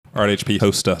RHP,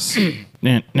 host us.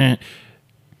 Nah.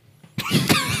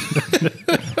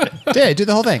 Yeah, do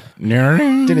the whole thing.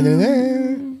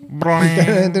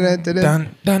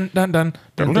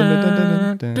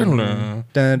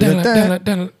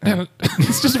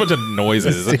 It's just a bunch of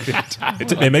noises.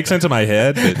 It makes sense in my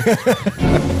head, but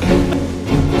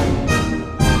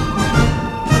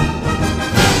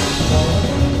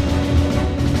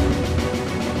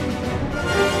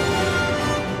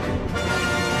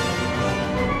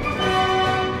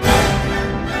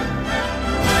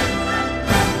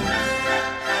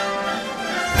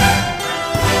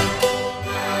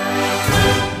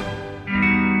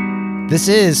This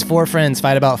is Four Friends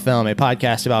Fight About Film, a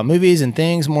podcast about movies and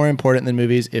things more important than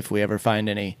movies if we ever find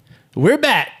any. We're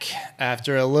back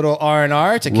after a little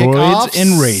R&R to kick off. Roids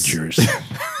and Ragers.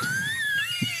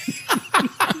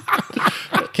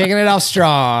 Kicking it off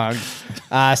strong.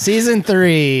 Season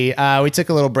 3. We took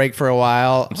a little break for a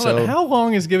while. So How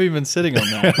long has Gibby been sitting on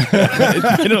that?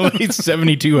 It's been at least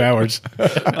 72 hours.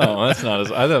 Oh, that's not as...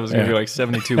 I thought it was going to be like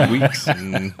 72 weeks.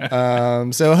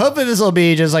 So hopefully this will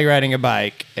be just like riding a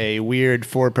bike, a weird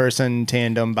 4-person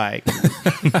tandem bike.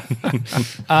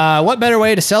 What better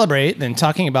way to celebrate than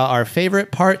talking about our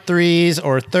favorite part 3s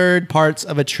or third parts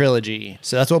of a trilogy?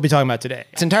 So that's what we'll be talking about today.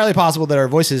 It's entirely possible that our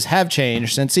voices have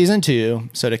changed since season 2.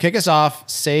 So to kick us off,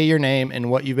 say your name and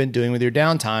what you've been doing with your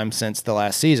downtime since the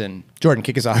last season. Jordan,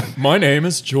 kick us off. My name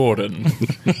is Jordan.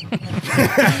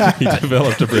 he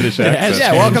developed a British accent.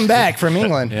 Yeah, welcome back from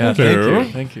England. Yeah,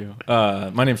 thank you.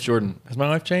 My name's Jordan. Has my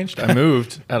life changed? I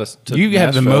moved out of to You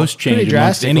have the Nashville. most change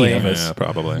amongst any of us. Yeah,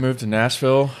 probably. I moved to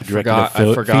Nashville. I Directed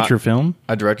a feature film.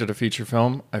 I directed a feature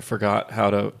film. I forgot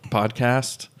how to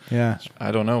podcast. Yeah.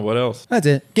 I don't know what else. That's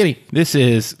it. Gibby. This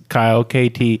is Kyle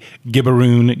KT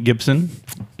Gibberoon Gibson.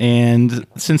 And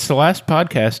since the last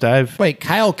podcast, I've... Wait,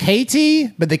 Kyle Katie?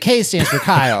 But the K stands for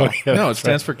Kyle. No, it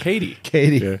stands for Katie.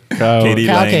 Katie. Kyle Katie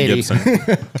Kyle Lane Katie. Gibson.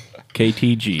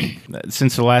 KTG.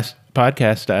 Since the last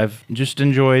podcast, I've just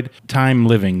enjoyed time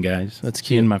living, guys. That's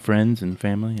cute. Seeing my friends and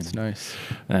family. And, Nice.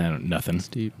 nothing.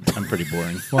 Deep. I'm pretty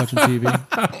boring. Watching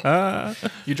TV.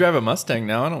 You drive a Mustang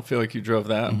now. I don't feel like you drove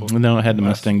that. No, I had the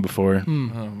Mustang before. Oh,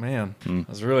 man. I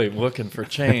was really looking for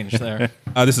change there.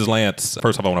 This is Lance.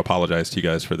 First off, I want to apologize to you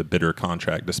guys for the bitter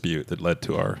contract dispute that led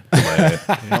to our delay.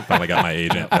 Finally got my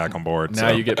agent back on board. Now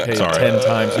so, you get paid sorry. 10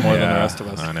 times more than the rest of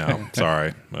us. I know.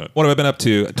 Sorry. But what have I been up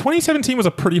to? 2017 was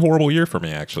a pretty horrible year for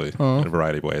me, actually, in a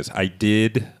variety of ways. I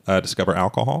did discover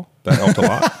alcohol. That helped a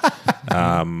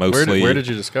lot. Mostly. Where did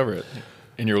you discover it?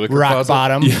 In your liquor Rock closet?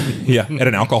 bottom. Yeah, at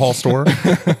an alcohol store.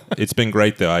 It's been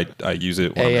great, though. I use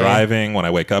it when I'm driving, when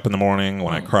I wake up in the morning,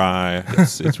 when I cry.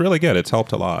 It's really good. It's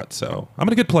helped a lot. So I'm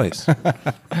in a good place.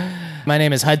 My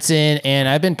name is Hudson, and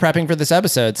I've been prepping for this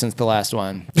episode since the last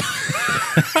one.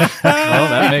 Well,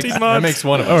 that makes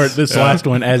one of Or us. this last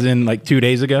one, as in like 2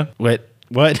 days ago. What?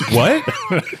 What?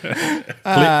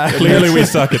 Clearly, we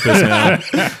suck at this now.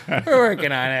 We're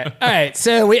working on it. All right,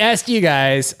 so we asked you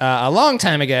guys a long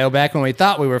time ago, back when we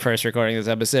thought we were first recording this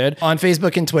episode, on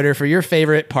Facebook and Twitter for your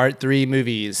favorite Part 3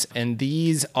 movies, and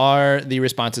these are the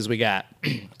responses we got.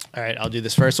 All right, I'll do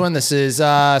this first one. This is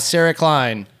Sarah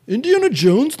Klein. Indiana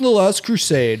Jones and the Last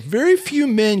Crusade. Very few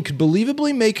men could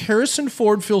believably make Harrison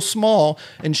Ford feel small,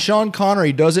 and Sean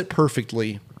Connery does it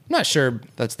perfectly. I'm not sure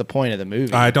that's the point of the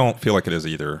movie. I don't feel like it is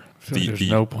either. There's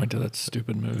no point to that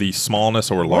stupid movie. The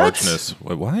smallness or largeness.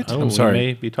 What? Oh, I'm sorry. We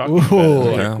may be talking about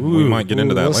it. Yeah, we might get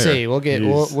into that We'll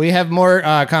later. see. We have more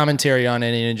commentary on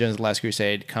Indiana Jones and the Last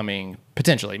Crusade coming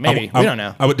potentially. Maybe. We don't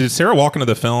know. Did Sarah walk into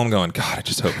the film going, God, I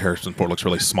just hope Harrison Ford looks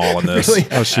really small in this? Really,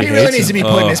 he really needs to be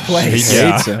put in his place.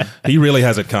 He really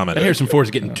has it coming. Harrison Ford's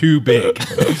getting too big.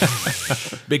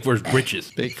 Big for his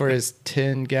britches. Big for his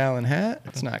 10-gallon hat.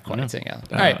 It's not quite 10 gallon.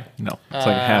 All right. No, it's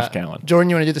like a half gallon. Jordan,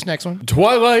 you want to do this next one?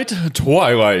 Twilight.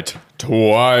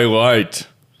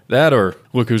 That or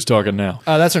Look Who's Talking Now.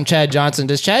 Oh, that's from Chad Johnson.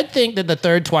 Does Chad think that the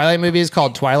third Twilight movie is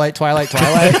called Twilight? Twilight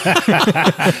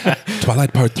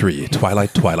Part 3.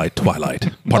 Twilight. Part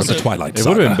of the Twilight It saga.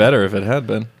 would have been better if it had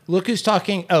been. Look Who's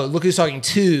Talking. Oh, Look Who's Talking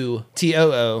 2.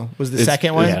 TOO was the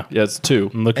second one. Yeah. Yeah, it's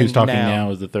 2. And Look Who's And Talking Now.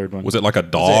 Now is the third one. Was it like a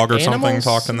dog or something animals?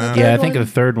 talked in that? Yeah, I third think one?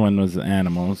 the third one was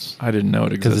animals. I didn't know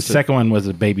it Because existed. the second one was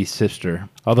a baby sister.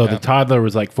 Although the toddler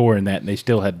was like 4 in that, and they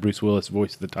still had Bruce Willis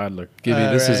voice the toddler. Gibby,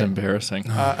 this is right. embarrassing.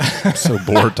 I'm so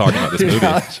bored talking about this movie.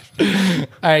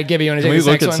 All right, Gibby, you want to Can take we this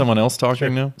look next at one? someone else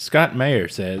talking now? Scott Mayer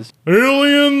says,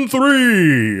 Alien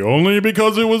 3, only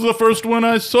because it was the first one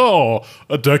I saw.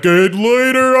 A decade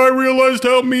later, I realized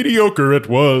how mediocre it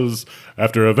was.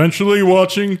 after eventually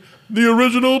watching the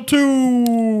original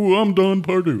 2, I'm Don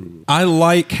Pardue. I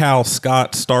like how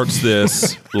Scott starts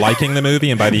this liking the movie,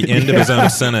 and by the end of his own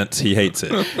sentence, he hates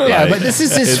it. Yeah, but this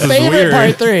is his favorite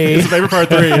part 3. It's his favorite part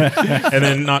 3. And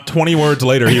then not 20 words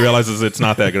later, he realizes it's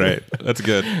not that great. That's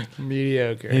good.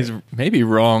 Mediocre. He's maybe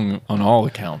wrong on all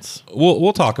accounts.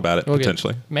 We'll talk about it, We'll get-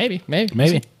 potentially. Maybe.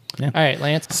 Yeah. All right,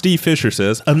 Lance. Steve Fisher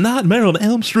says, A Nightmare on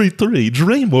Elm Street 3,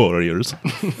 Dream Warriors.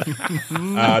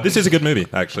 This is a good movie,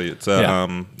 actually. It's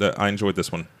I enjoyed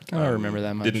this one. I don't remember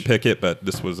that much. Didn't pick it, but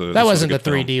this was a That wasn't the good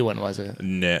film. 3D one, was it?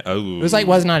 No. Oh. It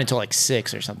was not until like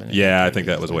 6 or something. Yeah, I think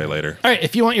that was way later. All right,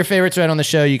 if you want your favorites read on the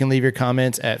show, you can leave your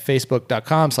comments at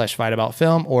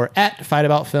facebook.com/fightaboutfilm or at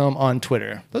fightaboutfilm on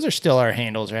Twitter. Those are still our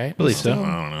handles, right? I believe so. I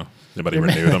don't know. Anybody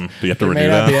renew them? Do you have to They may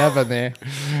renew not be that? up on there.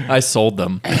 I sold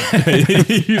them.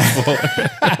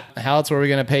 How else were we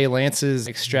going to pay Lance's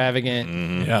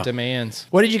extravagant Yeah. demands?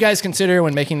 What did you guys consider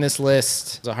when making this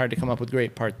list? Was it hard to come up with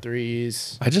great part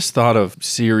 3s? I just thought of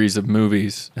series of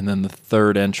movies and then the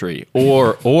third entry,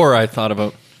 or I thought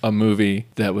of a movie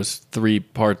that was 3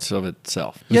 parts of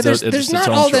itself. Yeah, It's there's its not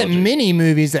own all that trilogy. many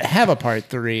movies that have a part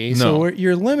 3, so No.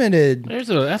 you're limited.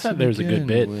 I thought there was a good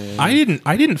bit. I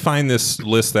didn't find this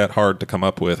list that hard to come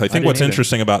up with. I think didn't what's either.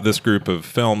 interesting about this group of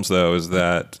films, though, is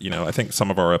that I think some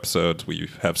of our episodes we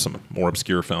have some more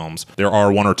obscure films. There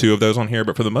are 1 or 2 of those on here,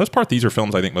 but for the most part, these are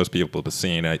films I think most people have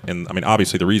seen. And I mean,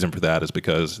 obviously, the reason for that is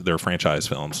because they're franchise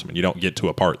films. I mean, you don't get to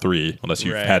a part 3 unless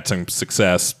you've Right. had some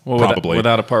success, Well, probably.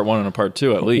 without a part 1 and a part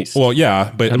 2 at least. Well,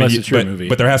 yeah, but Unless it's your movie.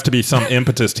 but there has to be some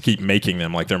impetus to keep making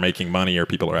them, like they're making money or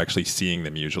people are actually seeing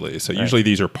them usually. So usually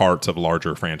these are parts of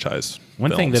larger franchise.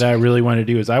 One thing films. that I really want to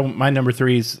do is my number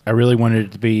 3s. I really wanted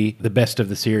it to be the best of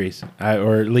the series,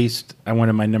 or at least I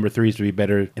wanted my number 3s to be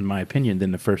better, in my opinion,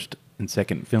 than the first and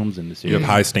second films in the you series. have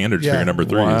high standards for Yeah. your number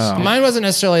 3s. Wow. Mine wasn't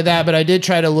necessarily that, but I did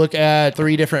try to look at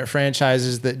 3 different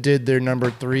franchises that did their number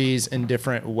 3s in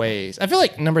different ways. I feel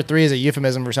like number 3 is a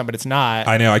euphemism for something, but it's not.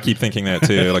 I know. I keep thinking that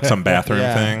too, like some bathroom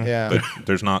Yeah, thing. yeah. But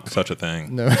there's not such a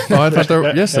thing. No, Oh, I thought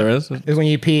there. Yes, there is. is when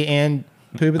you pee and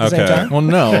poop at the same Okay. time. Well,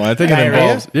 no, I think it Diarrhea?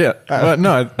 involves. Yeah, but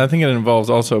no, I think it involves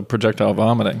also projectile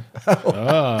vomiting.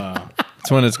 It's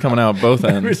when it's coming out both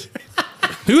ends.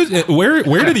 Where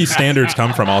do these standards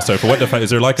come from? Also, for what is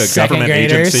there like a Second government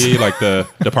graders. agency, like the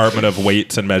Department of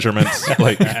Weights and Measurements,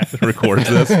 like records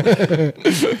this?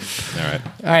 All right.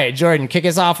 All right, Jordan, kick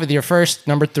us off with your first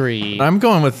number 3. I'm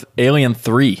going with Alien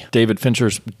 3, David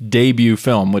Fincher's debut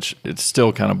film, which it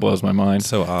still kind of blows my mind.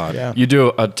 So odd. Yeah. You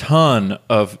do a ton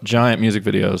of giant music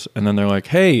videos, and then they're like,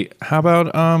 "Hey, how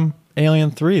about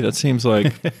Alien 3? That seems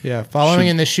like Yeah, following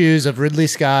in the shoes of Ridley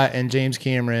Scott and James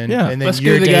Cameron. Yeah, and then let's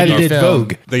your go to the guy that debut did film.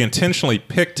 Vogue. They intentionally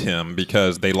picked him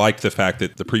because they liked the fact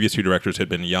that the previous 2 directors had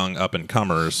been young up and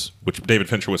comers, which David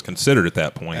Fincher was considered at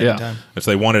that point. Yeah. time. And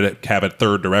so they wanted to have a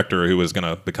 3rd director who was going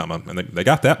to become and they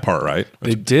got that part right.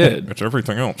 they did." It's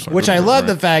everything else. Which I love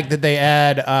the fact that they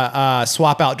add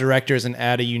swap out directors and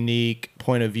add a unique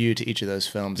point of view to each of those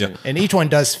films. Yeah. And each one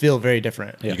does feel very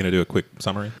different. You going to do a quick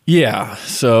summary? Yeah.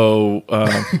 So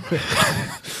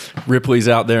Ripley's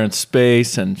out there in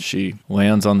space, and she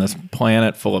lands on this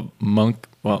planet full of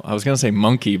Well, I was going to say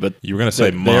monkey, but You were going to say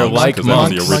they're monks like because that was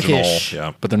the monks. original. Monkish.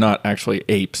 Yeah. but they're not actually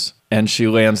apes. And she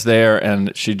lands there,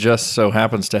 and she just so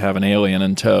happens to have an alien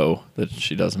in tow that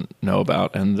she doesn't know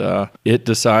about. And it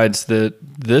decides that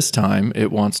this time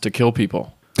it wants to kill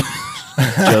people.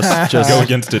 just Go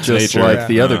against its just nature. like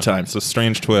the other Yeah. times. It's a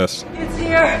strange twist. It's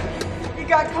here. You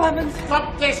got Clemens.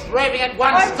 Stop this raving at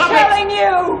once! I'm Stop telling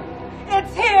you.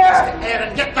 It's here. it! Here,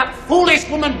 and get that foolish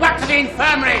woman back to the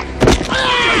infirmary!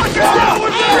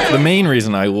 The main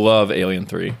reason I love Alien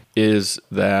 3 is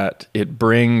that it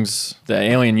brings the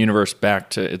Alien universe back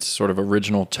to its sort of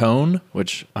original tone,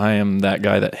 which I am that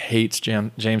guy that hates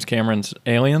James Cameron's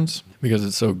Aliens because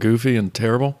it's so goofy and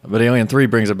terrible. But Alien 3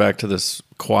 brings it back to this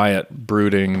quiet,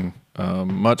 brooding,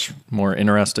 much more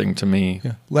interesting to me.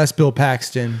 Less Bill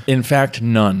Paxton. In fact,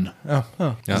 none. Yeah,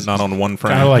 not on one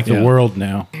frame. Kind of like Yeah. the world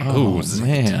now. Oh,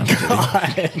 man.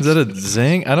 Is that a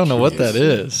zing? I don't know what that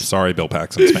is. Sorry, Bill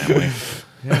Paxton's family.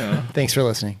 Thanks for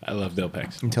listening. I love Bill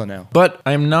Paxton. Until now. But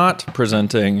I'm not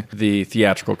presenting the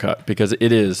theatrical cut because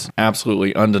it is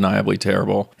absolutely undeniably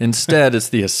terrible. Instead, it's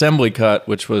the assembly cut,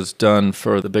 which was done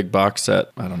for the big box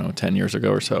set, I don't know, 10 years ago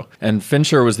or so. And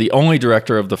Fincher was the only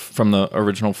director from the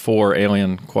original 4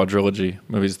 Alien quadrilogy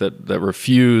movies that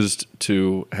refused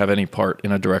to have any part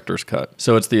in a director's cut.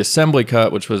 So it's the assembly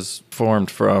cut, which was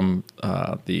formed from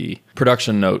the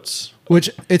production notes. Which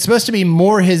it's supposed to be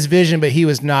more his vision, but he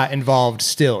was not involved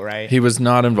still, right? He was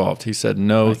not involved. He said,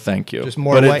 no, thank you. Just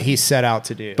more But what he set out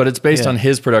to do. But it's based Yeah. on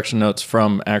his production notes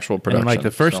from actual production. And like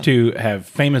the first so. two have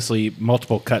famously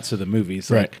multiple cuts of the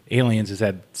movies. Right. Like Aliens has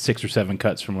had 6 or 7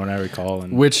 cuts from what I recall.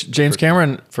 And Which James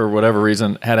Cameron, for whatever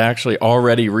reason, had actually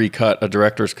already recut a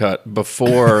director's cut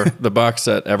before the box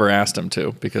set ever asked him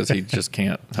to, because he just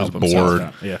can't help was himself.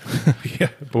 bored. yeah, yeah,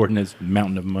 bored in his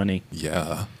mountain of money.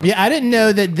 Yeah. Yeah, I didn't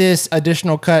know that this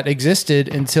additional cut existed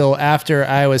until after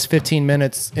I was 15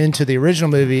 minutes into the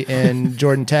original movie, and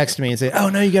Jordan texted me and said, "Oh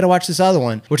no, you got to watch this other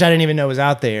one," which I didn't even know was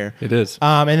out there. It is.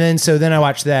 And then I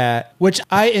watched that, which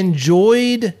I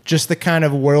enjoyed. Just the kind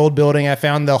of world building. I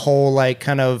found the whole like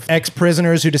kind of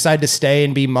ex-prisoners who decide to stay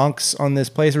and be monks on this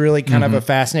place really kind of a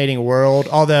fascinating world.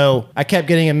 Although I kept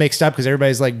getting it mixed up because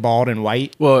everybody's like bald and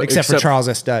white, Well, except for except- Charles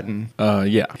S. Dutton.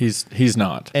 Yeah, he's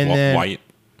not. And then White.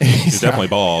 He's definitely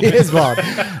bald. He is bald.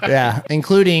 Yeah,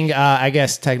 including I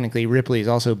guess technically Ripley is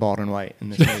also bald and white in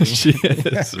this movie.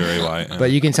 It's very white. yeah. But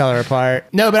you can tell her apart.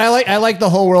 No, but I like the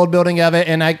whole world building of it,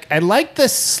 and I like the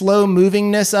slow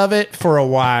movingness of it for a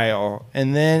while,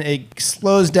 and then it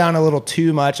slows down a little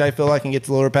too much. I feel like and gets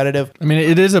a little repetitive. I mean,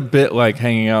 it is a bit like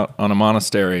hanging out on a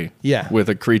monastery Yeah. with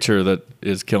a creature that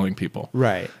is killing people.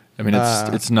 Right. I mean,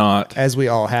 it's not As we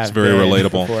all have. very been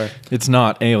relatable. before. it's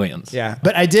not Aliens. Yeah,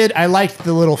 but I liked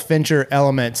the little Fincher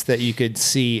elements that you could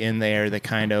see in there, the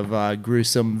kind of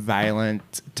gruesome,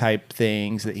 violent type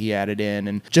things that he added in,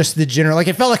 and just the general, like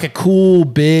it felt like a cool,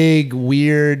 big,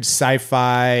 weird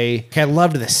sci-fi. I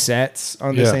loved the sets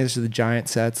on this Yeah. thing, just the giant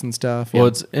sets and stuff. Well,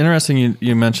 it's interesting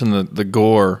you mentioned the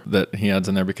gore that he adds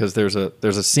in there, because there's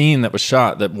a scene that was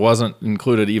shot that wasn't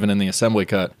included even in the assembly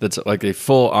cut. That's like a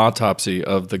full autopsy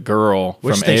of the girl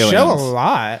which from they Aliens. show a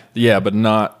lot. Yeah, but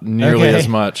not nearly Okay. as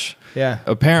much. Yeah.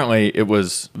 Apparently, it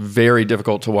was very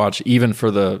difficult to watch, even for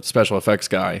the special effects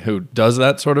guy who does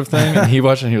that sort of thing. And he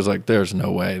watched it and he was like, "There's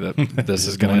no way that this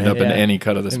is going to end up in Yeah. any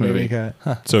cut of this movie."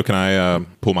 So can I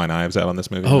pull my knives out on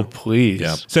this movie? Oh, please.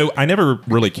 Yeah. So I never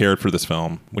really cared for this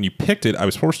film. When you picked it, I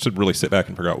was forced to really sit back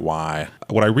and figure out why.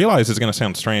 What I realized is going to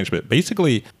sound strange, but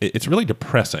basically it's really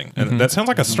depressing. And that sounds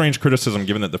like a strange criticism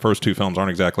given that the first two films aren't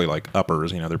exactly like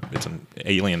uppers. You know, it's an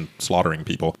alien slaughtering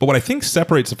people. But what I think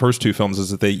separates the first two films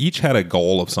is that they each had a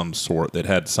goal of some sort that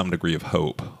had some degree of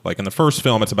hope. Like in the first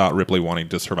film, it's about Ripley wanting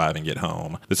to survive and get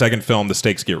home. The second film, the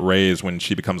stakes get raised when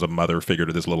she becomes a mother figure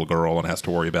to this little girl and has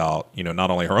to worry about, you know, not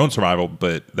only her own survival,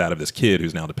 but that of this kid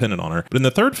who's now dependent on her. But in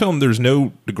the third film, there's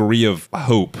no degree of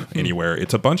hope anywhere.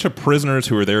 It's a bunch of prisoners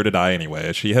who are there to die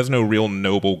anyway. She has no real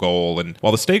noble goal. And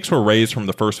while the stakes were raised from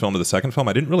the first film to the second film,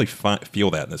 I didn't really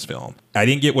feel that in this film. I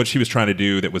didn't get what she was trying to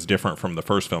do that was different from the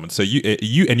first film. And so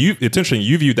it's interesting.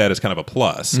 You viewed that as kind of a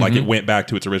plus. Like it went back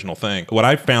to its original thing. What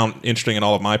I found interesting in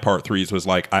all of my part threes was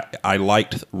like I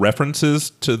liked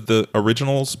references to the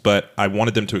originals, but I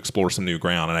wanted them to explore some new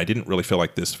ground, and I didn't really feel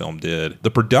like this film did.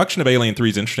 The production of Alien 3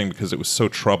 is interesting because it was so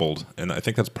troubled, and I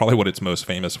think that's probably what it's most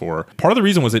famous for. Part of the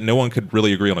reason was that no one could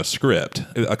really agree on a script.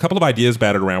 A couple of ideas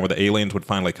batted around where the aliens would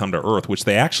finally come to Earth, which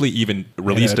they actually even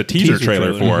released a teaser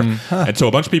trailer for. And so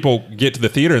a bunch of people get to the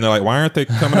theater and they're like, why aren't they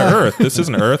coming to Earth? This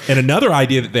isn't Earth. And another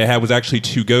idea that they had was actually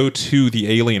to go to the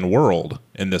alien world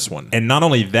in this one. And not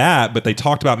only that, but they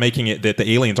talked about making it that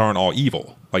the aliens aren't all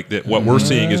evil. Like that, what we're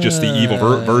seeing is just the evil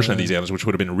version of these aliens, which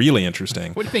would have been really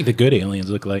interesting. What do you think the good aliens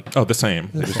look like? Oh, the same.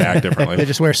 They just act differently. They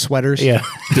just wear sweaters. Yeah.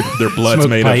 Their blood's Smoke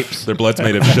made pipes.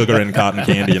 of sugar and cotton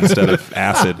candy instead of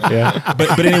acid. Yeah.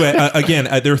 But anyway, again,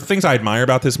 there are things I admire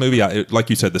about this movie. Like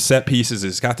you said, the set pieces,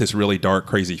 it's got this really dark,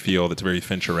 crazy feel that's very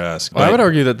Fincher-esque. Well, I But- would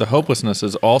argue that the hopelessness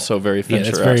is also very Yeah, Fincher.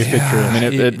 it's very Fincher. I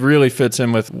mean, it really fits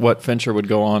in with what Fincher would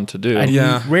go on to do.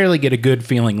 I rarely get a good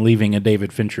feeling leaving a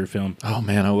David Fincher film. Oh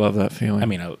man, I love that feeling. I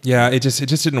mean, Yeah, it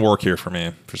just didn't work here for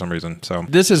me for some reason. So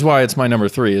this is why it's my number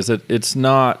 3. Is that it's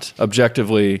not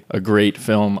objectively a great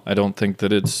film. I don't think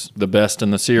that it's the best in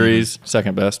the series,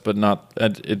 second best, but not.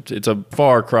 It's a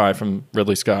far cry from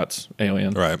Ridley Scott's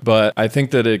Alien. Right. But I think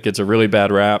that it gets a really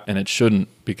bad rap, and it shouldn't,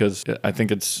 because I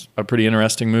think it's a pretty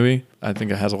interesting movie. I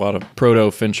think it has a lot of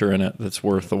proto-Fincher in it that's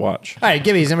worth the watch. All right,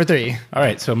 Gibby's number 3. all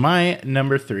right, so my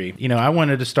number 3. You know, I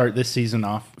wanted to start this season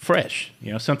off fresh.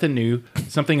 You know, something new,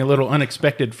 something a little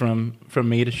unexpected from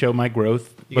me to show my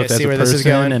growth, You both guys as see a where this is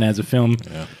person going? and as a film.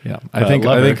 Yeah, I think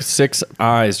lover. 6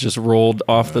 eyes just rolled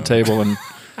off the table and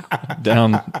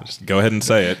down. just go ahead and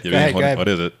say it. ahead, go ahead. What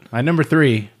is it? My number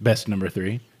 3, best number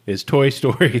 3, is Toy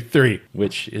Story 3,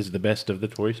 which is the best of the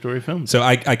Toy Story films. So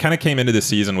I kind of came into this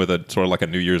season with a sort of like a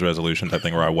New Year's resolution type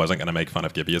thing where I wasn't going to make fun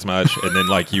of Gibby as much. And then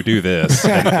like you do this.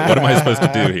 And what am I supposed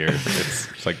to do here?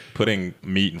 It's like putting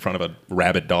meat in front of a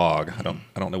rabid dog. I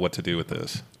don't know what to do with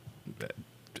this.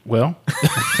 Well,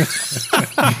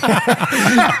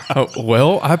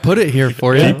 Well, I put it here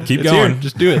for you. Keep it's going. here.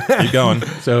 Just do it. Keep going.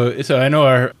 So I know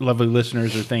our lovely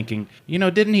listeners are thinking,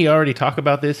 didn't he already talk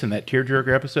about this in that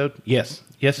tearjerker episode? Yes,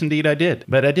 indeed I did.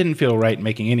 But I didn't feel right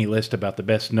making any list about the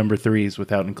best number 3s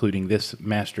without including this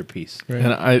masterpiece.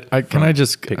 And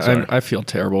Pixar. I feel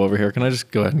terrible over here. Can I just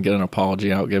go ahead and get an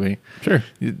apology out, Gibby? Sure.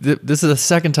 This is the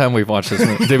second time we've watched this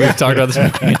movie. We've talked about this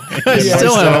movie. I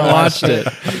still haven't watched it.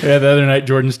 Yeah, the other night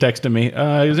Jordan's texting me,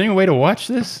 is there any way to watch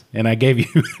this? And I gave you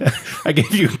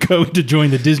a code to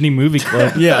join the Disney Movie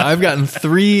Club. Yeah, I've gotten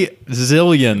 3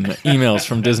 zillion emails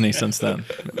from Disney since then.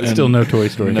 Still no Toy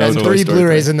Story. No And Toy 3 Story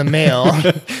Blu-rays in the mail.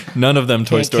 None of them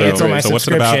Toy Can't Story. cancel my So what's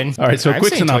it about? subscription. All right, so I've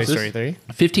quick seen Toy synopsis. Story 3.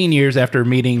 15 years after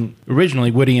meeting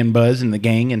originally Woody and Buzz and the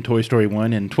gang in Toy Story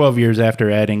 1, and 12 years after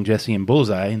adding Jessie and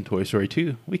Bullseye in Toy Story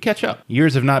 2, we catch up.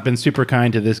 Years have not been super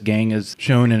kind to this gang, as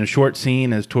shown in a short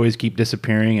scene as toys keep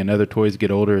disappearing and other toys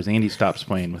get older as Andy stops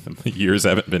playing with them. Years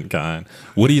haven't been kind.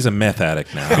 Woody's a meth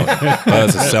addict now.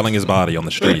 Buzz is selling his body on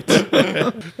the streets.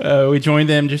 We join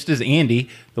them just as Andy,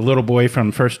 the little boy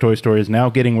from first Toy Story, is now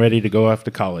getting ready to go off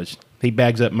to college. He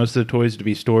bags up most of the toys to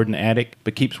be stored in the attic,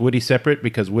 but keeps Woody separate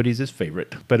because Woody's his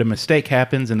favorite. But a mistake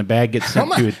happens and the bag gets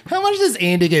sent to it. How much does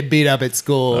Andy get beat up at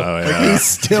school? Oh, yeah. Like he's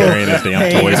still Carrying his damn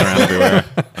hanging toys on. around everywhere.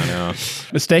 I know.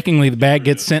 Mistakenly, the bag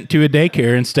gets sent to a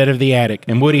daycare instead of the attic,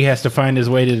 and Woody has to find his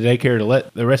way to the daycare to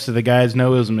let the rest of the guys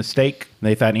know it was a mistake.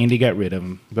 They thought Andy got rid of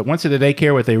him. But once at the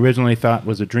daycare, what they originally thought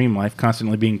was a dream life,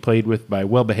 constantly being played with by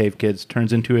well-behaved kids,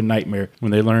 turns into a nightmare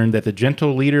when they learn that the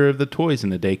gentle leader of the toys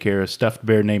in the daycare, a stuffed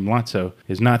bear named Lotso,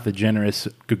 is not the generous,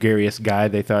 gregarious guy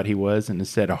they thought he was, and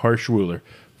instead a harsh ruler,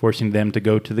 forcing them to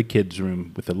go to the kids'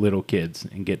 room with the little kids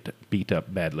and get beat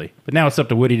up badly. But now it's up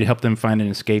to Woody to help them find an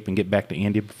escape and get back to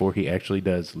Andy before he actually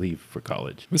does leave for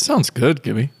college. This sounds good,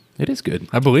 Gibby. It is good.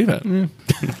 I believe it.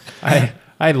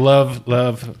 I love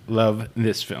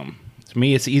this film. To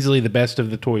me, it's easily the best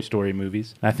of the Toy Story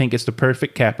movies. I think it's the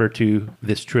perfect capper to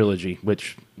this trilogy,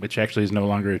 which actually is no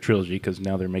longer a trilogy because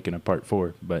now they're making a part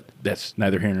 4. But that's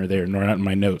neither here nor there, nor not in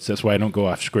my notes. That's why I don't go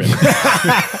off script.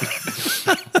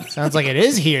 Sounds like it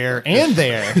is here and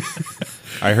there.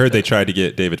 I heard they tried to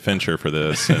get David Fincher for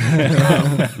this,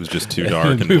 and it was just too dark.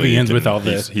 The and movie bleak, ends with and all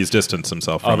he's, the- he's distanced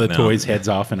himself All from the it now. toys heads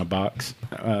off in a box.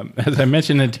 As I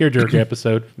mentioned in the Tearjerker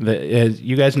episode, as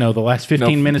you guys know, the last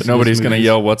 15 minutes. Nobody's going to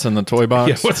yell, "What's in the toy box?"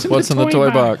 Yeah, what's in in the the toy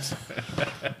toy box?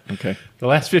 Okay. The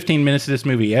last 15 minutes of this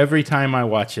movie, every time I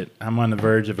watch it, I'm on the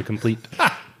verge of a complete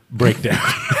breakdown.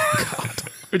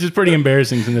 Which is pretty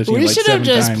embarrassing in this. We should have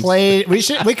just played. We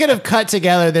could have cut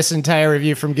together this entire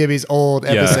review from Gibby's old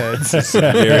episodes. It's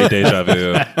very deja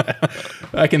vu.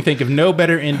 I can think of no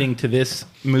better ending to this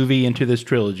movie and to this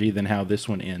trilogy than how this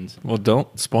one ends. Well,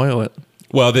 don't spoil it.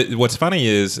 Well, what's funny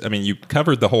is, I mean, you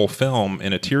covered the whole film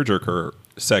in a tearjerker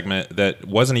segment that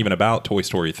wasn't even about Toy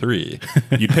Story 3.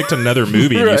 You picked another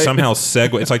movie and you somehow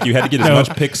segue. It's like you had to get as much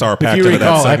Pixar If packed you into that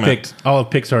recall, I segment. picked all of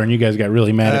Pixar, and you guys got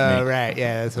really mad at me. Right,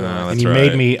 yeah. That's what Oh, And that's you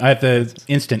right. made me. I had the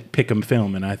instant pick 'em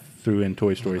film, and I threw in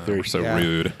Toy Story 3. We're so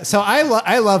rude. So I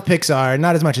love Pixar,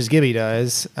 not as much as Gibby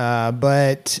does,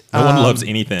 but No one loves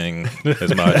anything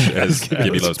as much as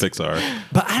Gibby loves Pixar.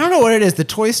 But I don't know what it is. The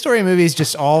Toy Story movies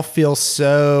just all feel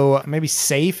so, maybe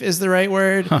safe is the right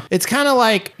word. It's kind of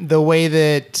like the way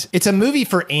that it's a movie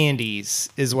for Andys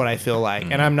is what I feel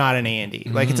like. And I'm not an Andy.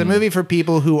 Like it's a movie for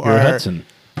people who You're a Hudson.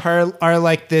 are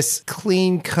like this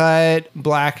clean cut,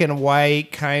 black and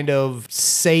white kind of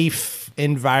safe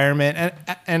environment,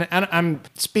 and I'm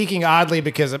speaking oddly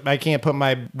because I can't put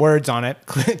my words on it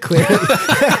clearly,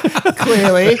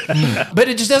 but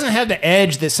it just doesn't have the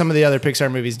edge that some of the other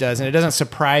Pixar movies does, and it doesn't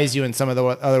surprise you in some of the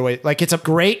other ways. Like it's a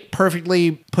great,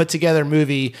 perfectly put together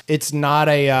movie. It's not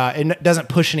it doesn't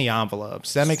push any envelopes.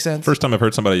 Does that make sense? First time I've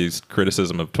heard somebody's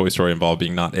criticism of Toy Story involved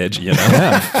being not edgy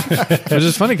enough. Which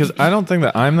is funny because I don't think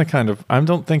that I'm the kind of I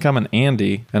don't think I'm an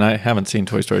Andy, and I haven't seen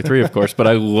Toy Story 3, of course, but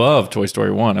I love Toy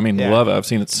Story 1. I mean, Yeah. love it. I've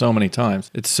seen it so many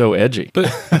times. It's so edgy.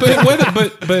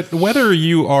 But whether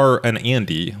you are an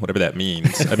Andy, whatever that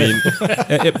means, I mean,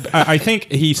 mean, I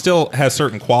think he still has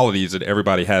certain qualities that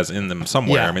everybody has in them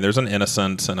somewhere. Yeah. I mean, there's an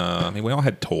innocence and I mean, we all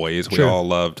had toys. We Sure. all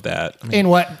loved that. I mean, And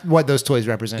what those toys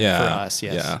represent for us,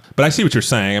 yes. Yeah, but I see what you're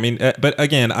saying. I mean, but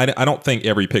again, I don't think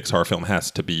every Pixar film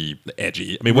has to be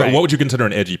edgy. I mean, Right. what would you consider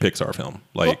an edgy Pixar film?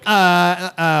 Like,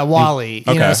 Wall-E.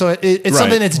 You Okay. know, so it's Right.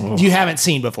 something that's you haven't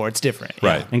seen before. It's different. Yeah.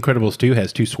 right. Incredibles 2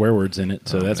 has 2 swear words in it,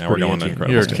 so that's Now we're pretty going to edgy.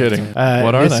 Incredibles. You're kidding.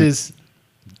 What are this they? is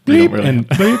You bleep don't really- and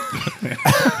bleep.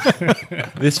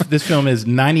 This film is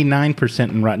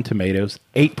 99% in Rotten Tomatoes,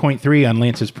 8.3 on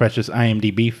Lance's precious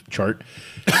IMDb chart,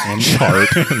 and Chart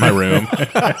in my room.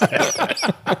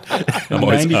 I'm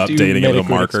always 92 updating it with a Metacritic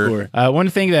marker. score. One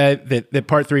thing that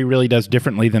Part 3 really does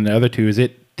differently than the other two is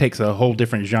it takes a whole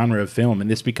different genre of film, and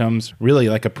this becomes really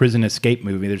like a prison escape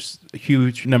movie. There's a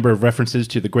huge number of references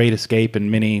to The Great Escape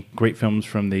and many great films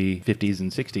from the 50s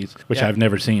and 60s, which Yeah. I've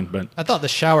never seen, but I thought the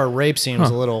shower rape scene was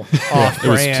a little off It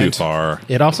was brand. too far.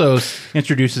 it also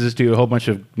introduces us to a whole bunch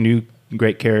of new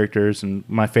great characters, and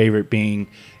my favorite being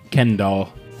Ken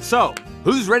Doll, So,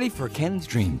 who's ready for Ken's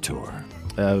dream tour?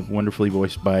 wonderfully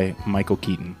voiced by Michael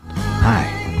Keaton. Hi,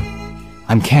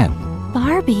 I'm Ken.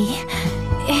 Barbie,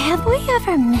 have we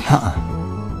ever met?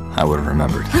 I would have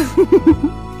remembered.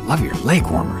 Love your leg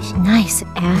warmers. Nice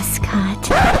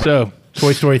ascot. So,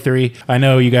 Toy Story 3. I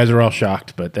know you guys are all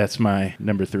shocked, but that's my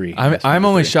number 3. That's I'm number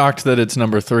only 3. shocked that it's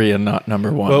number 3 and not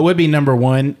number 1. Well, it would be number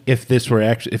 1 if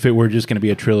it were just going to be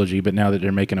a trilogy. But now that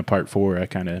they're making a part 4,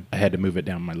 I had to move it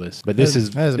down my list. But this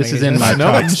That doesn't is make in any my sense.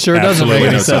 no, top. it sure doesn't make Absolutely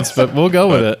any no sense, sense. but we'll go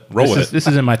with it. Roll with it. This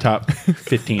is in my top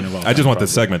 15 of all. I just want time,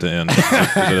 this segment to end.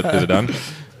 Is it done?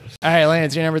 All right,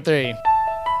 Lance, you're number 3.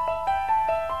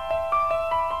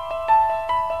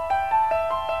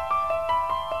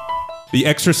 The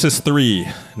Exorcist 3,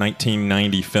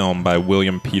 1990 film by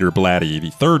William Peter Blatty. The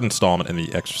third installment in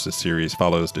the Exorcist series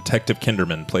follows Detective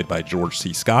Kinderman, played by George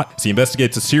C. Scott, as he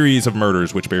investigates a series of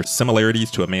murders which bear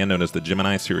similarities to a man known as the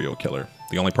Gemini serial killer.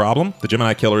 The only problem? The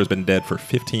Gemini killer has been dead for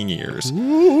 15 years.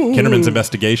 Kinderman's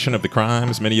investigation of the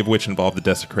crimes, many of which involve the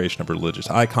desecration of religious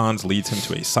icons, leads him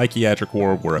to a psychiatric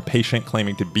ward where a patient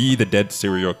claiming to be the dead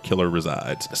serial killer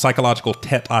resides. A psychological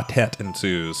tete-a-tete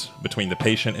ensues between the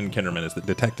patient and Kinderman as the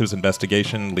detective's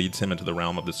investigation leads him into the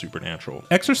realm of the supernatural.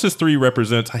 Exorcist 3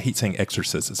 represents... I hate saying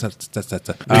exorcist. you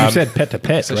said pet to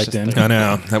pet right then. I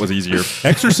know, that was easier.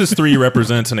 Exorcist 3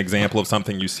 represents an example of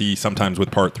something you see sometimes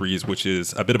with Part 3s, which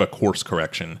is a bit of a course correction.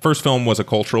 First film was a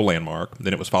cultural landmark,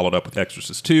 then it was followed up with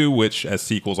Exorcist 2, which, as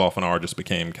sequels often are, just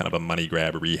became kind of a money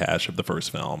grab rehash of the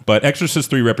first film. But Exorcist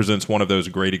 3 represents one of those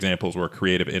great examples where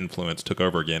creative influence took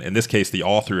over again. In this case, the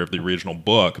author of the original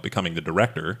book becoming the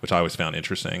director, which I always found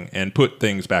interesting, and put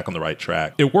things back on the right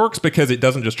track. It works because it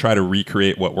doesn't just try to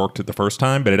recreate what worked the first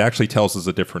time, but it actually tells us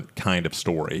a different kind of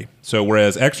story. So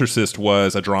whereas Exorcist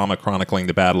was a drama chronicling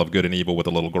the battle of good and evil with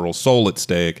a little girl's soul at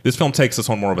stake, this film takes us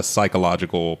on more of a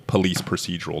psychological police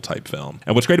procedural type film.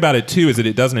 And what's great about it too is that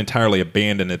it doesn't entirely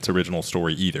abandon its original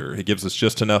story either. It gives us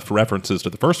just enough references to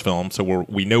the first film so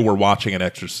we know we're watching an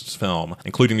Exorcist film,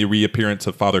 including the reappearance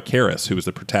of Father Karras, who was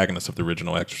the protagonist of the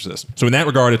original Exorcist. So in that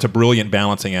regard, it's a brilliant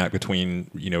balancing act between,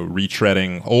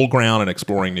 retreading old ground and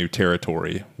exploring new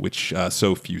territory, which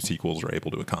so few sequels are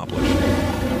able to accomplish.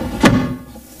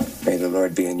 May the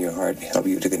Lord be in your heart and help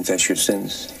you to confess your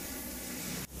sins.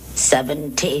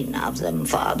 17 of them,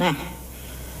 Father.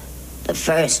 The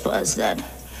first was that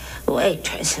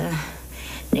waitress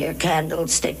near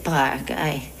Candlestick Park.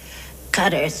 I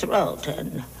cut her throat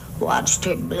and watched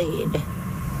her bleed.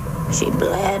 She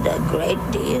bled a great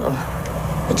deal.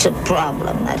 It's a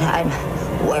problem that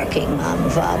I'm working on,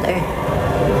 Father.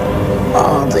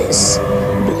 All this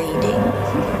bleeding.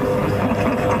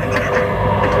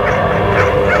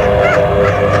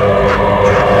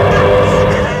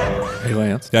 Hey,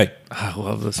 Lance. Hey, I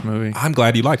love this movie. I'm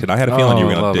glad you liked it. I had a feeling you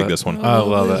were going love to dig it. this one. I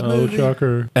love it. Oh,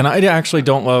 shocker. And I actually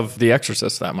don't love The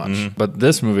Exorcist that much, but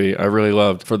this movie I really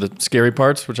loved for the scary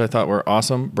parts, which I thought were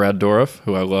awesome. Brad Dourif,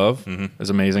 who I love, is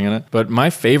amazing in it. But my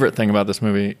favorite thing about this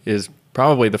movie is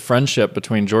probably the friendship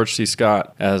between George C.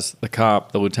 Scott as the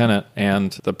cop, the lieutenant,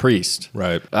 and the priest.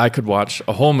 Right. I could watch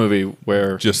a whole movie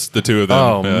where Just the two of them.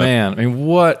 oh yeah. man, I mean,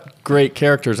 what great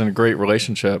characters and a great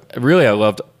relationship. Really, I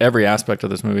loved every aspect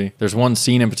of this movie. There's one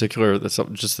scene in particular that's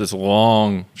just this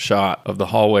long shot of the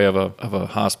hallway of a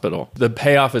hospital. The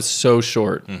payoff is so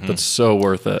short, but so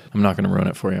worth it. I'm not going to ruin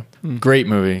it for you. Great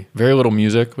movie. Very little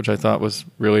music, which I thought was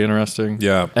really interesting.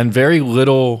 Yeah. And very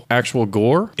little actual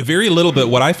gore. Very little bit.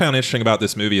 What I found interesting about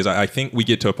this movie is I think we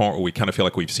get to a point where we kind of feel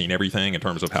like we've seen everything in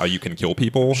terms of how you can kill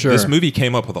people. Sure. This movie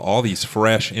came up with all these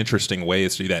fresh, interesting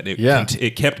ways to do that. Yeah.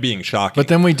 It kept being shocking. But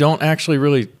then we don't don't actually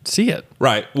really see it.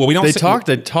 Right. Well, we don't.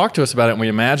 They talk to us about it, and we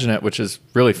imagine it, which is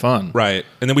really fun. Right.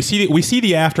 And then we see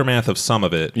the aftermath of some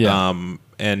of it. Yeah.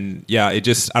 And yeah, it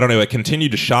just, I don't know, it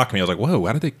continued to shock me. I was like, whoa,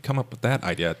 how did they come up with that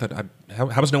idea? How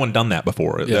has no one done that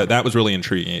before? Yeah. That was really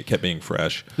intriguing. It kept being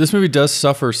fresh. This movie does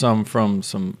suffer from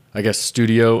some, I guess,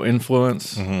 studio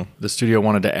influence. Mm-hmm. The studio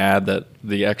wanted to add that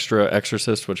the extra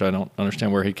exorcist, which I don't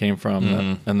understand where he came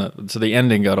from, so the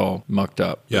ending got all mucked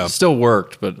up. Yeah. It still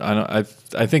worked, but I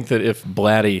think that if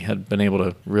Blatty had been able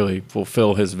to really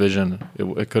fulfill his vision,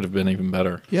 it could have been even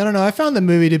better. Yeah, I don't know. I found the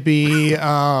movie to be.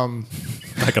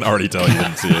 I can already tell you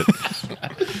didn't see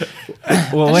it.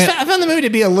 Well, I found the movie to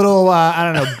be a little, I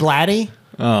don't know, blatty.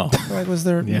 Oh, Like, was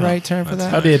the right term for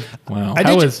that? I did. wow. I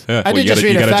did, Yeah, I did just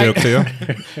read you a got a fact.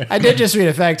 joke too? I did just read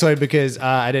a factoid because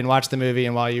I didn't watch the movie,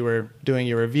 and while you were doing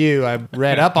your review, I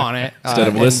read up on it Instead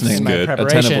of in listening my good.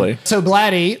 preparation. Attentively. So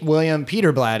Blatty, William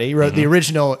Peter Blatty, wrote the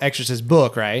original Exorcist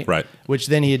book, right? Right. Which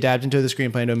then he adapted into the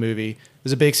screenplay into a movie. It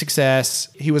was a big success.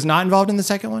 He was not involved in the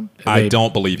second one. I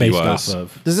don't believe he Based was. off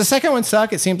of. Does the second one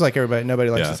suck? It seems like nobody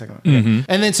likes Yeah. the second one.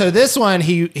 And then so this one,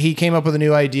 he came up with a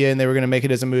new idea, and they were going to make it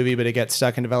as a movie, but it got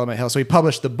stuck in development hell. So he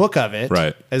published the book of it,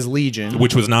 Right. as Legion.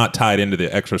 Which was not tied into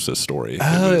the Exorcist story.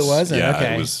 Oh, it wasn't? Yeah,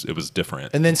 Okay. it was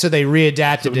different. And then so they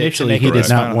readapted it to Initially, make he it did his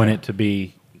not final want thing. it to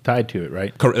be tied to it,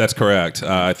 right? That's correct.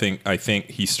 I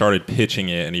think he started pitching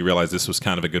it, and he realized this was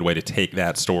kind of a good way to take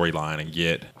that storyline and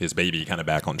get his baby kind of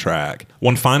back on track.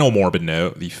 One final morbid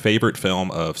note: the favorite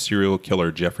film of serial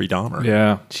killer Jeffrey Dahmer.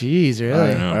 Yeah. Jeez,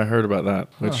 really? I heard about that,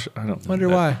 which I don't Wonder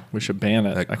why. We should ban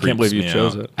it. That I can't believe you creeps me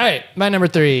chose out. it. All right, my number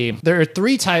 3. There are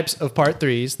 3 types of part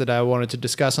 3s that I wanted to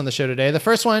discuss on the show today. The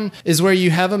first one is where you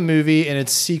have a movie and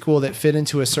its sequel that fit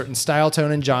into a certain style,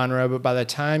 tone, and genre, but by the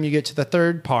time you get to the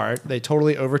third part, they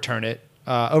totally overturn it.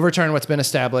 Overturn what's been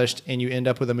established, and you end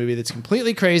up with a movie that's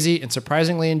completely crazy and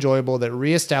surprisingly enjoyable that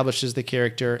reestablishes the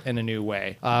character in a new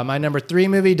way. My number 3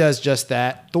 movie does just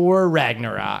that: Thor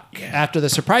Ragnarok. After the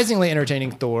surprisingly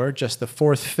entertaining Thor, just the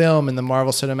 4th film in the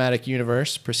Marvel Cinematic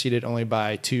Universe, preceded only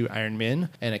by 2 Iron Men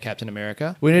and a Captain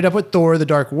America, we ended up with Thor: The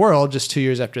Dark World just 2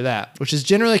 years after that, which is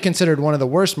generally considered one of the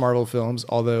worst Marvel films,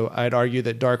 although I'd argue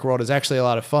that Dark World is actually a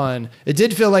lot of fun. It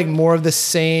did feel like more of the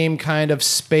same kind of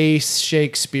space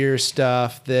Shakespeare stuff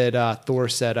that Thor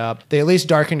set up. They at least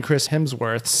darkened Chris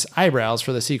Hemsworth's eyebrows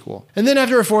for the sequel. And then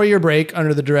after a 4-year break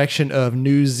under the direction of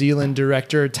New Zealand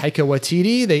director Taika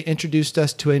Waititi, they introduced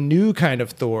us to a new kind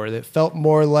of Thor that felt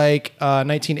more like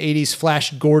 1980s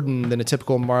Flash Gordon than a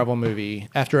typical Marvel movie.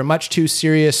 After a much too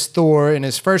serious Thor in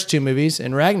his first 2 movies,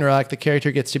 in Ragnarok, the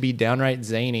character gets to be downright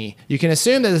zany. You can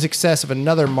assume that the success of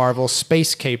another Marvel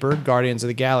space caper, Guardians of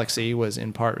the Galaxy, was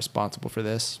in part responsible for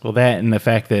this. Well, that and the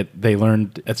fact that they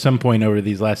learned at some point over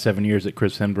these last 7 years that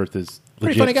Chris Hemsworth is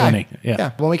Pretty legit funny guy.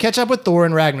 Yeah. When we catch up with Thor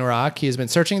in Ragnarok, he has been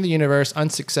searching the universe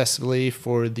unsuccessfully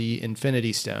for the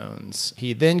Infinity Stones.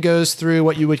 He then goes through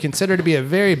what you would consider to be a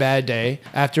very bad day.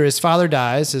 After his father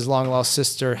dies, his long-lost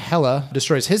sister Hela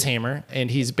destroys his hammer, and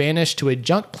he's banished to a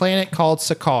junk planet called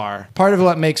Sakaar. Part of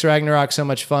what makes Ragnarok so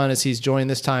much fun is he's joined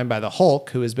this time by the Hulk,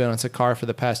 who has been on Sakaar for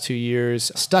the past 2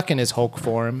 years, stuck in his Hulk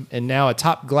form, and now a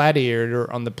top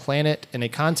gladiator on the planet in a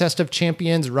contest of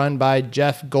champions run by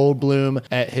Jeff Goldblum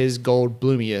at his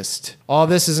Goldblumiest. All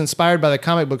this is inspired by the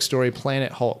comic book story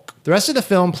Planet Hulk. The rest of the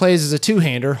film plays as a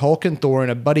two-hander, Hulk and Thor, in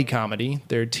a buddy comedy.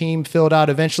 Their team filled out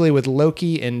eventually with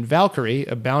Loki and Valkyrie,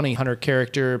 a bounty hunter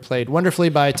character played wonderfully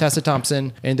by Tessa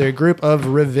Thompson, and their group of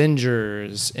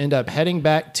Revengers end up heading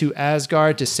back to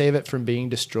Asgard to save it from being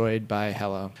destroyed by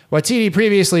Hela. Waititi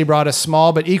previously brought us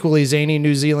small but equally zany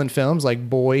New Zealand films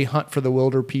like Boy, Hunt for the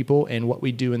Wilder People, and What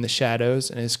We Do in the Shadows,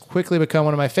 and has quickly become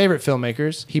one of my favorite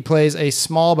filmmakers. He plays a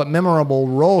small but memorable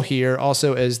role here,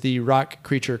 also as the rock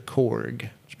creature Korg.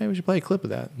 Maybe we should play a clip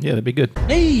of that. Yeah, that'd be good.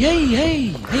 Hey,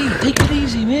 take it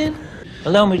easy, man.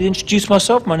 Allow me to introduce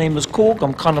myself. My name is Korg.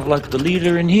 I'm kind of like the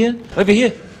leader in here. Over here,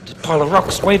 there's a pile of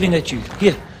rocks waving at you.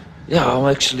 Here. Yeah, I'm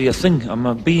actually a thing. I'm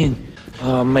a being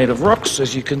made of rocks,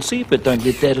 as you can see, but don't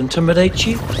let that intimidate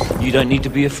you. You don't need to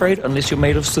be afraid unless you're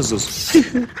made of scissors.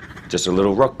 Just a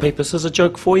little rock, paper, scissor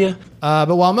joke for you.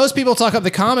 But while most people talk up the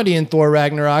comedy in Thor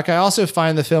Ragnarok, I also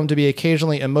find the film to be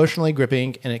occasionally emotionally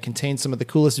gripping, and it contains some of the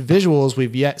coolest visuals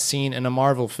we've yet seen in a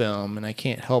Marvel film. And I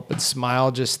can't help but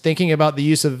smile just thinking about the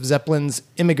use of Zeppelin's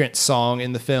Immigrant Song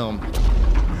in the film.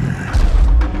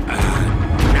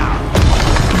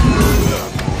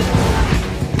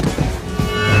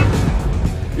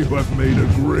 You have made a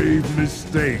grave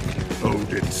mistake,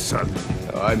 Odin's son.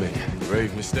 I make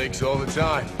grave mistakes all the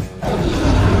time.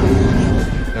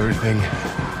 Everything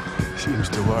seems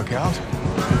to work out.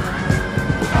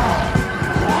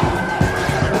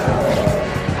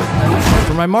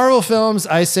 For my Marvel films,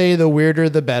 I say the weirder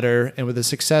the better. And with the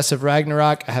success of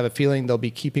Ragnarok, I have a feeling they'll be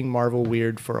keeping Marvel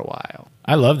weird for a while.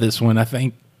 I love this one. I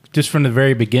think just from the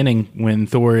very beginning, when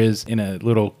Thor is in a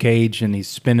little cage and he's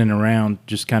spinning around,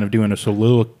 just kind of doing a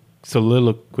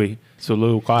soliloquy.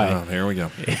 Oh, here we go.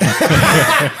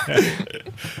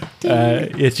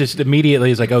 It's just immediately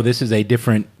it's like, oh, this is a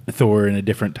different Thor and a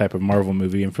different type of Marvel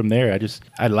movie. And from there,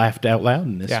 I laughed out loud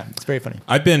in this. Yeah, it's very funny.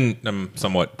 I've been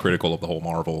somewhat critical of the whole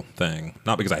Marvel thing,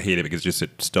 not because I hate it, because just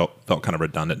it still felt kind of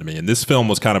redundant to me. And this film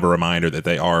was kind of a reminder that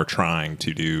they are trying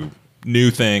to do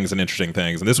new things and interesting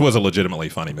things. And this was a legitimately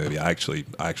funny movie. I actually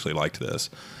liked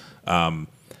this.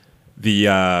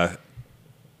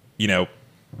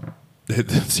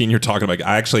 The scene you're talking about,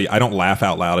 I don't laugh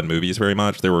out loud in movies very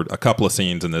much. There were a couple of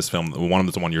scenes in this film. One of them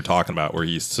is the one you're talking about, where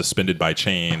he's suspended by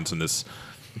chains and this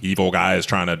evil guy is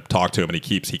trying to talk to him, and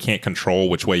he can't control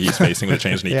which way he's facing with the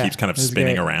chains, and he keeps kind of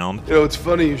spinning around. You know, it's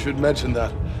funny you should mention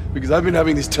that, because I've been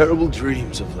having these terrible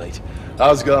dreams of late.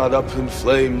 Asgard up in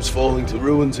flames, falling to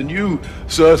ruins, and you,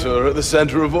 Surtur, are at the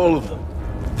center of all of them.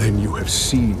 Then you have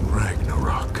seen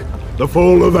Ragnarok, the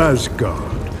fall of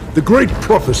Asgard, the great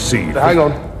prophecy. Hang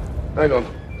on.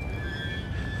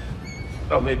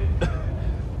 I'll be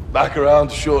back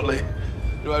around shortly.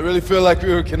 Do I really feel like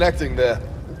we were connecting there?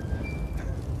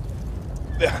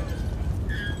 Yeah.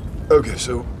 Okay,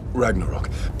 so Ragnarok.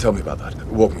 Tell me about that.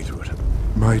 Walk me through it.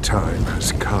 My time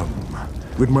has come.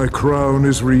 When my crown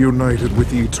is reunited with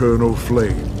the eternal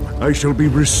flame, I shall be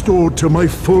restored to my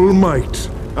full might.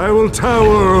 I will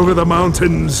tower over the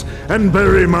mountains and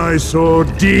bury my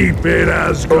sword deep in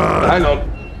Asgard. Oh, hang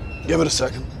on. Give it a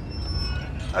second.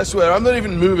 I swear, I'm not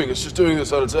even moving. It's just doing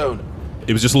this on its own.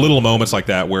 It was just little moments like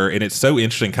that where, and it's so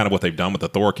interesting kind of what they've done with the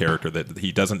Thor character, that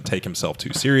he doesn't take himself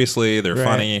too seriously. They're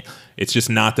funny. It's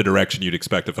just not the direction you'd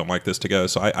expect a film like this to go.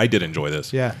 So I did enjoy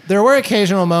this. Yeah. There were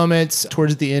occasional moments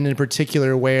towards the end in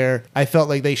particular where I felt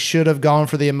like they should have gone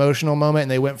for the emotional moment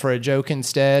and they went for a joke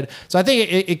instead. So I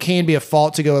think it can be a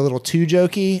fault to go a little too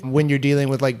jokey when you're dealing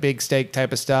with like big stake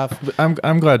type of stuff.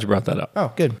 I'm glad you brought that up.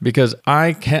 Oh, good. Because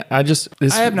I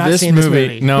have not seen this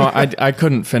movie. No, I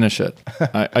couldn't finish it.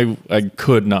 I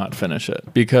could not finish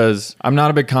it because I'm not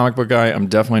a big comic book guy. I'm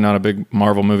definitely not a big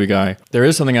Marvel movie guy. There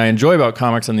is something I enjoy about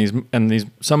comics and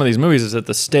some of these movies is that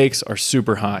the stakes are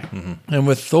super high. Mm-hmm. And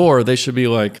with Thor, they should be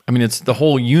like, it's the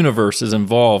whole universe is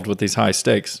involved with these high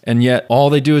stakes. And yet all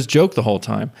they do is joke the whole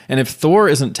time. And if Thor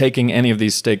isn't taking any of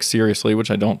these stakes seriously,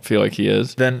 which I don't feel like he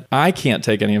is, then I can't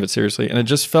take any of it seriously. And it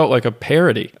just felt like a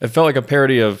parody. It felt like a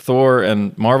parody of Thor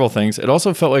and Marvel things. It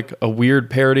also felt like a weird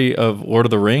parody of Lord of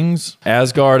the Rings,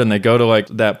 Asgard, and they go to like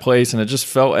that place, and it just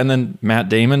felt, and then Matt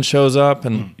Damon shows up,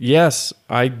 and yes,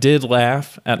 I did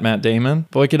laugh at Matt Damon,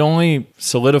 but like it only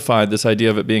solidified this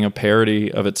idea of it being a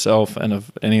parody of itself and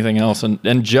of anything else,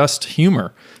 and just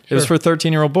humor. It was for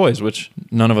 13-year-old boys, which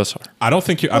none of us are. I don't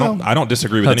think I don't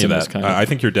disagree with any of that. Kind of. I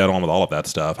think you're dead on with all of that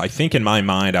stuff. I think in my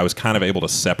mind, I was kind of able to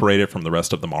separate it from the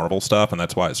rest of the Marvel stuff, and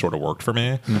that's why it sort of worked for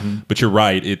me. Mm-hmm. But you're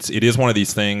right. It is one of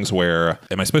these things where,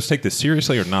 am I supposed to take this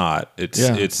seriously or not?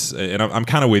 And I'm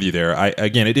kind of with you there.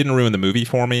 Again, it didn't ruin the movie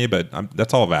for me, but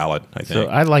that's all valid, I think. So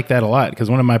I like that a lot, because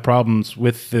one of my problems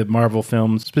with the Marvel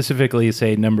films, specifically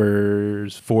say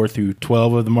numbers 4 through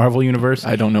 12 of the Marvel universe,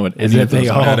 I don't know what any of those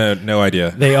are. I had no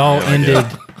idea. They all ended.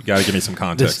 You got to give me some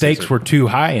context. The stakes were too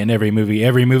high in every movie.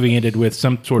 Every movie ended with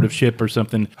some sort of ship or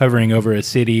something hovering over a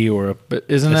city or a. But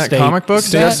isn't that comic books?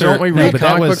 Don't we read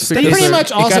comic books? That pretty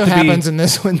much also happens in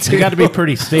this one too. It got to be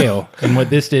pretty stale. And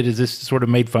what this did is this sort of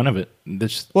made fun of it.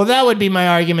 Well, that would be my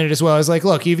argument as well. Is like,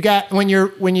 look, you've got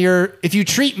if you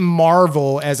treat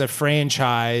Marvel as a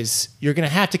franchise, you're going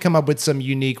to have to come up with some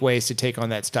unique ways to take on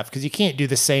that stuff, because you can't do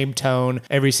the same tone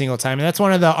every single time. And that's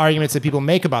one of the arguments that people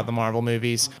make about the Marvel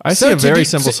movies. I see a very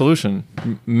simple solution.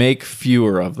 Make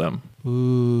fewer of them.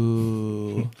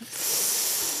 Ooh.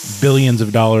 Billions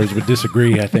of dollars would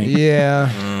disagree, I think.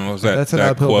 Yeah. Was that, that's an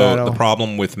that uphill quote? battle. The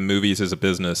problem with movies as a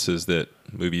business is that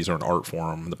movies are an art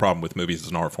form. The problem with movies as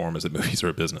an art form is that movies are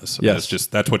a business. Yes.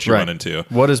 That's what you run into.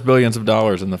 What is billions of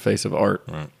dollars in the face of art?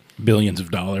 Right. Billions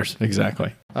of dollars.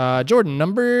 Exactly. Jordan,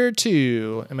 number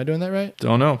 2. Am I doing that right?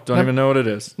 Don't know. Don't even know what it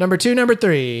is. Number 2, number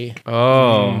 3.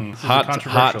 Oh,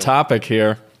 hot topic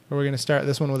here. We're going to start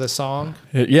this one with a song.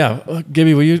 Yeah.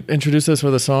 Gibby, will you introduce us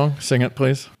with a song? Sing it,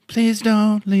 please. Please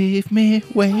don't leave me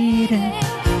waiting.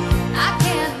 I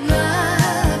can't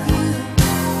love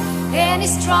you any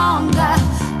stronger.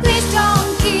 Please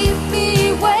don't keep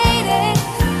me waiting.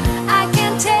 I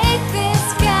can't take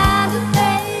this kind of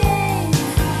pain.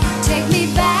 Take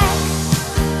me back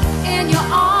in your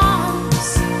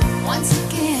arms once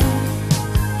again.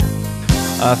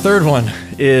 Third one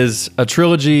is a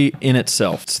trilogy in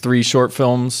itself. It's 3 short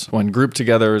films. When grouped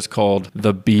together is called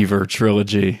the Beaver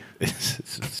Trilogy.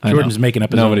 Jordan's making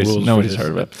up his own rules. Nobody's heard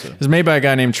of it. It was made by a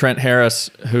guy named Trent Harris,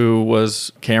 who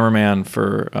was cameraman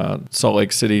for Salt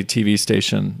Lake City TV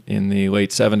station in the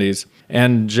late 70s,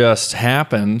 and just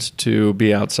happened to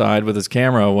be outside with his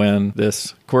camera when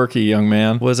this quirky young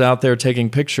man was out there taking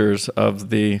pictures of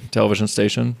the television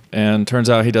station. And turns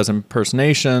out he does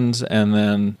impersonations, and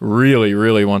then really,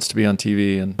 really wants to be on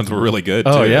TV. And Those were really good.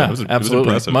 Oh too. yeah, It was absolutely,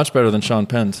 impressive. much better than Sean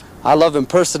Penn's. I love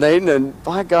impersonating, and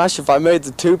my gosh, if I made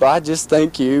the tube, I just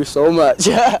thank you so much.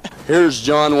 Here's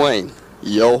John Wayne.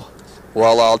 Yo.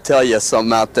 Well, I'll tell you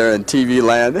something out there in TV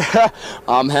land.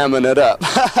 I'm hamming it up.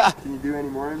 Can you do any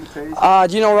more imitations?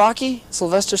 Do you know Rocky?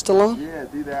 Sylvester Stallone? Yeah,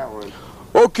 do that one.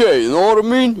 Okay, you know what I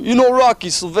mean? You know Rocky,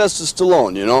 Sylvester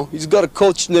Stallone, you know? He's got a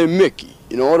coach named Mickey,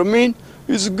 you know what I mean?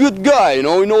 He's a good guy, you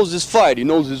know? He knows his fight. He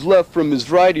knows his left from his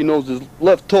right. He knows his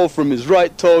left toe from his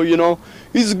right toe, you know?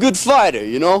 He's a good fighter,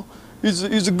 you know?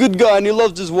 He's a good guy, and he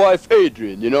loves his wife,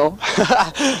 Adrian, you know?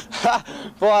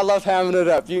 Boy, I love hamming it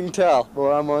up. You can tell.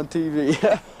 Boy, I'm on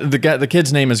TV. The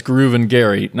kid's name is Groovin'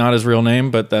 Gary, not his real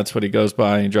name, but that's what he goes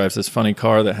by. He drives this funny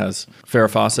car that has Farrah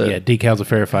Fawcett. Yeah, decals of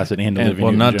Farrah Fawcett and Olivia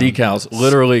well, not Newton-John. decals,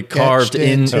 literally carved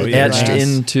etched glass.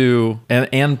 into,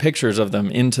 and pictures of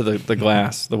them into the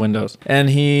glass, the windows. And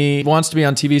he wants to be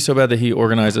on TV so bad that he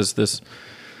organizes this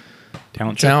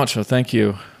talent show. Thank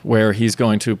you. Where he's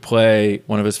going to play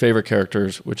one of his favorite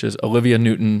characters, which is Olivia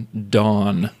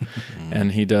Newton-Dawn.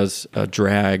 And he does a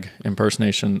drag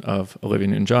impersonation of Olivia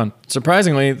Newton-John.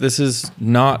 Surprisingly, this is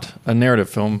not a narrative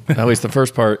film, at least the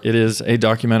first part. It is a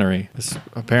documentary. This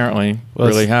apparently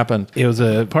really happened. It was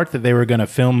a part that they were going to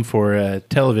film for a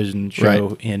television show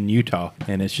Right. in Utah,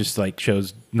 and it's just like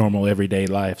shows normal everyday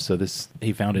life. So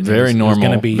he found it Very was normal,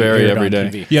 going to be very aired on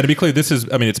everyday. TV. Yeah, to be clear,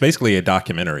 it's basically a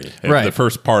documentary. Right. The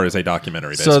first part is a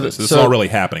documentary, basically. So So, this is all really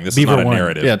happening. This is not a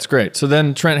narrative. Yeah, it's great. So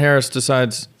then Trent Harris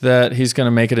decides that he's going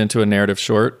to make it into a narrative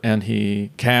short, and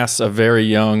he casts a very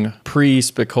young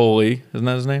pre-Spicoli, isn't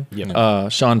that his name? Yeah.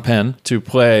 Sean Penn, to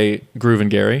play Groovin'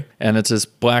 Gary. And it's this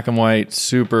black and white,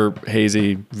 super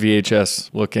hazy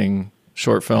VHS-looking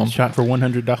short film. Shot for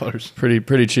 $100.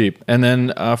 Pretty cheap. And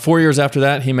then 4 years after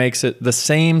that, he makes it the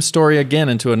same story again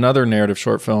into another narrative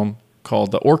short film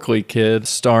called The Orkley Kid,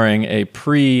 starring a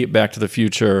pre-Back to the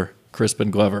Future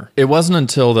Crispin Glover. It wasn't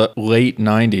until the late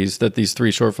 90s that these 3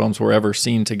 short films were ever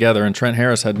seen together, and Trent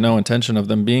Harris had no intention of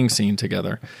them being seen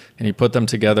together. And he put them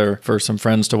together for some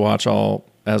friends to watch all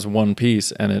as one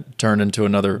piece, and it turned into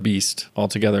another beast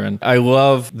altogether. And I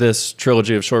love this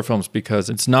trilogy of short films because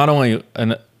it's not only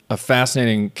a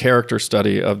fascinating character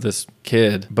study of this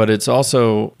kid, but it's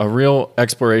also a real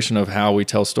exploration of how we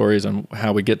tell stories and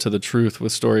how we get to the truth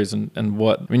with stories and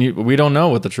what, I mean, we don't know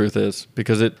what the truth is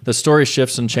because the story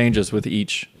shifts and changes with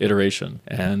each iteration,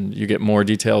 and you get more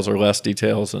details or less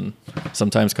details and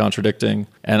sometimes contradicting.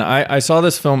 And I saw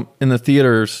this film in the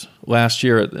theaters last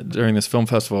year during this film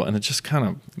festival, and it just kind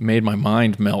of made my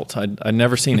mind melt. I'd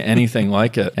never seen anything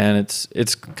like it, and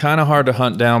it's kind of hard to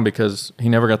hunt down because he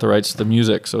never got the rights to the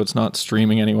music, so it's not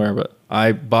streaming anywhere, but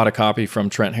I bought a copy from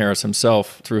Trent Harris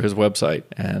himself through his website,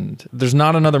 and there's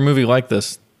not another movie like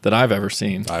this that I've ever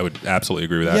seen. I would absolutely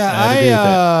agree with that.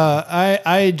 Yeah,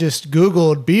 I just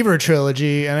Googled Beaver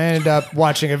Trilogy, and I ended up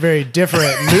watching a very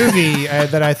different movie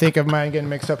that I think of mine getting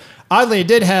mixed up. Oddly, it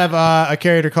did have a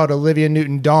character called Olivia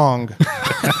Newton-Dong.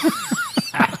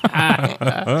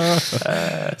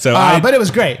 But it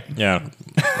was great. Yeah.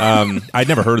 I'd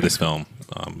never heard of this film.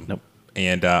 Nope.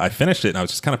 And I finished it, and I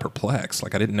was just kind of perplexed.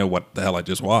 Like, I didn't know what the hell I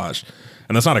just watched.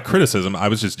 And that's not a criticism. I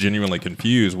was just genuinely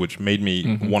confused, which made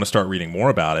me want to start reading more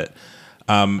about it.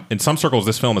 In some circles,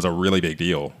 this film is a really big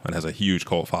deal and has a huge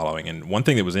cult following. And one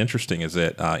thing that was interesting is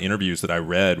that interviews that I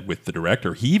read with the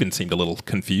director, he even seemed a little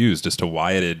confused as to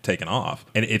why it had taken off.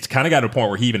 And it's kind of got to a point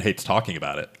where he even hates talking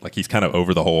about it. Like, he's kind of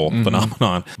over the whole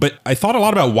phenomenon. But I thought a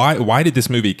lot about why did this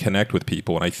movie connect with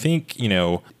people? And I think,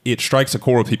 it strikes a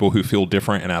chord with people who feel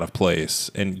different and out of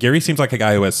place. And Gary seems like a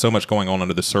guy who has so much going on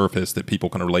under the surface that people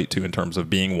can relate to in terms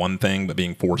of being one thing but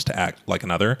being forced to act like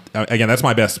another. Again, that's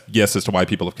my best guess as to why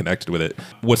people have connected with it.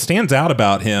 What stands out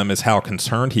about him is how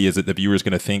concerned he is that the viewer is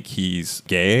going to think he's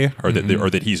gay or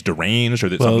that he's deranged or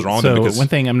that something's wrong with him. Because one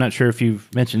thing I'm not sure if you've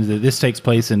mentioned is that this takes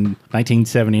place in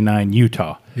 1979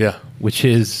 Utah. Yeah. Which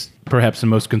is perhaps the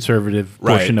most conservative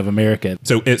portion of America.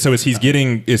 So as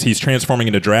he's transforming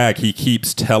into drag, he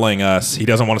keeps telling us he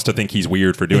doesn't want us to think he's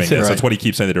weird for doing this. That's what he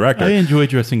keeps saying to the director. I enjoy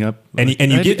dressing up. And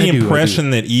you get the impression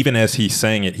that even as he's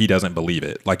saying it, he doesn't believe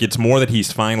it. Like, it's more that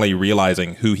he's finally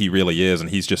realizing who he really is, and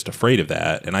he's just afraid of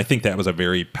that. And I think that was a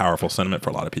very powerful sentiment for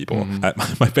a lot of people.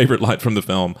 My favorite line from the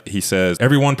film, he says,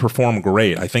 "Everyone performed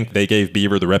great. I think they gave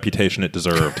Beaver the reputation it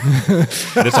deserved."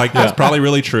 And it's like, that's probably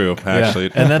really true,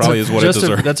 actually. And That probably is what it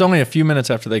deserved. That's only a few minutes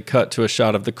after they cut to a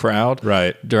shot of the crowd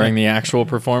during the actual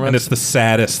performance. And it's the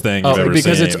saddest thing you've ever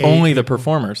because seen. it's only the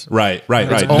performers. Right.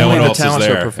 It's No only one the else is talent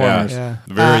show there. performers. Yeah.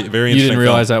 Very, very You interesting didn't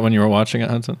realize film. that when you were watching it,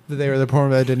 Hudson? They were the porn,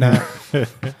 but I did not.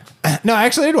 No, I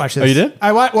actually did watch this. Oh, you did?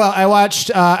 I watched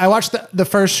the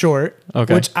first short,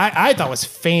 Okay. which I thought was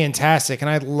fantastic, and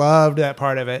I loved that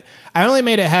part of it. I only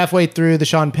made it halfway through the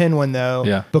Sean Penn one,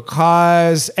 though,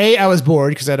 because A, I was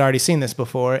bored because I'd already seen this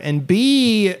before, and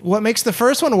B, what makes the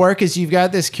first one work is you've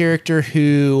got this character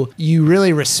who you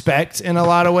really respect in a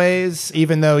lot of ways,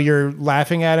 even though you're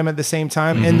laughing at him at the same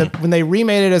time. And when they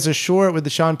remade it as a short with the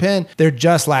Sean Penn, they're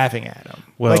just laughing at him.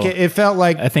 Well, Like it felt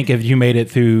like I think if you made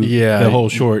it through the whole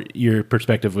short, your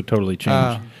perspective would totally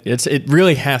change. It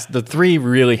really has, the three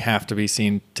really have to be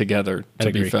seen together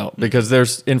to be felt, because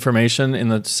there's information in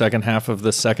the second half of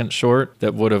the second short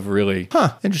that would have really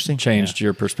interesting changed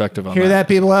your perspective on Hear that,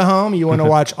 people at home? You want to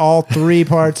watch all three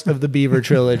parts of the Beaver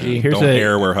trilogy. Don't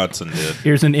air where Hudson did.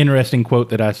 Here's an interesting quote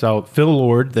that I saw. Phil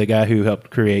Lord, the guy who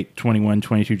helped create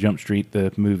 21-22 Jump Street,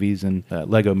 the movies and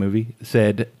Lego movie,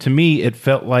 said, "To me, it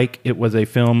felt like it was a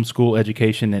film school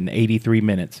education in 83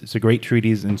 minutes. It's a great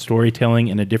treatise in storytelling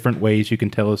in a different ways you can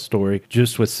tell a story,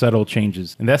 just with subtle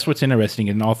changes." And that's what's interesting.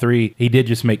 In all three, he did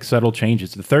just make subtle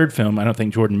changes. The third film, I don't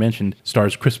think Jordan mentioned,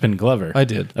 stars Crispin Glover. I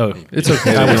did. Oh, It's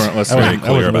okay that you weren't listening.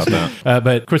 Clear about that.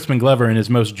 But Crispin Glover in his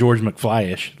most George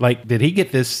McFly-ish. Like, did he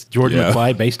get this George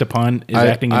McFly based upon his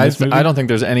acting in this movie? I don't think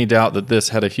there's any doubt that this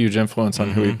had a huge influence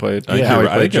on who he played. I think how he I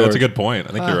played think George. that's a good point.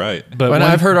 I think you're right. But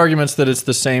I've heard arguments that it's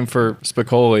the same for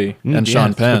Spicoli and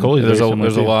Sean Penn. Spicoli's There's very a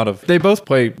similar, too. lot of... They both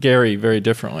play Gary very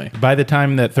differently. By the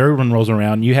time that third one rolls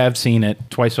around, you have seen it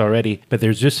twice already, but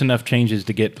there's just enough changes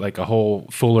to get like a whole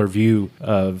fuller view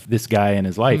of this guy and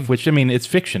his life, which, I mean, it's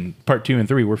fiction. Part 2 and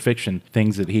 3 were fiction,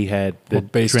 things that he had.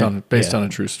 Based on a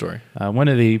true story. One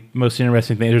of the most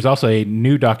interesting things, there's also a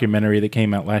new documentary that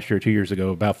came out last year or 2 years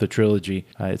ago about the trilogy.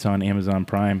 It's on Amazon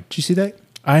Prime. Did you see that?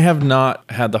 I have not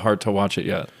had the heart to watch it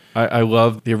yet. I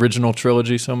love the original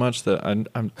trilogy so much that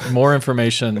I'm more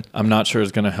information I'm not sure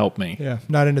is going to help me. Yeah,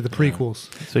 not into the prequels.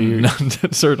 So you're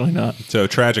certainly not. So,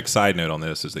 tragic side note on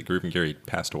this is that Groove and Gary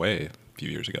passed away a few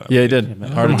years ago. Yeah, he did.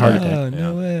 Heart attack. Oh,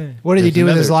 no way. What did he do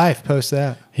with his life post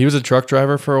that? He was a truck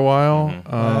driver for a while.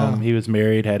 He was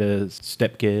married, had a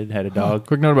stepkid, had a dog.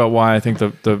 Quick note about why I think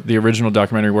the original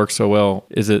documentary works so well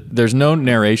is that there's no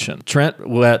narration. Trent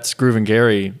lets Groove and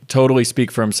Gary totally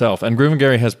speak for himself, and Groove and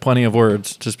Gary has plenty of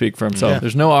words to speak for himself. Yeah.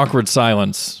 There's no awkward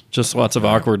silence, just lots of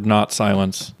awkward not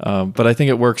silence. But I think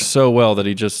it works so well that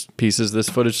he just pieces this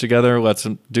footage together, lets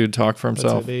a dude talk for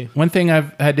himself. One thing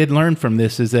I did learn from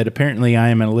this is that apparently I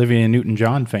am an Olivia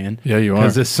Newton-John fan. Yeah, you are.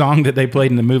 Because this song that they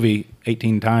played in the movie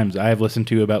 18 times, I have listened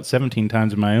to about 17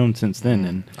 times of my own since then.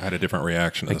 And I had a different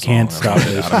reaction to I this can't song. stop I've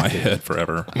had it. it out of my head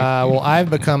forever. Well, I've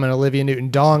become an Olivia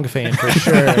Newton-Dong fan for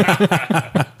sure.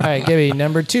 All right, Gibby,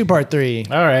 number 2, part 3.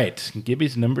 All right,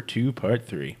 Gibby's number 2, part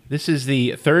 3. This is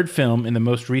the third film in the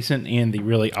most recent and the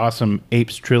really awesome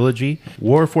Apes trilogy,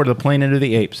 War for the Planet of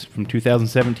the Apes, from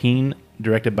 2017,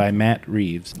 directed by Matt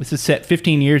Reeves. This is set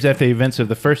 15 years after the events of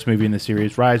the first movie in the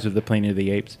series, Rise of the Planet of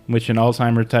the Apes, in which an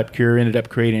Alzheimer's-type cure ended up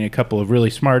creating a couple of really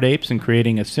smart apes and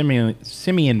creating a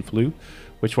simian flu,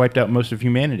 which wiped out most of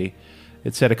humanity.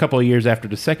 It's set a couple of years after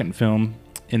the second film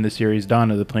in the series Dawn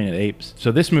of the Planet of the Apes.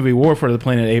 So this movie, War for the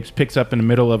Planet of the Apes, picks up in the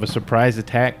middle of a surprise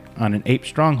attack on an ape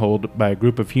stronghold by a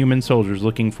group of human soldiers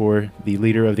looking for the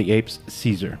leader of the apes,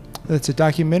 Caesar. That's a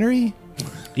documentary?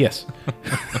 Yes.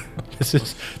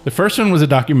 The first one was a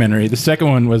documentary. The second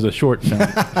one was a short film.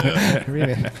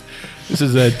 Really? This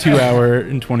is a 2-hour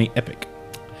and 20 epic.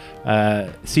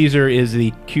 Caesar is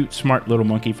the cute, smart little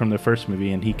monkey from the first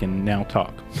movie, and he can now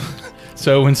talk.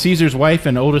 So when Caesar's wife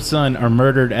and oldest son are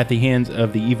murdered at the hands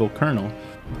of the evil colonel,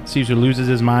 Caesar loses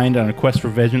his mind on a quest for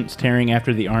vengeance, tearing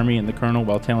after the army and the colonel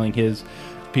while telling his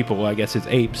people, well, I guess his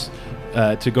apes,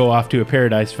 to go off to a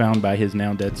paradise found by his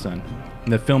now dead son.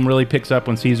 The film really picks up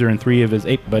when Caesar and 3 of his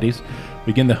ape buddies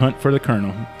begin the hunt for the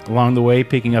colonel, along the way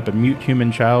picking up a mute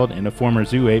human child and a former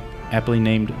zoo ape, aptly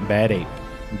named Bad Ape.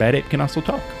 Bad Ape can also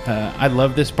talk. I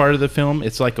love this part of the film.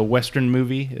 It's like a Western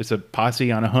movie. It's a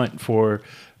posse on a hunt for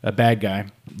a bad guy.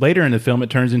 Later in the film, it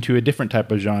turns into a different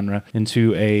type of genre,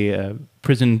 into a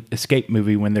prison escape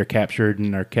movie when they're captured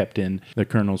and are kept in the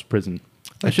colonel's prison.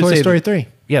 Like Toy Story 3.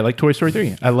 Yeah, like Toy Story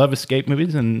 3. I love escape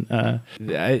movies, and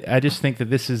I just think that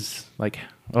this is like,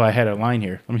 oh, I had a line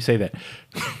here. Let me say that.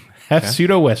 Half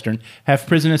pseudo-Western, half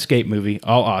prison escape movie,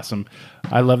 all awesome.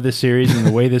 I love this series and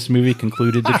the way this movie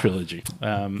concluded the trilogy.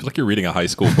 I feel like you're reading a high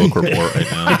school book report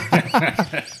right now.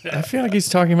 I feel like he's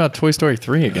talking about Toy Story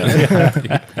 3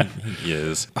 again. He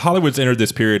is. Hollywood's entered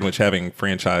this period in which having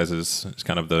franchises is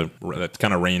that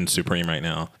kind of reigns supreme right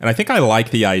now. And I think I like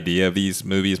the idea of these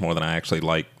movies more than I actually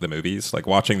like the movies. Like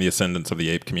watching the ascendance of the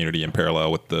ape community in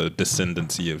parallel with the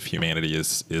descendancy of humanity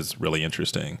is really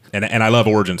interesting. And I love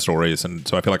origin stories, and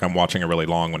so I feel like I'm watching a really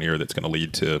long one here that's going to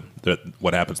lead to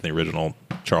what happens in the original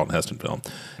Charlton Heston film.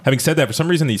 Having said that, for some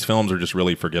reason these films are just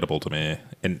really forgettable to me,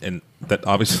 and that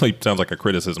obviously sounds like a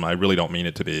criticism. I really don't mean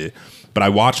it to be, but I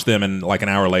watched them and like an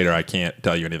hour later I can't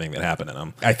tell you anything that happened in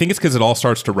them. I think it's because it all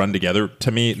starts to run together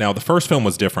to me. Now the first film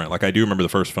was different. Like I do remember the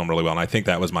first film really well, and I think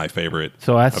that was my favorite.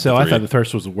 I thought the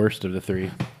first was the worst of the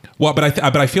three. Well, but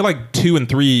I feel like 2 and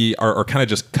 3 are kind of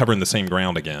just covering the same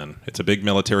ground again. It's a big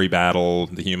military battle.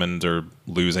 The humans are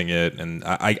losing it, and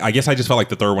I guess I just felt like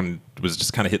the third one was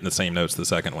just kind of hitting the same notes the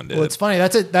second one did. Well, it's funny.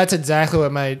 That's exactly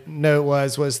what my note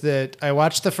was that I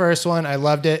watched the first one. I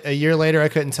loved it. A year later, I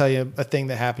couldn't tell you a thing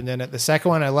that happened in it. The second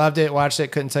one, I loved it, watched it,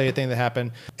 couldn't tell you a thing that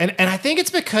happened. And I think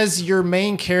it's because your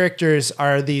main characters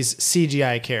are these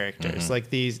CGI characters,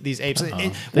 like these apes.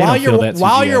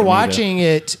 While you're watching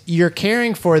it, you're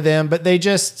caring for them, but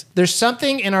there's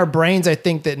something in our brains, I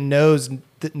think, that knows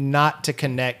not to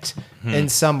connect in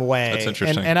some way. That's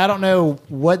interesting. And I don't know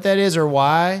what that is or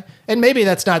why. And maybe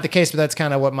that's not the case, but that's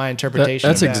kind of what my interpretation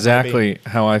That's of that exactly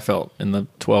how I felt in the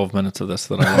 12 minutes of this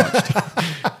that I watched.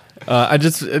 I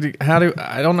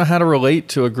don't know how to relate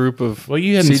to a group of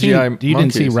you CGI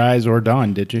didn't see Rise or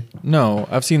Dawn, did you? No,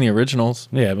 I've seen the originals.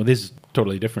 Yeah, but this is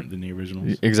totally different than the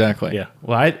originals. Exactly. Yeah.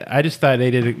 Well, I just thought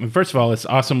they did it. First of all, it's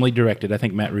awesomely directed. I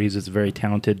think Matt Reeves is a very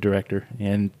talented director.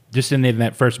 And just in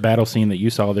that first battle scene that you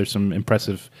saw, there's some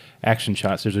impressive action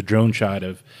shots. There's a drone shot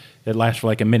that lasts for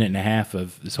like a minute and a half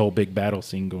of this whole big battle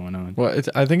scene going on. Well,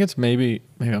 I think it's maybe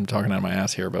I'm talking out of my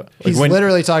ass here, but he's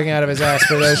literally talking out of his ass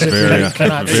for those of you who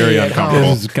cannot see very it.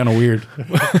 uncomfortable. This is kind of weird.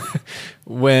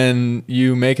 When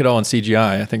you make it all in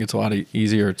CGI, I think it's a lot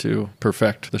easier to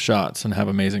perfect the shots and have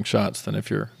amazing shots than if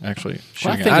you're actually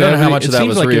shooting. I don't know how much of that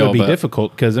was real. It seems like it would be but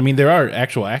difficult because there are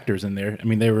actual actors in there.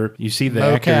 You see the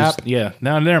actors. Yeah,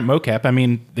 no, they're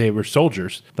mocap. They were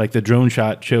soldiers. Like the drone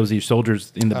shot shows these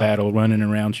soldiers in the battle running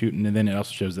around shooting, and then it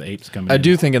also shows the apes coming. I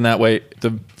do think in that way,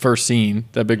 the first scene,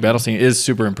 that big battle scene, is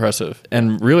super impressive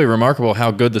and really remarkable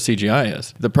how good the CGI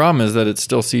is. The problem is that it's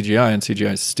still CGI, and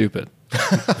CGI is stupid.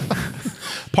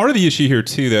 Part of the issue here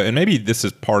too, though, and maybe this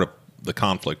is part of the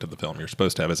conflict of the film you're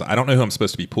supposed to have, is I don't know who I'm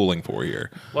supposed to be pulling for here.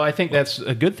 Well, I think that's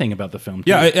a good thing about the film,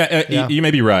 too. Yeah, you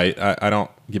may be right. I don't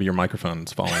give you your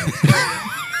microphone's falling.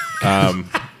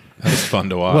 It's fun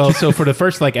to watch. Well, so for the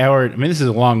first hour, this is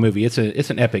a long movie. It's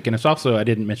an epic, and it's also, I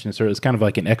didn't mention this earlier, it's kind of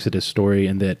like an Exodus story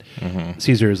in that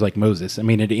Caesar is like Moses.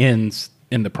 It ends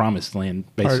in the Promised Land,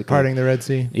 basically. Parting the Red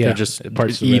Sea. Yeah, they're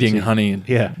just eating honey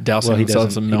and dousing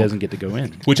themselves in milk. He doesn't get to go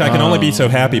in. Which I can only be so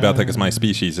happy about that because my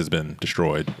species has been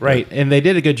destroyed. Right, and they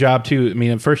did a good job, too.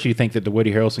 At first you think that the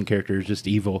Woody Harrelson character is just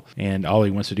evil, and all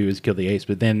he wants to do is kill the apes,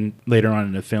 but then later on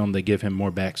in the film, they give him more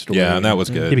backstory. Yeah, and that was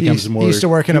good. He becomes more He used to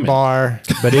work in a bar.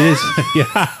 But it is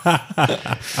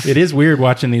it is weird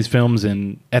watching these films,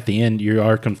 and at the end, you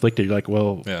are conflicted. You're like,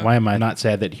 well, why am I not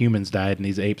sad that humans died and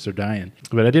these apes are dying?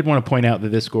 But I did want to point out that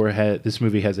this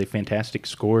movie has a fantastic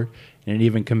score, and it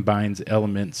even combines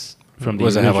elements from the original.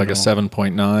 Does it have like a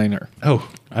 7.9 or? Oh,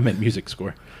 I meant music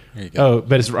score. There you go. Oh,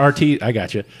 but it's RT. I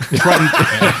got you. It's Rotten.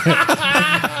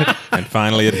 And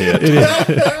finally it hit.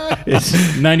 It's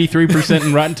 93%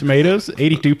 in Rotten Tomatoes,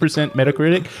 82%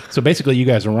 Metacritic. So basically, you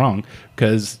guys are wrong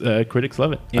because critics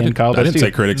love it. I didn't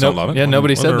say critics don't love it. Yeah,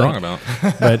 nobody said that. Wrong about.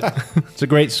 But it's a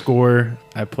great score.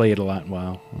 I play it a lot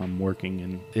while I'm working,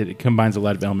 and it combines a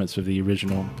lot of elements of the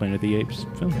original Planet of the Apes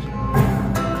films.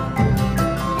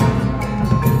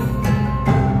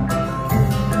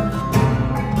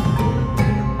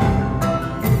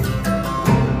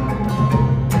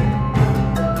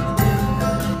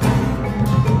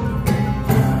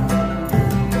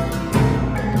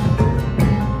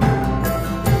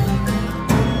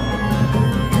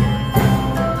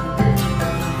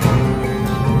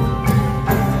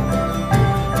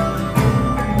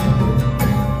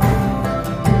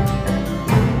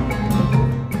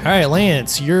 right,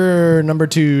 Lance, you're number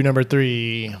 2, number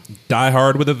 3. Die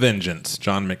Hard with a Vengeance,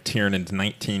 John McTiernan's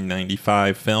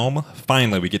 1995 film.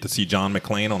 Finally, we get to see John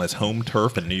McClane on his home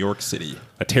turf in New York City.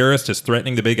 A terrorist is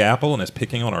threatening the Big Apple and is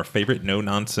picking on our favorite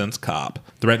no-nonsense cop,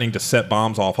 threatening to set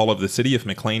bombs off all over the city if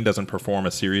McClane doesn't perform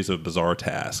a series of bizarre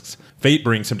tasks. Fate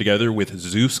brings him together with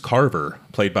Zeus Carver,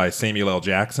 played by Samuel L.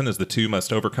 Jackson, as the two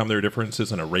must overcome their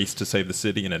differences in a race to save the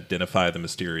city and identify the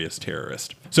mysterious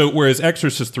terrorist. So, whereas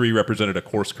Exorcist 3 represented a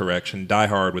course correction, Die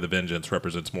Hard with a Vengeance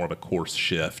represents more of a course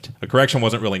shift. A correction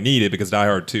wasn't really needed because Die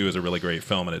Hard 2 is a really great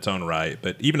film in its own right,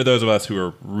 but even to those of us who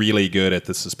are really good at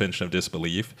the suspension of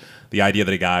disbelief, the idea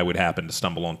that a guy would happen to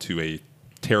stumble onto a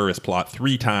terrorist plot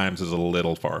 3 times is a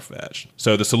little far-fetched.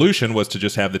 So the solution was to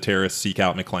just have the terrorists seek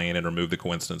out McClane and remove the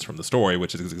coincidence from the story,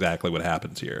 which is exactly what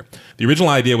happens here. The original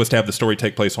idea was to have the story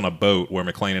take place on a boat where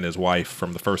McClane and his wife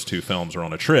from the first 2 films are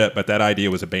on a trip, but that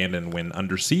idea was abandoned when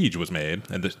Under Siege was made,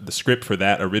 and the script for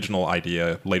that original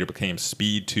idea later became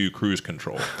Speed 2 Cruise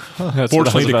Control.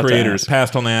 Fortunately, the creators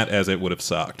passed on that as it would have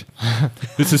sucked.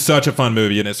 This is such a fun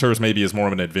movie, and it serves maybe as more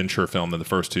of an adventure film than the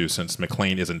first 2 since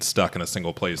McClane isn't stuck in a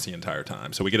single place the entire time.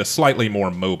 So we get a slightly more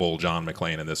mobile John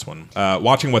McClane in this one.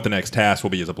 Watching what the next task will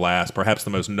be is a blast, perhaps the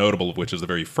most notable of which is the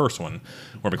very first one,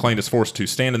 where McClane is forced to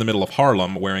stand in the middle of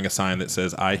Harlem wearing a sign that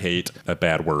says, "I hate," a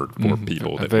bad word for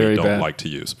people that we don't like to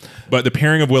use. But the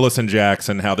pairing of Willis and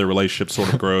Jackson, how their relationship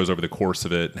sort of grows over the course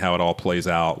of it, and how it all plays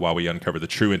out while we uncover the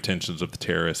true intentions of the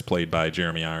terrorists played by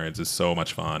Jeremy Irons is so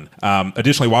much fun.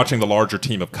 Additionally, watching the larger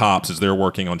team of cops as they're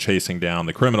working on chasing down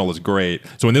the criminal is great.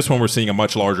 So in this one, we're seeing a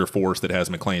much larger force that has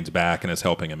McClane's back and is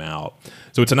helping him out.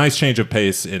 So it's a nice change of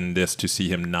pace in this to see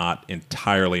him not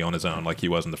entirely on his own like he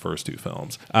was in the first 2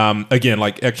 films. Again,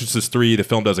 like Exorcist 3, the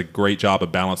film does a great job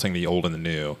of balancing the old and the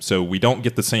new. So we don't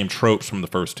get the same tropes from the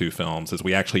first 2 films, as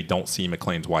we actually don't see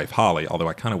McClane's wife Holly, although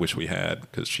I kind of wish we had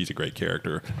because she's a great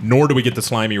character. Nor do we get the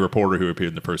slimy reporter who appeared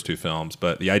in the first 2 films,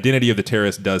 but the identity of the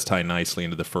terrorist does tie nicely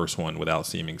into the first one without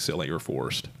seeming silly or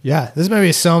forced. Yeah, this movie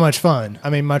is so much fun. I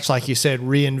mean, much like you said,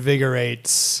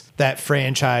 reinvigorates that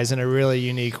franchise in a really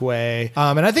unique way.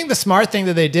 And I think the smart thing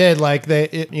that they did, like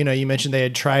you mentioned they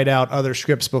had tried out other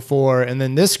scripts before, and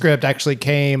then this script actually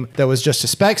came that was just a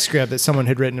spec script that someone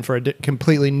had written for a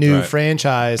completely new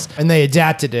franchise, and they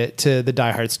adapted it to the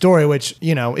Die Hard story, which,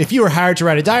 if you were hired to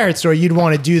write a Die Hard story, you'd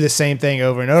want to do the same thing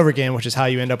over and over again, which is how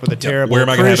you end up with a terrible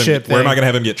cruise ship thing. Where am I going to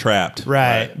have him get trapped?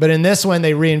 Right. But in this one,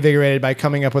 they reinvigorated by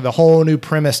coming up with a whole new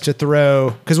premise to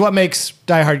throw, because what makes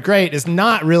Die Hard great is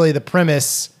not really the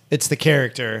premise, it's the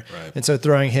character. Right. And so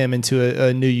throwing him into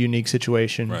a new, unique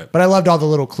situation. Right. But I loved all the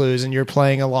little clues, and you're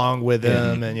playing along with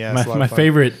them. And yeah, my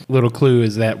favorite little clue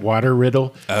is that water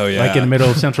riddle. Oh, yeah. Like in the middle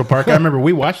of Central Park. I remember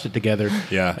we watched it together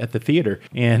at the theater,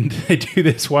 and they do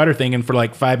this water thing, and for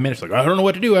like 5 minutes, like, I don't know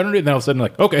what to do. And then all of a sudden,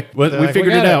 like, okay, we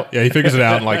figured it out. Yeah, he figures it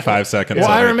out in like 5 seconds. Well,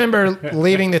 I remember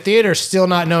leaving the theater still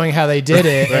not knowing how they did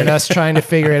it, and us trying to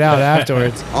figure it out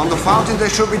afterwards. On the fountain, there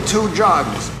should be 2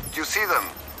 jugs. Do you see them?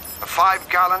 A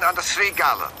 5-gallon and a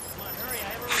 3-gallon.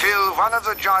 Fill one of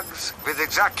the jugs with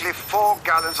exactly 4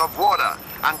 gallons of water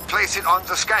and place it on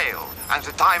the scale, and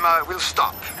the timer will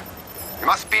stop. You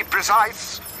must be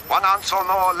precise. 1 ounce or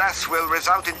more or less will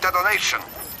result in detonation.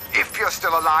 If you're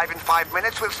still alive in 5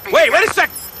 minutes, we'll speak. Wait a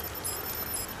sec!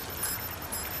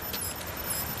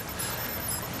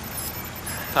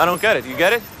 I don't get it. You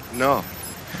get it? No.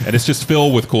 And it's just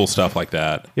filled with cool stuff like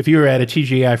that. If you were at a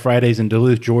TGI Fridays in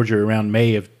Duluth, Georgia around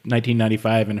May of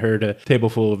 1995 and heard a table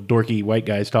full of dorky white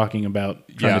guys talking about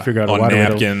trying to figure out a water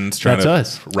napkins, riddle, trying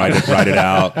that's to us. write it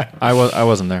out. I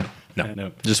wasn't there.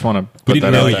 No. Just want to We put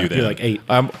didn't that know out there. you then. You're like 8.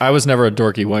 I was never a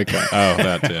dorky white guy. Oh,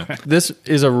 that too. This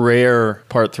is a rare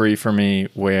part 3 for me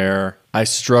where I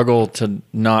struggle to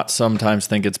not sometimes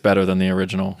think it's better than the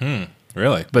original.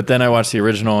 Really? But then I watch the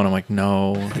original and I'm like,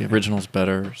 no, the original's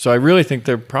better. So I really think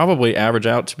they're probably average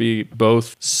out to be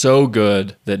both so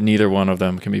good that neither one of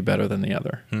them can be better than the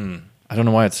other. I don't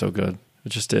know why it's so good. It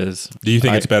just is. Do you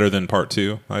think it's better than part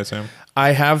 2, I assume?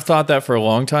 I have thought that for a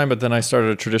long time, but then I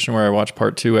started a tradition where I watch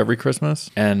part 2 every Christmas.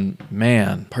 And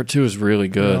man, part 2 is really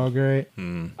good. Oh, great.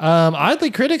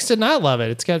 Oddly, critics did not love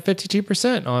it. It's got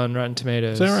 52% on Rotten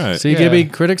Tomatoes. Is that right? See, Gibby,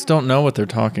 critics don't know what they're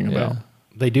talking about.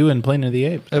 They do in Planet of the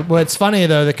Apes. What's funny,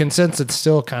 though, the consensus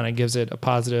still kind of gives it a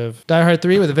positive. Die Hard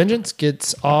 3 with a Vengeance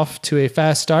gets off to a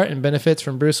fast start and benefits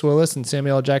from Bruce Willis and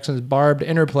Samuel L. Jackson's barbed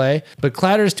interplay, but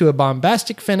clatters to a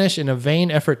bombastic finish in a vain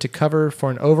effort to cover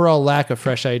for an overall lack of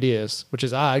fresh ideas, which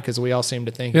is odd because we all seem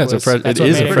to think it is a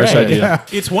fresh idea. Yeah.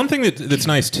 It's one thing that's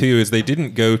nice, too, is they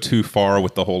didn't go too far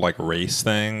with the whole, like, race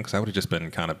thing, because that would have just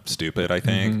been kind of stupid, I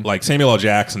think. Like, Samuel L.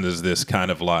 Jackson is this kind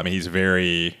of, he's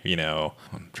very,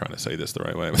 I'm trying to say this the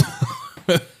right way.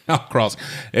 Cross.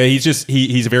 He's just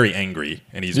he's very angry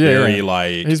and he's very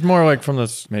like he's more like from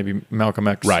this maybe Malcolm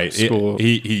X school.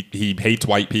 He hates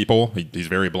white people. He's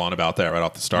very blunt about that right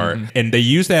off the start. And they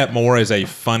use that more as a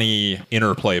funny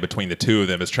interplay between the two of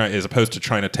them as opposed to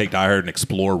trying to take Die Hard and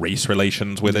explore race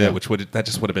relations with it, which that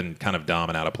just would have been kind of dumb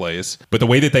and out of place. But the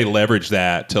way that they leverage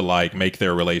that to like make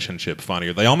their relationship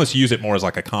funnier, they almost use it more as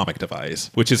like a comic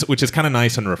device, which is kind of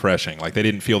nice and refreshing. Like they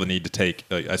didn't feel the need to take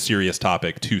a serious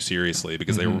topic too seriously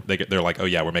because they're like, oh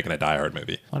yeah, we're making a Die Hard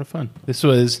movie. A lot of fun. This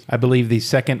was, I believe, the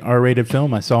second R-rated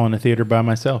film I saw in a theater by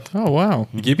myself. Oh wow!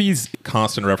 Gibby's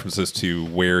constant references to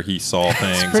where he saw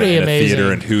things in pretty the amazing.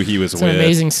 theater and who he was It's with. an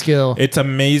amazing skill. It's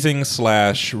amazing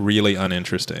 / really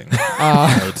uninteresting.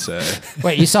 I would say.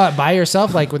 Wait, you saw it by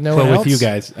yourself, like with no one Well, else? with you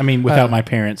guys. I mean, without my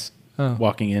parents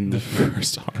walking in. The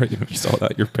first R-rated movie you saw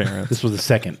without your parents. This was the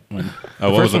second one.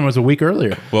 Oh, The first one was a week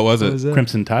earlier. What was it?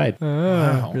 Crimson Tide.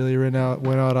 Really went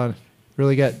out on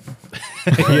really good.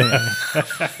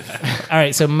 All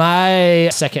right, so my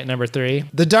second number 3,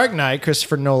 The Dark Knight,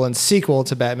 Christopher Nolan's sequel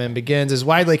to Batman Begins, is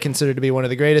widely considered to be one of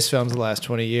the greatest films of the last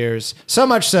 20 years. So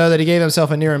much so that he gave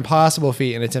himself a near impossible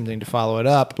feat in attempting to follow it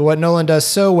up. But what Nolan does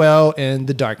so well in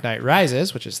The Dark Knight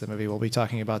Rises, which is the movie we'll be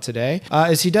talking about today,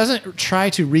 is he doesn't try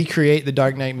to recreate the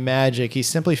Dark Knight magic. He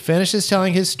simply finishes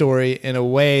telling his story in a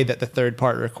way that the third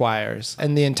part requires.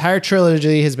 And the entire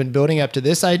trilogy has been building up to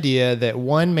this idea that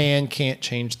one man can't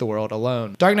change the world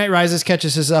alone. Dark Knight Rises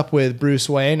catches us up with Bruce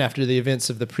Wayne after the events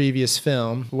of the previous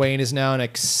film. Wayne is now an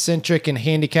eccentric and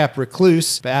handicapped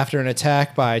recluse after an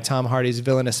attack by Tom Hardy's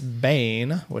villainous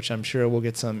Bane, which I'm sure we'll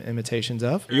get some imitations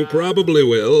of. You probably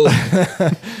will.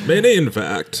 Many, in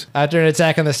fact. After an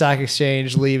attack on the stock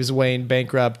exchange leaves Wayne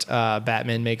bankrupt,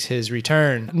 Batman makes his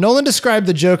return. Nolan described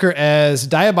the Joker as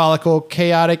diabolical,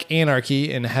 chaotic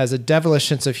anarchy and has a devilish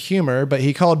sense of humor, but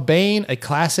he called Bane a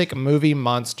classic movie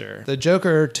monster. The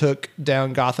Joker took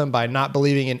down Gotham by not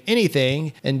believing in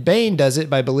anything, and Bane does it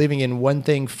by believing in one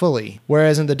thing fully.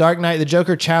 Whereas in The Dark Knight, the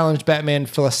Joker challenged Batman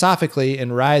philosophically,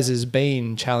 and Rises,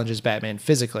 Bane challenges Batman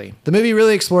physically. The movie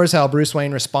really explores how Bruce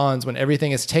Wayne responds when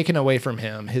everything is taken away from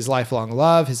him: his lifelong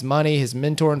love, his money, his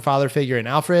mentor and father figure in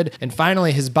Alfred, and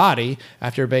finally his body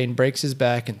after Bane breaks his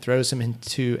back and throws him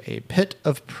into a pit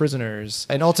of prisoners.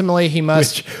 And ultimately he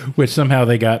must... Which somehow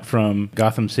they got from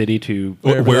Gotham City to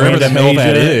wherever the hell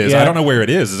that is. Yeah. I don't know where it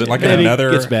is. Is it like in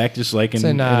another... Gets back just like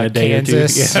in a day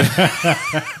Kansas. or two.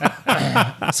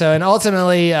 Yeah. So, and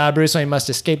ultimately, Bruce Wayne must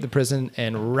escape the prison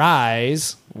and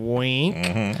rise, wink,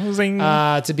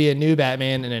 to be a new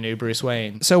Batman and a new Bruce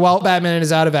Wayne. So while Batman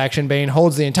is out of action, Bane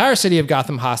holds the entire city of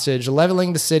Gotham hostage,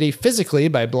 leveling the city physically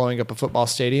by blowing up a football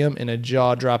stadium in a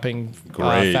jaw-dropping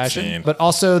fashion. Scene. But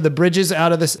also the bridges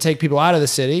out of this take people out of the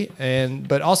city,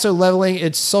 but also leveling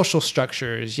its social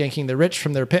structures, yanking the rich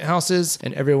from their penthouses,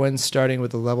 and everyone starting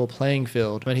with a level playing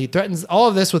field. And he threatens all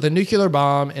of this with a nuclear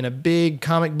bomb and a big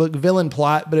comic book villain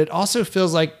plot, but it also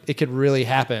feels like it could really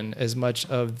happen as much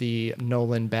of the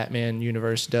Nolan Batman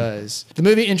universe does. The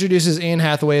movie introduces Anne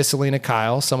Hathaway as Selena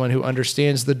Kyle, someone who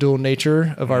understands the dual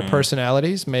nature of our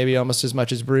personalities, maybe almost as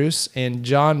much as Bruce, and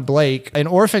John Blake, an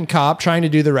orphan cop trying to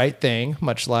do the right thing,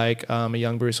 much like a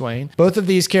young Bruce Wayne. Both of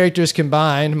these characters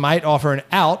combined might offer an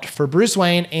out for Bruce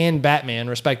Wayne and Batman,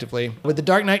 respectively. With the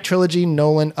Dark Knight trilogy,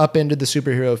 Nolan upended the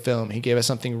superhero film. He gave us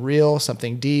something real,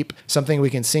 something deep, something we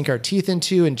can sink our teeth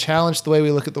into and challenge the way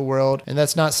we look at the world, and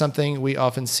that's not something we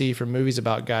often see from movies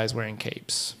about guys wearing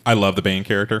capes. I love the Bane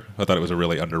character. I thought it was a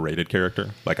really underrated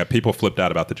character. Like people flipped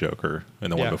out about the Joker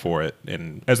and the one before it,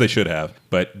 and as they should have.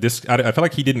 But this, I feel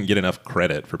like he didn't get enough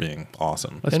credit for being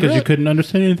awesome. That's because you couldn't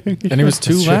understand anything. And he was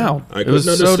too loud. I couldn't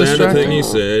understand a thing he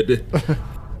said.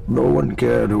 No one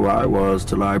cared who I was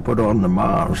till I put on the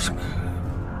mask.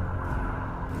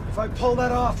 If I pull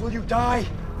that off, will you die?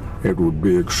 It would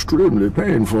be extremely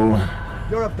painful.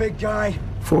 You're a big guy.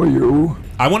 For you.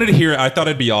 I wanted to hear. I thought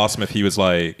it'd be awesome if he was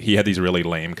like he had these really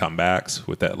lame comebacks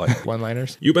with that like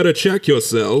one-liners. You better check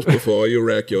yourself before you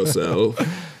wreck yourself.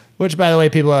 Which, by the way,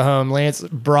 people at home, Lance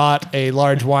brought a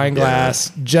large wine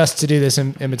glass just to do this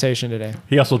imitation today.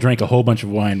 He also drank a whole bunch of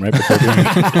wine right before doing it.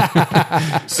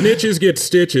 Snitches get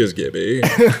stitches, Gibby.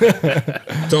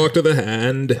 Talk to the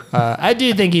hand. I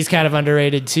do think he's kind of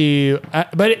underrated too,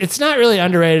 but it's not really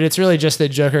underrated. It's really just that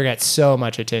Joker got so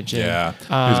much attention. Yeah,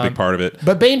 he was a big part of it.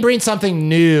 But Bane brings something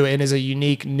new and is a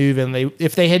unique new villain.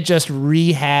 If they had just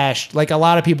rehashed, like a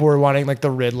lot of people were wanting like the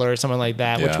Riddler or someone like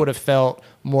that, which would have felt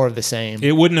more of the same.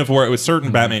 It wouldn't have worked. With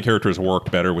certain Batman characters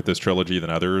worked better with this trilogy than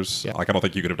others. Like, I don't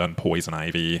think you could have done Poison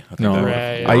Ivy. I think No, that would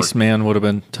have worked. Iceman would have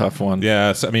been a tough one.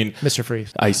 Yes, I mean, Mr.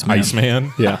 Freeze.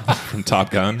 Iceman. Yeah, from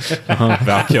Top Gun.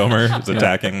 Val Kilmer is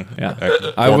attacking.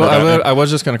 I was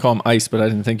just going to call him Ice, but I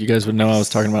didn't think you guys would know I was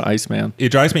talking about Iceman. It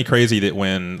drives me crazy that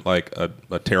when like a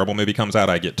terrible movie comes out,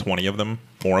 I get 20 of them,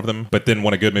 more of them. But then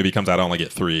when a good movie comes out, I only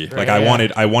get 3. Like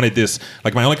I wanted this.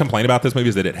 Like my only complaint about this movie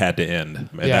is that it had to end.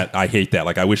 And that, I hate that.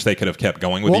 Like I wish they could have kept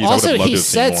going with these. Also, I would have loved he to have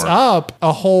seen sets more. up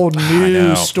a whole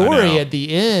new story I know. at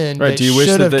the end. Right? That Do you wish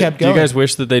should that have kept do you going. guys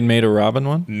wish that they'd made a Robin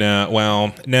one? No,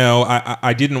 well, no,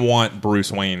 I didn't want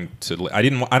Bruce Wayne to. I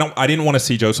didn't want to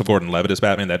see Joseph Gordon-Levitt as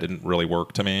Batman. That didn't really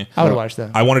work to me. I would watch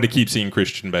that. I wanted to keep seeing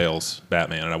Christian Bale's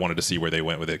Batman, and I wanted to see where they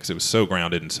went with it because it was so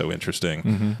grounded and so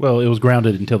interesting. Well, it was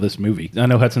grounded until this movie. I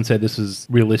know Hudson said this is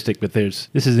realistic, but this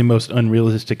is the most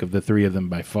unrealistic of the 3 of them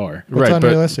by far. What's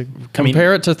unrealistic?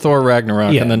 Compare it to Thor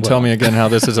Ragnarok, and then tell me again how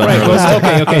this is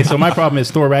unrealistic. Okay. So my problem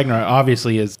is Thor Ragnarok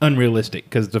obviously is unrealistic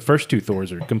because the first 2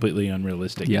 Thors are completely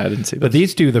unrealistic. Yeah, I didn't see But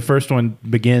these 2, the first one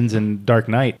begins in Dark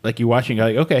Knight. Like you watching, you're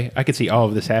like, okay, I could see all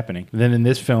of this happening. Then in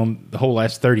this film, the whole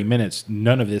last 30 minutes,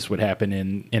 none of this would happen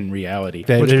in reality.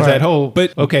 There's that whole,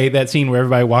 that scene where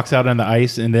everybody walks out on the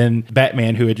ice, and then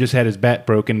Batman, who had just had his bat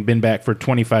broken, been back for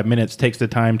 25 minutes, takes the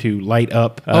time to light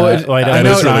up. I know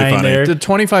the sign there. The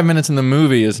 25 minutes in the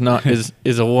movie is not is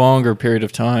a longer period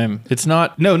of time. It's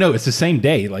not. No, it's the same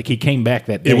day. Like he came back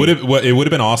that day. It would have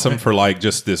been awesome for like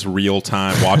just this real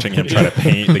time watching him try to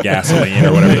paint the gasoline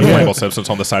or whatever the flammable substance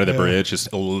on the side of the bridge,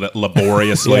 just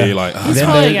laboriously like. He's then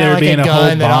probably got like being a a whole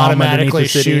gun that bomb automatically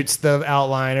underneath the city. shoots the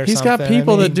outline or He's something. got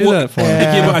people that do that for him.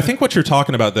 Yeah, but I think what you're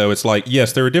talking about though, it's like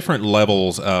yes, there are different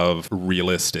levels of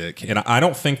realistic, and I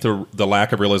don't think the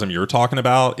lack of realism you're talking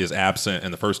about is absent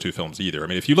in the first 2 films either. I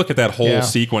mean, if you look at that whole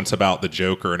sequence about the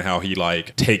Joker and how he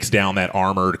like takes down that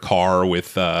armored car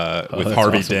with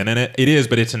Harvey awesome. Dent in it, it is,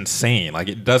 but it's insane. Like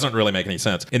it doesn't really make any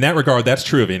sense. In that regard, that's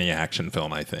true of any action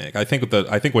film. I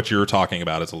think what you're talking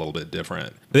about is a little bit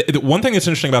different. The one thing that's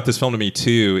interesting about this film to me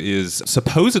too is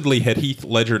supposedly had Heath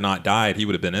Ledger not died, he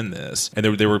would have been in this, and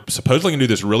they were supposedly going to do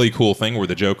this really cool thing where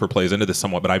the Joker plays into this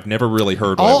somewhat, but I've never really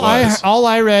heard what it was. All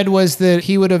I read was that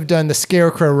he would have done the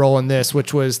Scarecrow role in this,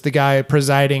 which was the guy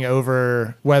presiding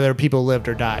over whether people lived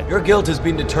or died. Your guilt has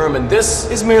been determined. This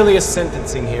is merely a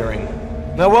sentencing hearing.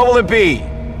 Now, what will it be?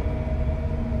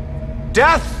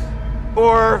 Death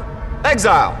or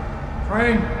exile?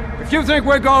 Crane, if you think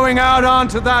we're going out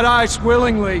onto that ice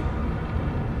willingly,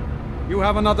 you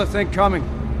have another thing coming.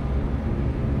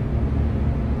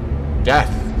 Death,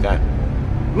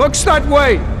 then. Looks that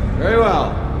way. Very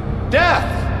well.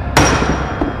 Death!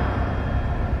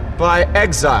 By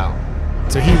exile.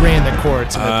 So he ran the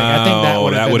courts and the thing. I think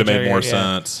that would have made more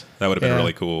sense. That would have been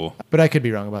really cool. But I could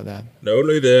be wrong about that. And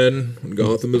only then, when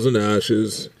Gotham is in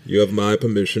ashes, you have my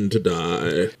permission to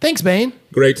die. Thanks, Bane.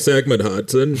 Great segment,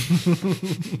 Hudson.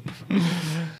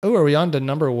 Oh, are we on to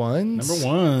number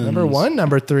 1s? Number 1,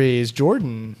 number 3 is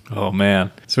Jordan. Oh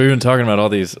man! So we've been talking about all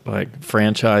these like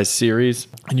franchise series,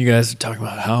 and you guys are talking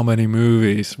about how many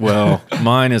movies. Well,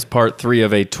 mine is part 3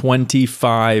 of a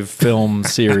 25 film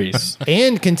series,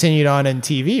 and continued on in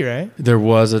TV, right? There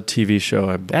was a TV show.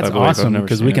 That's I believe. awesome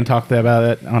because we can talk about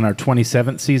it on our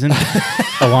 27th season,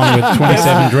 along with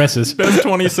 27 dresses. Best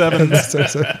 27.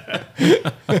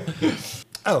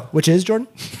 Oh, which is Jordan?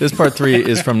 This part 3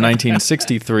 is from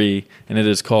 1963, and it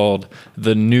is called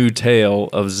The New Tale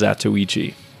of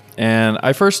Zatoichi. And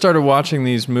I first started watching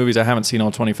these movies. I haven't seen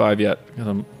all 25 yet because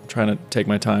I'm trying to take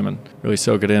my time and really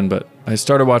soak it in. But I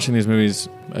started watching these movies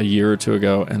a year or 2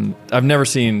 ago, and I've never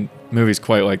seen movies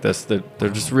quite like this. They're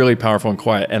just really powerful and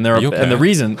quiet. And Are you okay? and the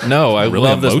reason, no, I really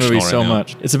love this movie emotional so right now.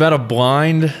 much. It's about a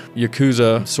blind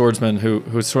Yakuza swordsman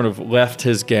who sort of left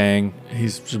his gang.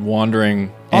 He's just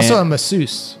wandering. Also a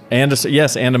masseuse. And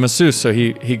a masseuse. So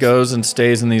he goes and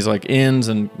stays in these like inns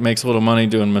and makes a little money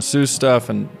doing masseuse stuff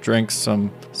and drinks some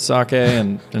sake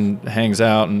and hangs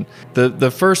out. And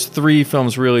the first 3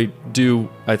 films really do,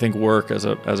 I think, work as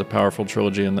a powerful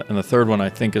trilogy. And the third one I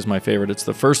think is my favorite. It's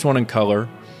the first one in color.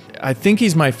 I think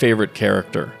he's my favorite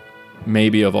character,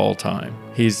 maybe of all time.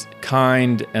 He's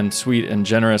kind and sweet and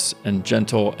generous and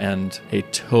gentle and a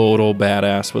total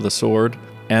badass with a sword.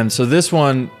 And so this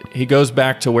one, he goes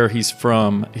back to where he's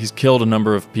from. He's killed a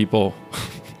number of people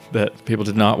that people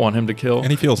did not want him to kill. And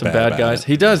he feels some bad bad about guys. it.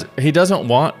 He does. He doesn't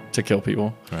want to kill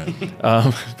people. Right.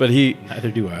 But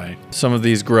neither do I. Some of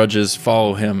these grudges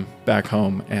follow him back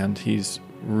home, and he's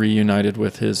reunited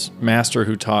with his master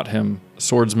who taught him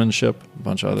swordsmanship. A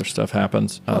bunch of other stuff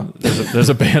happens. There's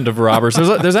a band of robbers.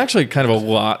 There's actually kind of a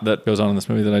lot that goes on in this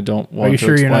movie that I don't want to Are you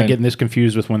sure you're not explain. getting this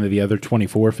confused with one of the other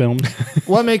 24 films?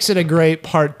 What makes it a great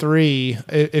part 3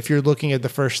 if you're looking at the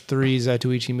first 3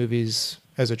 Zatoichi movies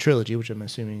as a trilogy, which I'm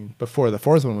assuming before the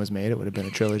 4th one was made, it would have been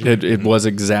a trilogy. It was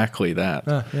exactly that.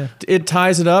 Yeah. It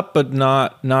ties it up, but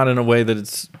not in a way that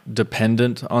it's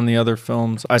dependent on the other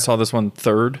films. I saw this one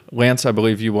third. Lance, I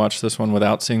believe you watched this one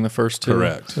without seeing the first 2.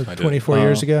 Correct. So 24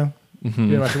 years ago. Mm-hmm. You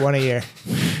didn't watch one a year.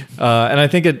 And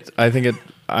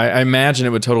I imagine it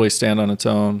would totally stand on its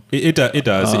own. It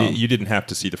does. You didn't have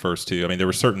to see the first 2. I mean, there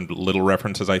were certain little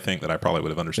references, I think, that I probably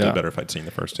would have understood better if I'd seen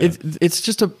the first 2.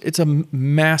 It's a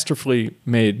masterfully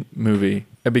made movie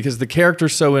because the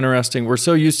character's so interesting. We're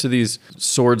so used to these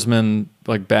swordsman,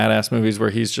 like badass movies where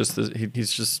he's just a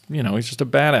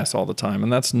badass all the time,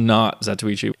 and that's not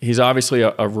Zatoichi. He's obviously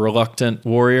a reluctant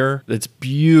warrior. It's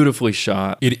beautifully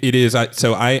shot. It is.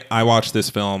 I watched this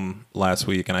film last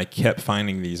week, and I kept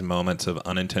finding these moments of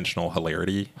unintentional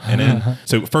hilarity in it.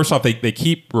 So first off, they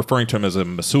keep referring to him as a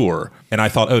masseur, and I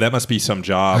thought, oh, that must be some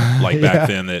job like back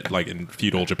then that like in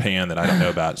feudal Japan that I don't know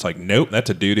about. It's like, nope,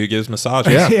 that's a dude who gives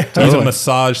massages. He's a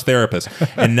massage therapist,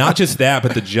 and not just that,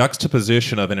 but the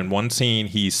juxtaposition of it. In one scene,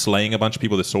 he's slaying a bunch of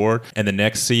people with a sword, and the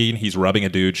next scene, he's rubbing a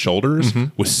dude's shoulders.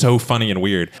 Was so funny and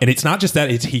weird. And it's not just that;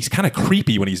 he's kind of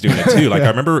creepy when he's doing it too. Like I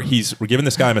remember we're giving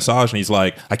this guy a massage, and he's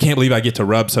like, "I can't believe I get to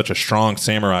rub such a strong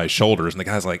samurai's shoulders." And the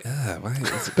guy's like, why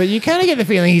is it? But you kind of get the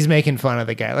feeling he's making fun of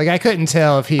the guy. Like I couldn't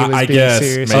tell if he was I being guess,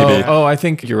 serious. maybe. Oh, I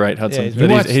think you're right, Hudson. Yeah,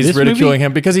 that he's ridiculing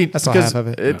him because That's all half of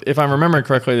it. if I'm remembering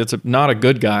correctly, it's not a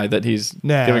good guy that he's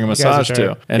giving a massage to.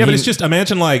 And yeah, but it's just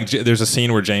imagine like there's a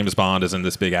scene where James Bond is in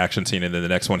this big action scene, and then the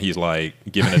next one he's like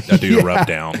giving a dude a rub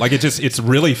down. Like it's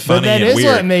really funny But that and is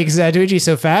weird. what makes Zatoichi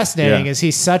so fascinating. Is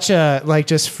he's such a like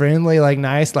just friendly, like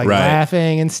nice, like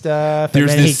laughing and stuff. There's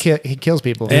and then this- he kills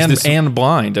people and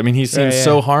blind. I mean, he seems Yeah.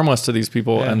 so harmless to these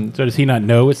people. Yeah. And So does he not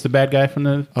know it's the bad guy from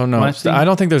the? oh no, last scene? I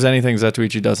don't think there's anything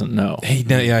Zatoichi doesn't know.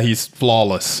 He's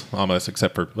flawless almost,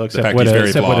 except for the Except fact what he's a, very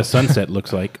except flawed. what a sunset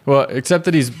looks like. Well, except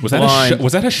that he's was blind.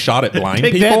 that a shot at blind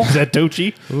Take people? that,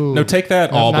 Zatoichi. No, take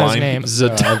that, all not his blind name.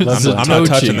 people. I'm not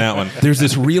touching that one. There's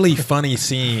this really funny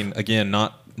scene, again,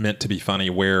 not meant to be funny,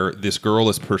 where this girl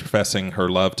is professing her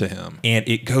love to him, and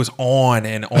it goes on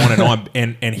and on and on,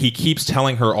 and he keeps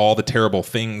telling her all the terrible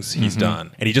things he's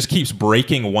done, and he just keeps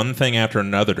breaking one thing after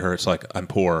another to her. It's like, I'm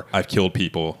poor, I've killed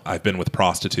people, I've been with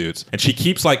prostitutes, and she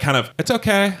keeps like kind of, it's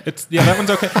okay, that one's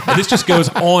okay, and this just goes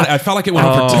on. I felt like it went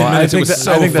on for 10 minutes. It was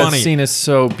so I think funny. that scene is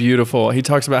so beautiful. He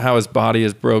talks about how his body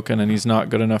is broken and he's not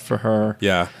good enough for her.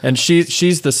 Yeah. And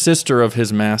she's the sister of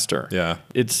his master. Yeah.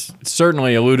 It's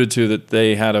certainly alluded to that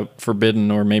they had a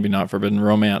forbidden, or maybe not forbidden,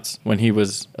 romance when he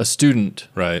was a student.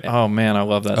 Right. Oh man, I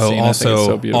love that scene. I think it's Also,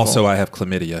 so beautiful. also I have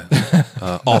chlamydia.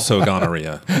 Also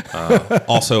gonorrhea.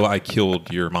 Also I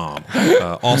killed your mom.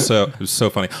 Also, it was so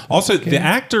funny. Also, the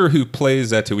actor who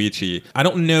plays Zatoichi, I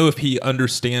don't know if he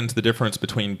understands the difference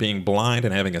between being blind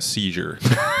and having a seizure.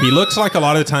 He looks like a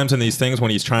lot of the times in these things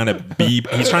when he's trying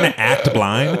to act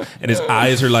blind and his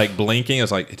eyes are like blinking.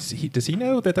 It's like, does he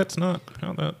know that that's not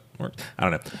how that works? I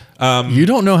don't know. You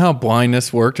don't know how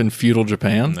blindness worked in feudal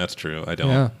Japan? That's true. I don't.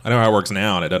 Yeah. I know how it works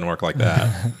now, and it doesn't work like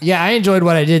that. Yeah, I enjoyed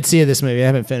what I did see of this movie. I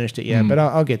haven't finished it yet, but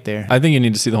I'll get there. I think you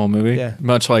need to see the whole movie. Yeah.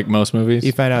 Much like most movies.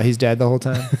 You find out he's dead the whole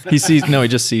time. He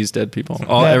just sees dead people.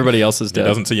 Everybody else is dead. He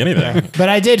doesn't see anything. But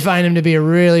I did find him to be a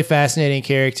really fascinating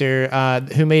character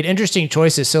who made interesting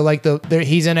choices. So like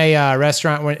he's in a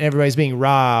restaurant when everybody's being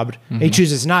robbed. He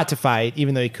chooses not to fight,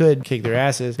 even though he could kick their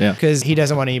asses, because he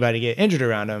doesn't want anybody to get injured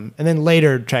around him. And then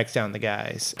later tracks down the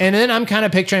guys. And then I'm kind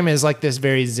of picturing him as like this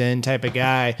very zen type of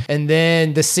guy. And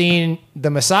then the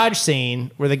massage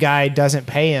scene where the guy doesn't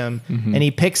pay him and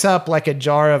he picks up like a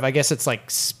jar of, I guess it's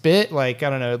like spit, like, I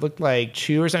don't know, it looked like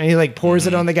chew or something. He like pours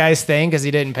it on the guy's thing because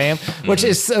he didn't pay him, which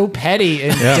is so petty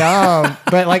and dumb.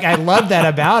 But like, I love that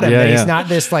about him. That he's not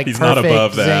this like he's perfect not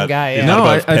above that. zen guy. He's Yeah. not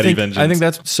No, above petty I vengeance. think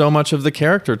that's so much of the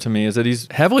character to me is that he's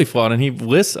heavily flawed, and he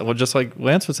lists, well, just like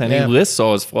Lance was saying, he lists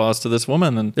all his flaws to this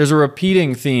woman. And there's a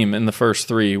repeating theme in the first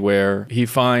three where he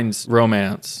finds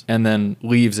romance and then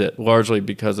leaves it largely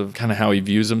because of kind of how he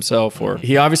views himself, or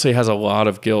he obviously has a lot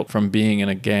of guilt from being in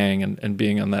a gang and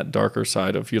being on that darker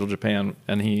side of feudal Japan,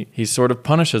 and he sort of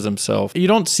punishes himself. You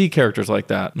don't see characters like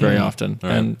that very often.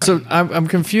 Right. And so I'm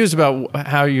confused about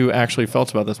how you actually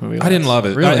felt about this movie. I didn't love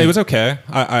it. Really? It was okay.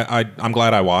 I'm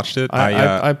glad I watched it.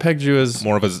 I pegged you as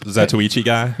more of a Zatoichi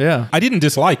guy. Yeah. I didn't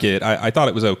dislike it. I thought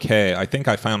it was okay. I think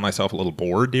I found myself a little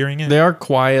bored word during it. They are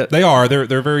quiet. They are.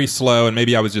 They're very slow, and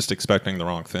maybe I was just expecting the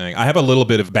wrong thing. I have a little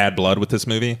bit of bad blood with this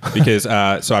movie because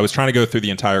so I was trying to go through the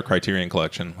entire Criterion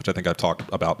Collection, which I think I've talked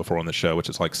about before on the show, which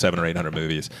is like 700 or 800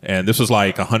 movies, and this was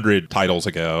like 100 titles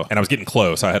ago, and I was getting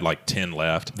close. I had like 10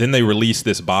 left. Then they released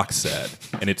this box set,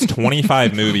 and it's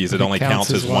 25 movies. It only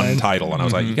counts as one title, and I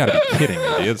was like, "You got to be kidding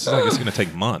me, dude! It's like it's going to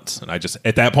take months." And I just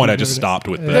at that point I just stopped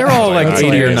with that. They're all like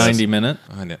 80 or 90 minutes. minute.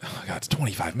 I know. Oh, God, it's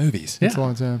 25 movies. It's a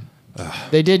long time.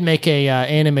 They did make a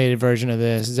animated version of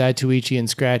this. Zatuichi and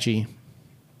Scratchy.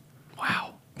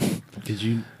 Did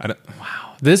you?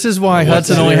 Wow. This is why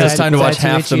Hudson only has time to watch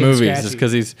half the movies. Is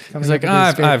because he's like,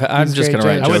 I'm just going to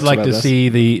write jokes. I would like about to this. see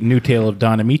the new tale of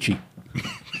Don Amici.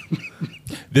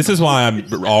 This is why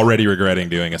I'm already regretting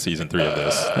doing a season 3 of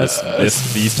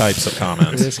this. These types of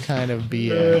comments. This kind of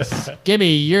BS. Gibby,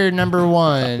 you're number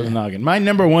one. My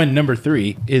number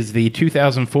 3 is the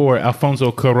 2004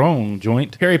 Alfonso Cuarón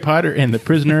joint, Harry Potter and the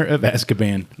Prisoner of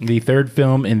Azkaban, the third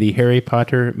film in the Harry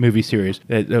Potter movie series,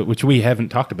 which we haven't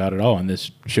talked about at all on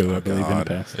this show, I believe, in the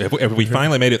past. Have we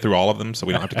finally made it through all of them, so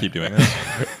we don't have to keep doing this?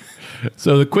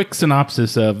 So the quick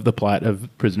synopsis of the plot of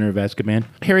Prisoner of Azkaban.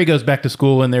 Harry goes back to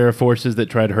school and there are forces that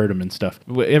try to hurt him and stuff.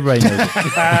 Everybody knows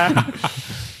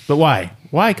it. But why?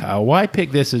 Why, Kyle? Why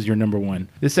pick this as your number 1?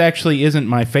 This actually isn't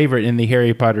my favorite in the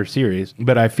Harry Potter series,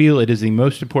 but I feel it is the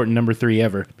most important number 3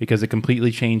 ever because it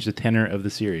completely changed the tenor of the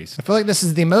series. I feel like this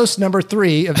is the most number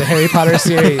 3 of the Harry Potter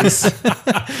series.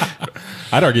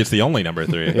 I'd argue it's the only number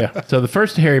 3. Yeah. So the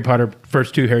first two Harry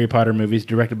Potter movies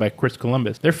directed by Chris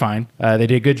Columbus, they're fine. They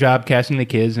did a good job casting the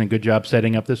kids and a good job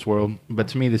setting up this world. But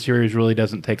to me, the series really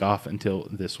doesn't take off until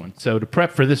this one. So to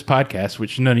prep for this podcast,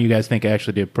 which none of you guys think I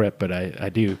actually did prep, but I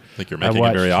do. I think you're making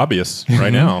it very obvious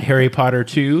right now. Harry Potter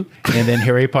 2 and then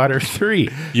Harry Potter 3.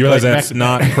 You realize that's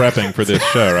not prepping for this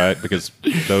show, right? Because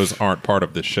those aren't part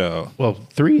of this show. Well,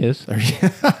 3 is.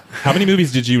 How many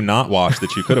movies did you not watch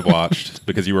that you could have watched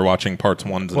because you were watching parts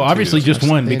 1 and 2? Well, obviously just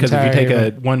one, because if you take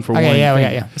a one for one thing.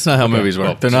 Yeah. That's not how movies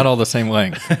work. They're not all the same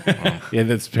length. Yeah,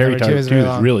 that's Harry Potter 2 is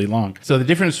really long. So the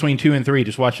difference between 2 and 3,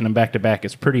 just watching them back to back,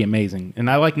 is pretty amazing. And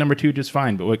I like number 2 just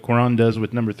fine, but what Cuarón does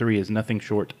with number 3 is nothing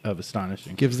short of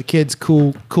astonishing. Gives the kids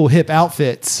cool hip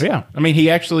outfits. Yeah. I mean, he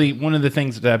actually, one of the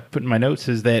things that I put in my notes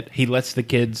is that he lets the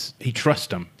kids, he trusts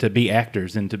them to be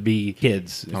actors and to be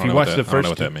kids. If you watch the first, I don't know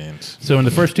what that means. So in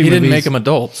the first 2 he movies, didn't make them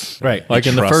adults. Right. Like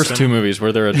in the first 2 movies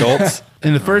where they're adults.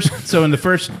 In the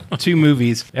first 2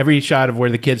 movies, every shot of where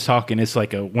the kid's talking is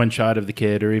like a one shot of the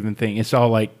kid or even thing. It's all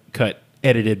like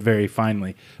edited very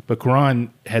finely. But Cuarón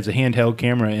has a handheld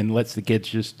camera and lets the kids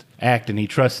just act, and he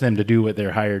trusts them to do what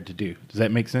they're hired to do. Does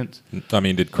that make sense? I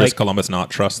mean, did Chris Columbus not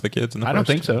trust the kids in the first? I don't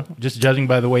think so. Just judging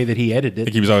by the way that he edited I it.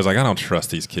 think he was always like, I don't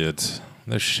trust these kids.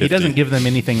 They're shifty. He doesn't give them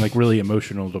anything like really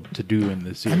emotional to do in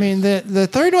this series. I mean, the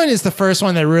third one is the first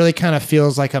one that really kind of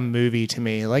feels like a movie to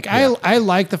me. Like I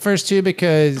like the first 2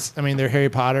 because I mean they're Harry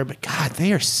Potter, but God,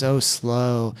 they are so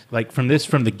slow. Like from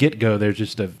the get go, there's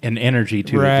just an energy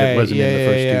to it that wasn't in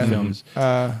the first 2 films.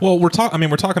 Well, we're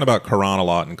talking about Cuarón a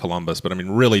lot and Columbus, but I mean,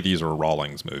 really, these are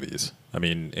Rawlings movies. I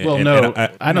mean,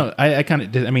 I kind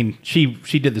of did. I mean, she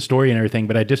did the story and everything,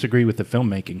 but I disagree with the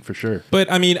filmmaking for sure.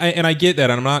 But I mean, I get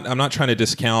that. I'm not trying to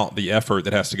discount the effort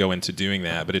that has to go into doing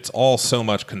that, but it's all so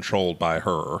much controlled by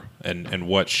her and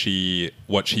what she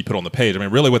put on the page. I mean,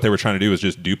 really, what they were trying to do is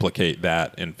just duplicate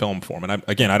that in film form. And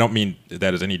I don't mean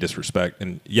that as any disrespect.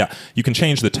 And yeah, you can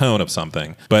change the tone of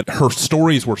something, but her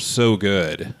stories were so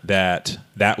good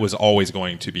that was always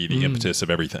going to be the impetus of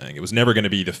everything. It was never going to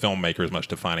be the filmmaker as much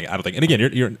defining it. I don't think. And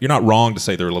again, you're not wrong to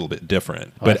say they're a little bit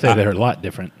different. But I say they're a lot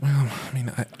different. Well, I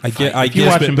mean, I get. If you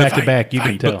watch them back to back, you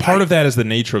can tell. But part of that is the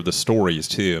nature of the stories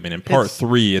too. I mean, in part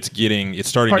 3, it's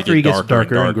starting to get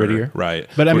darker and grittier, right?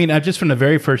 But I mean, just from the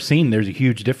very first scene, there's a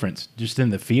huge difference just in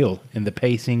the feel, in the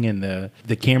pacing, and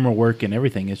the camera work and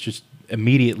everything. It's just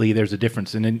immediately there's a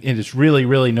difference, and it's really,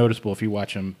 really noticeable if you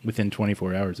watch them within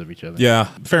 24 hours of each other. Yeah,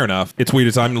 fair enough. It's weird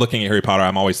as I'm looking at Harry Potter,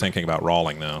 I'm always thinking about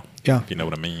Rowling though. Yeah, if you know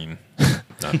what I mean.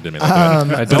 Didn't mean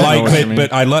like that.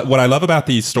 But what I love about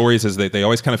these stories is that they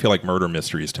always kind of feel like murder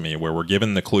mysteries to me, where we're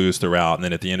given the clues throughout, and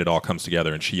then at the end it all comes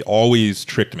together. And she always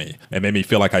tricked me and made me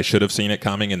feel like I should have seen it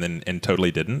coming, and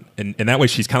totally didn't. And that way,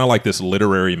 she's kind of like this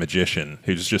literary magician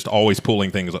who's just always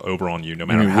pulling things over on you, no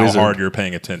matter how hard you're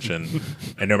paying attention,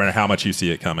 and no matter how much you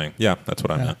see it coming. Yeah, that's what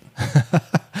I meant.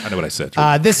 I know what I said.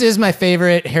 This is my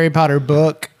favorite Harry Potter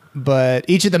book. But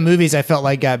each of the movies I felt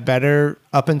like got better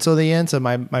up until the end. So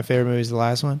my favorite movie is the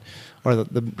last one, or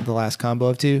the last combo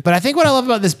of 2. But I think what I love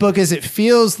about this book is it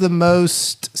feels the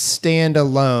most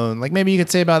standalone. Like maybe you could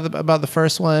say about the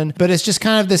first one, but it's just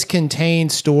kind of this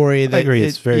contained story. That I agree.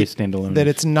 It's very standalone. That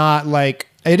it's not like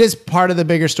It is part of the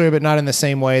bigger story, but not in the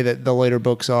same way that the later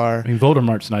books are. I mean,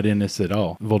 Voldemort's not in this at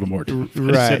all. Voldemort.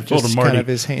 Right. Just kind of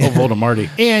his hand. Oh, Voldemorty.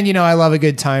 And, I love a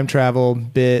good time travel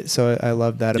bit, so I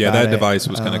love that about it. Yeah, that device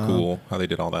was kind of cool, how they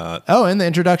did all that. Oh, and the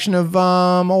introduction of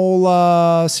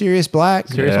Sirius Black.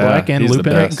 Sirius Black and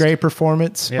Lupin. Great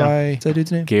performance by, what's that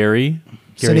dude's name? Gary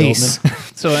Sinise.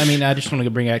 So, I mean, I just want to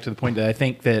bring back to the point that I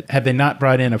think that had they not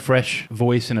brought in a fresh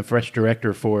voice and a fresh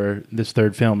director for this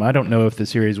third film, I don't know if the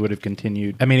series would have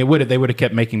continued. I mean, they would have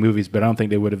kept making movies, but I don't think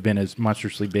they would have been as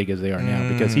monstrously big as they are now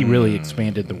because he really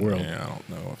expanded the world. Yeah, I don't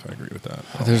know if I agree with that.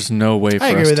 There's no way for I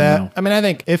agree us with to that. know. I mean, I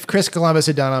think if Chris Columbus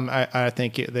had done them, I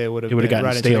think they would have. It would have gotten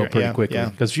right stale into pretty quickly.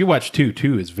 Because if you watch 2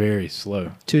 is very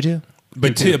slow. 2.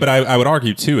 But I would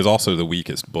argue 2 is also the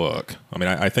weakest book. I mean,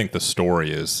 I think the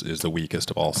story is the weakest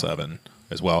of all 7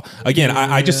 as well. Again,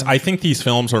 I think these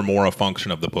films are more a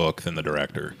function of the book than the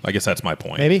director. I guess that's my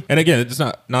point. Maybe. And again, it's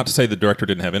not to say the director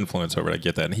didn't have influence over it. I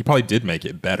get that, and he probably did make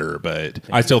it better. But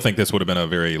I still think this would have been a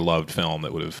very loved film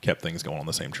that would have kept things going on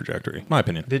the same trajectory. My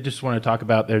opinion. Did just want to talk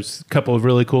about. There's a couple of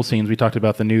really cool scenes. We talked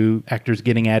about the new actors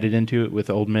getting added into it with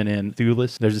Oldman and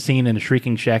Thulis. There's a scene in a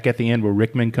Shrieking Shack at the end where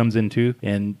Rickman comes in too,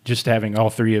 and just having all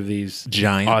 3 of these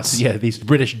giants, these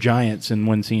British giants in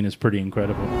one scene is pretty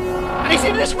incredible. And he's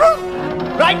in this room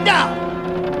right now.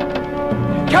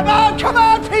 Come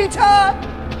on, Peter.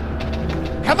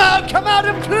 Come out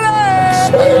and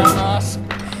play.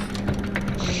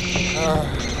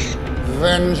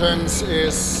 Vengeance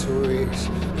is sweet.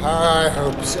 I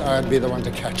hoped I'd be the one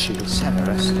to catch you.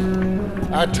 Severus.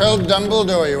 I told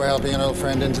Dumbledore you were helping an old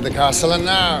friend into the castle, and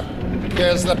now,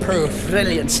 here's the proof.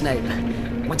 Brilliant, Snape.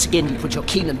 Once again, you put your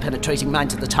keen and penetrating mind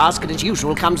to the task, and as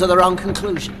usual, come to the wrong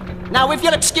conclusion. Now, if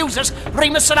you'll excuse us,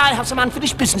 Remus and I have some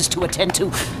unfinished business to attend to.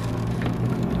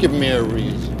 Give me a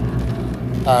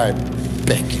reason. I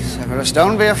beg you. Severus,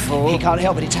 don't be a fool. He can't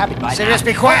help it, it's habit by Severus,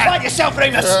 now. be quiet. Quiet yourself,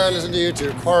 Remus. Listen to you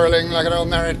two, quarreling like an old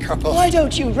married couple. Why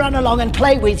don't you run along and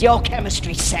play with your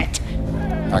chemistry set?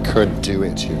 I could do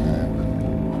it, you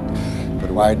know.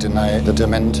 But why deny the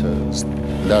Dementors?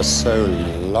 They're so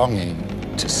longing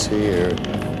to see you.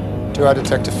 Do I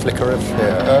detect a flicker of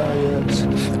fear? Oh, yes.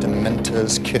 The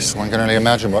Dementor's kiss. One can only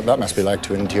imagine what that must be like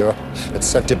to endure. It's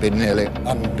said to be nearly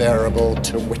unbearable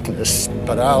to witness,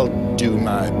 but I'll do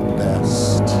my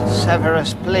best.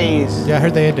 Severus, please. Yeah, I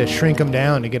heard they had to shrink them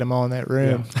down to get them all in that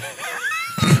room.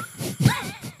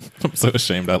 I'm so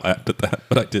ashamed I laughed at that,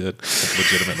 but I did,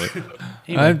 legitimately.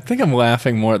 I think I'm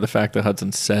laughing more at the fact that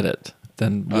Hudson said it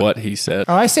than what he said.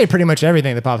 Oh, I say pretty much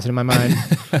everything that pops into my mind.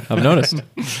 I've noticed.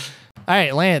 All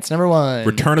right, Lance, number 1.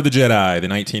 Return of the Jedi, the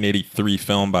 1983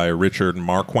 film by Richard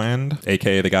Marquand,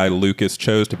 a.k.a. the guy Lucas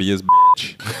chose to be his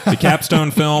bitch. The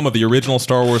capstone film of the original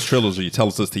Star Wars trilogy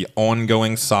tells us the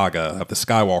ongoing saga of the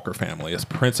Skywalker family as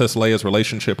Princess Leia's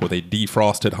relationship with a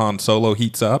defrosted Han Solo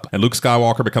heats up, and Luke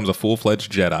Skywalker becomes a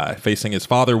full-fledged Jedi, facing his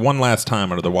father one last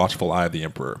time under the watchful eye of the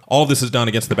Emperor. All of this is done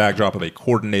against the backdrop of a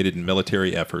coordinated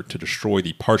military effort to destroy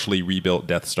the partially rebuilt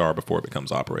Death Star before it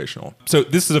becomes operational. So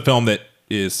this is a film that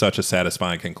is such a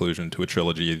satisfying conclusion to a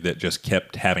trilogy that just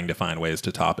kept having to find ways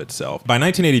to top itself. By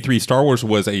 1983, Star Wars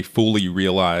was a fully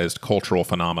realized cultural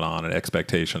phenomenon and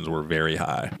expectations were very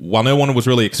high. While no one was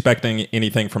really expecting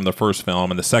anything from the first film,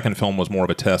 and the second film was more of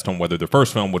a test on whether the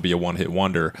first film would be a one-hit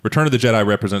wonder, Return of the Jedi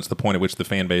represents the point at which the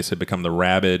fan base had become the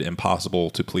rabid,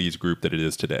 impossible-to-please group that it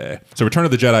is today. So Return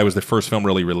of the Jedi was the first film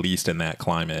really released in that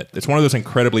climate. It's one of those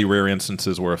incredibly rare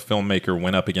instances where a filmmaker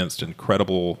went up against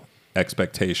incredible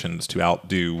expectations to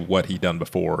outdo what he'd done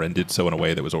before and did so in a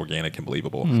way that was organic and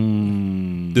believable.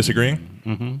 Disagreeing?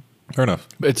 Mm-hmm. Fair enough.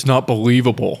 It's not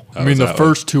believable. Oh, I mean, the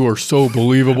first 2 are so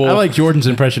believable. I like Jordan's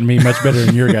impression of me much better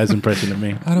than your guys' impression of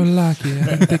me. I don't like it.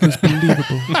 I didn't think it was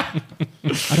believable.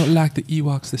 I don't like the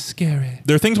Ewoks. They're scary.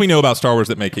 There are things we know about Star Wars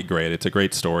that make it great. It's a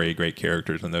great story, great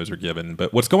characters, and those are given.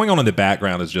 But what's going on in the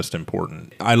background is just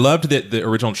important. I loved that the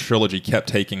original trilogy kept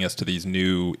taking us to these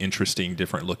new, interesting,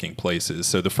 different-looking places.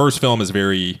 So the first film is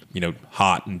very,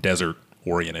 hot and desert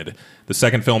oriented. The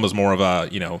second film is more of a,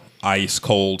 ice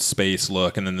cold space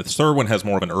look, and then the third one has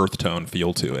more of an earth tone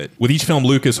feel to it. With each film,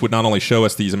 Lucas would not only show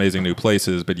us these amazing new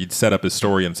places, but he'd set up his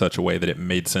story in such a way that it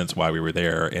made sense why we were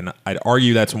there. And I'd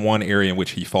argue that's one area in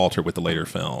which he faltered with the later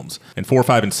films. In 4,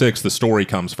 5, and 6, the story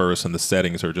comes first, and the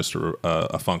settings are just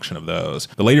a function of those.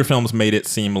 The later films made it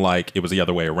seem like it was the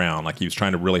other way around, like he was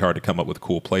trying really hard to come up with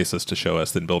cool places to show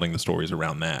us, then building the stories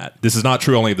around that. This is not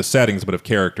true only of the settings, but of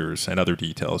characters and other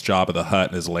details. Jabba the Hutt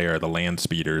and his lair, the land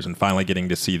speeders, and finally getting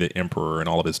to see the Emperor in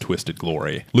all of his twisted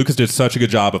glory. Lucas did such a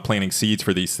good job of planting seeds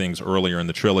for these things earlier in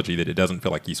the trilogy that it doesn't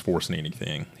feel like he's forcing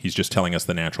anything. He's just telling us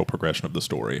the natural progression of the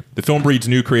story. The film breeds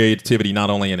new creativity not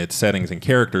only in its settings and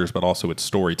characters, but also its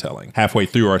storytelling. Halfway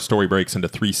through, our story breaks into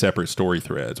 3 separate story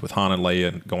threads, with Han and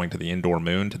Leia going to the Endor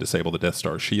moon to disable the Death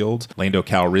Star shields, Lando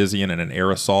Calrissian in an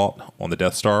air assault on the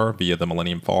Death Star via the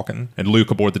Millennium Falcon, and Luke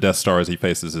aboard the Death Star as he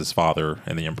faces his father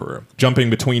and the Emperor. Jumping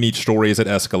between each story as it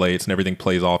escalates and everything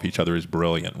plays off each other is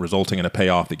brilliant, resulting in a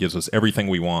payoff that gives us everything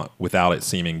we want without it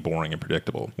seeming boring and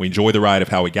predictable. We enjoy the ride of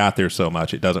how we got there so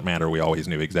much, it doesn't matter, we always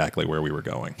knew exactly where we were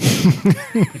going.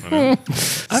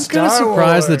 I'm kind of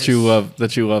surprised that you love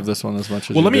this one as much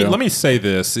as well, you do. let me say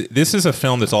this. This is a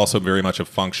film that's also very much a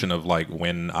function of like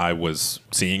when I was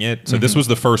seeing it. So this was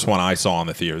the first one I saw in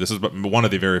the theater. This is one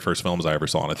of the very first films I ever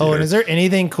saw in a theater. Oh, and is there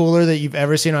anything cooler that you've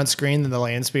ever seen on screen than the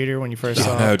land speeder when you first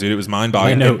saw it? No, dude, it was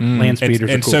mind-boggling. I know, land speeders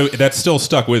are and cool. so that's still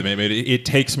stuck with me. I mean, it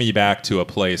takes me back to a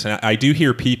place. And I do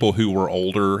hear people who were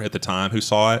older at the time who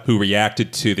saw it, who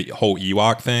reacted to the whole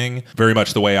Ewok thing very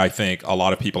much the way I think a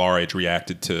lot of people our age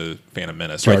reacted to Phantom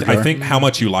Menace. Right? I think how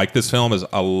much you like this film is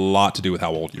a lot to do with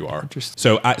how old you are.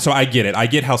 So I get it. I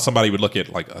get how somebody would look at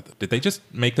like, did they just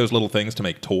make those little things to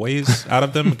make toys out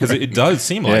of them? Because it does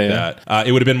seem like that.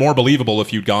 It would have been more believable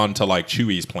if you'd gone to like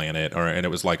Chewie's planet and it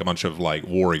was like a bunch of like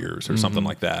warriors or something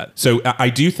like that. So I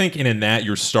do think in that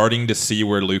you're starting to see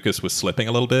where Lucas was slipping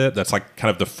a little bit. That's like kind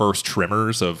of the first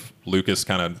tremors of Lucas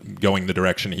kind of going the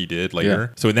direction he did later.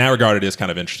 Yeah. So in that regard, it is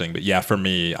kind of interesting. But yeah, for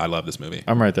me, I love this movie.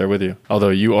 I'm right there with you. Although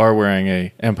you are wearing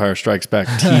a Empire Strikes Back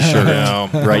t-shirt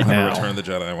right now. Return of the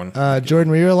Jedi one.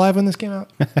 Jordan, were you alive when this came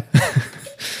out?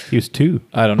 He was 2.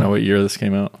 I don't know what year this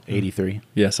came out. 83.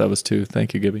 Yes, I was 2.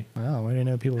 Thank you, Gibby. Wow, I didn't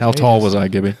know people. How tall was I,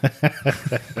 Gibby?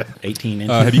 18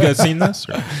 inches. Have you guys seen this?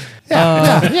 Or?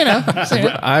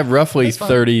 I roughly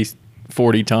 30,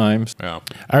 40 times. Yeah.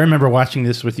 I remember watching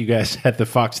this with you guys at the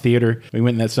Fox Theater. We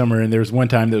went in that summer, and there was one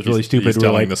time that was really stupid. He's We were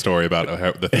telling like, the story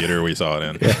about the theater we saw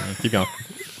it in. Keep going.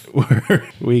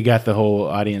 we got the whole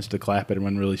audience to clap at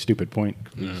one really stupid point.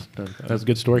 That was a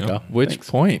good story, Kyle. Which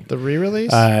point? The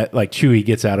re-release? Like Chewie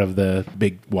gets out of the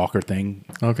big walker thing.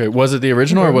 Okay. Was it the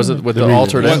original or was it with the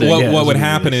altered ending? What would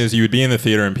happen is you would be in the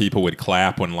theater and people would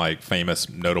clap when like famous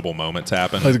notable moments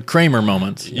happen. Like the Kramer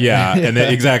moments. Yeah, and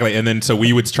then, exactly. And then so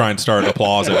we would try and start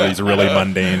applause at these really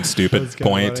mundane, stupid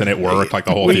points, and it worked. Like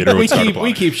the whole theater would start applauding.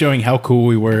 We keep showing how cool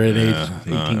we were at age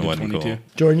 18 it to wasn't 22. cool.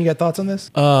 Jordan, you got thoughts on this?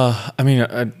 I mean,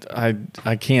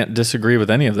 I can't disagree with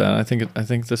any of that. I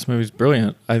think this movie's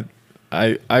brilliant.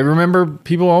 I remember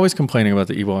people always complaining about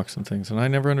the Ewoks and things, and I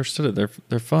never understood it.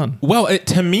 They're fun. Well,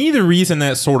 to me, the reason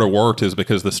that sort of worked is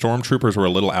because the stormtroopers were a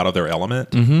little out of their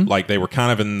element. Like they were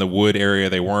kind of in the wood area.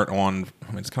 They weren't on.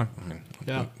 I mean, it's kind of.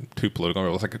 Too political. It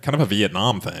was like kind of a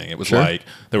Vietnam thing. It was like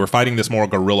they were fighting this more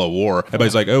guerrilla war.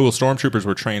 Everybody's like, oh, well, stormtroopers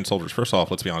were trained soldiers. First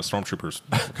off, let's be honest, stormtroopers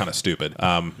were kind of stupid.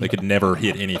 They could never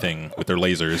hit anything with their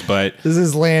lasers. But this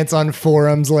is Lance on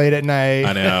forums late at night.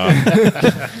 I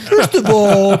know. First of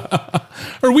all,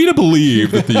 are we to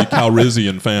believe that the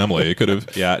Calrissian family could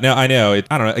have? Yeah. No, I know.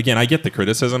 I don't know. Again, I get the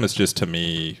criticism. It's just to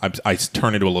me, I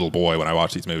turn into a little boy when I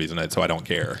watch these movies, and so I don't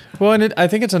care. Well, and I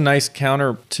think it's a nice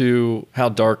counter to how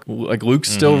dark. Like Luke's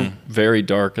still very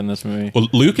dark in this movie. Well,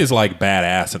 Luke is like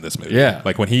badass in this movie. Yeah.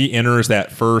 Like when he enters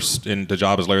that first into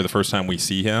Jabba's lair the first time we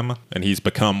see him, and he's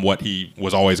become what he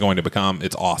was always going to become,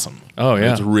 it's awesome. Oh,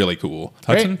 yeah. It's really cool.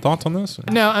 Hudson, thoughts on this?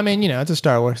 No, I mean, it's a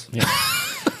Star Wars. Yeah.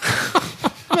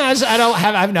 I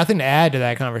have nothing to add to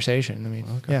that conversation. I mean,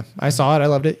 yeah, I saw it. I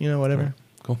loved it. Whatever.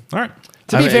 Cool. All right.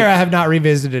 To be fair, I have not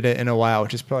revisited it in a while,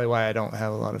 which is probably why I don't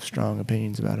have a lot of strong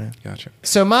opinions about it. Gotcha.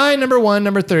 So my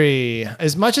number 3,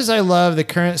 as much as I love the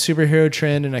current superhero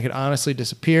trend and I could honestly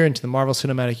disappear into the Marvel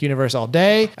Cinematic Universe all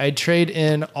day, I'd trade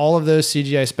in all of those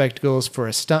CGI spectacles for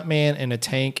a stuntman in a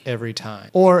tank every time.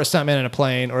 Or a stuntman in a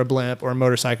plane or a blimp or a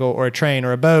motorcycle or a train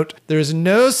or a boat. There's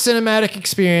no cinematic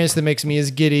experience that makes me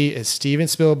as giddy as Steven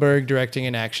Spielberg directing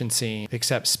an action scene,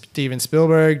 except Steven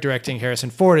Spielberg directing Harrison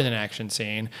Ford in an action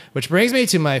scene, which brings me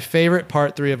to my favorite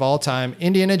part 3 of all time,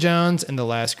 Indiana Jones and the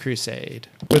Last Crusade.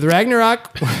 With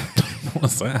Ragnarok...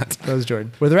 What's that? That was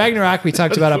Jordan. With Ragnarok, we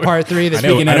talked about a part 3 that... I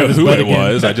know who it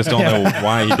was. I just don't know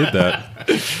why he did that.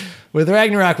 With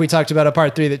Ragnarok, we talked about a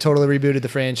part 3 that totally rebooted the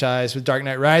franchise. With Dark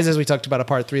Knight Rises, we talked about a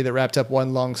part 3 that wrapped up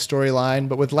one long storyline.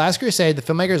 But with Last Crusade, the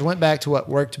filmmakers went back to what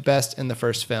worked best in the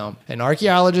first film. An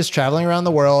archaeologist traveling around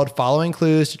the world, following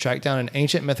clues to track down an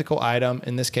ancient mythical item,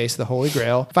 in this case, the Holy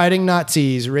Grail, fighting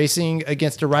Nazis, racing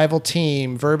against a rival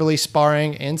team, verbally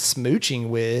sparring and smooching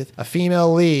with a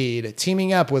female lead,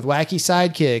 teaming up with wacky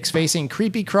sidekicks, facing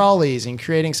creepy crawlies, and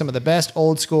creating some of the best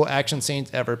old school action scenes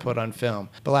ever put on film.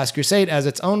 The Last Crusade has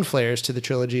its own flares to the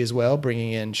trilogy as well,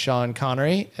 bringing in Sean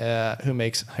Connery, who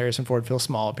makes Harrison Ford feel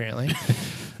small, apparently,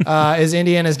 is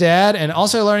Indiana's dad, and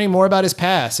also learning more about his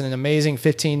past. In an amazing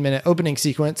 15-minute opening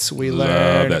sequence, we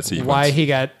learn why he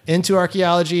got into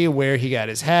archaeology, where he got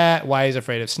his hat, why he's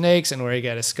afraid of snakes, and where he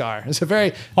got his scar. It's a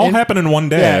very... All happened in one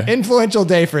day. Yeah, influential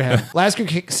day for him. Last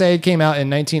Crusade came out in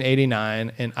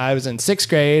 1989, and I was in 6th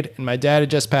grade, and my dad had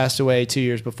just passed away 2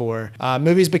 years before.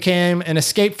 Movies became an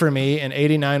escape for me, and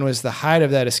 89 was the height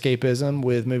of that escapism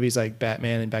with movies like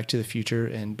Batman and Back to the Future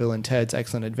and Bill and Ted's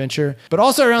Excellent Adventure. But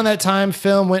also around that time,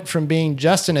 film went from being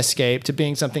just an escape to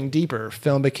being something deeper.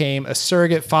 Film became a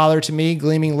surrogate father to me,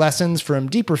 gleaming lessons from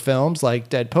deeper films like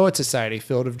Dead Poet Society,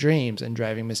 Field of Dreams, and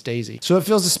Driving Miss Daisy. So it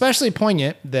feels especially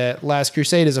poignant that Last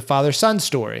Crusade is a father-son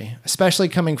story, especially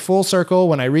coming full circle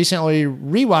when I recently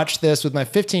rewatched this with my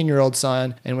 15-year-old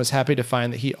son and was happy to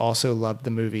find that he also loved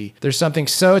the movie. There's something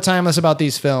so timeless about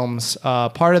these films.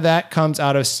 Part of that comes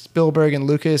out of Spielberg and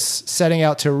Lucas setting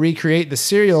out to recreate the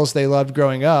serials they loved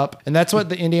growing up, and that's what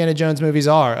the Indiana Jones movies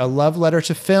are. A love letter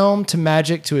to film, to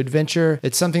magic, to adventure.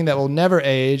 It's something that will never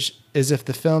age, as if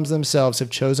the films themselves have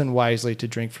chosen wisely to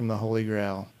drink from the Holy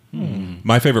Grail.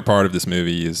 My favorite part of this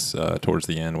movie is towards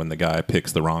the end when the guy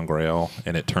picks the wrong Grail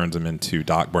and it turns him into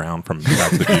Doc Brown from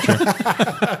Back to the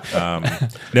Future.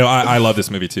 No, I love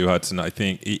this movie too, Hudson. I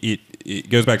think it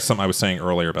goes back to something I was saying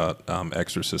earlier about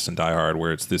Exorcist and Die Hard,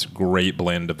 where it's this great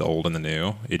blend of the old and the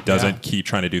new. It doesn't keep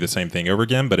trying to do the same thing over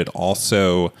again, but it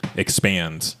also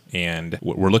expands. And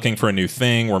we're looking for a new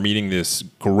thing. We're meeting this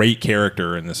great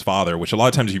character in this father, which a lot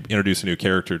of times you introduce a new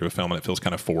character to a film and it feels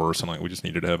kind of forced and like we just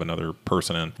needed to have another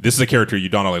person in. This is a character you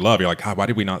don't really love. You're like, why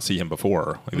did we not see him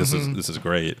before? Like, this is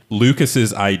great.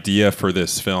 Lucas's idea for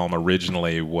this film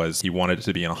originally was he wanted it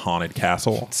to be in a haunted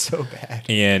castle. So bad.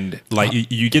 And like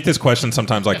you get this question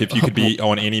sometimes, like if you could be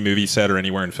on any movie set or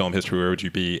anywhere in film history, where would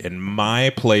you be? In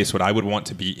my place, what I would want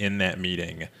to be in that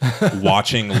meeting,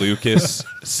 watching Lucas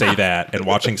say that and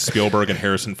watching Spielberg and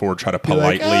Harrison Ford try to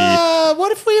politely.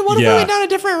 What if we went down a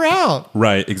different route?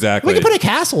 Right, exactly. We could put a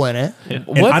castle in it. And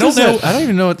What I does don't know. that? I don't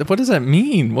even know what does that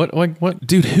mean. What?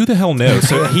 Dude, who the hell knows?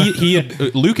 So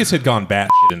Lucas had gone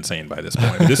batshit insane by this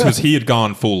point. He had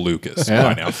gone full Lucas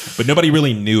by now, but nobody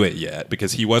really knew it yet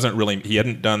because he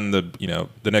hadn't done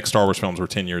the next Star Wars films were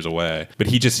 10 years away, but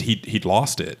he'd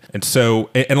lost it. And so,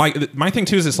 and like my thing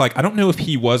too is it's like, I don't know if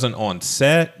he wasn't on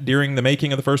set during the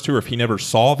making of the first two or if he never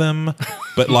saw them,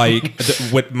 but like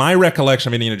what my recollection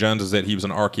of Indiana Jones is that he was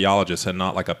an archaeologist and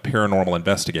not like a paranormal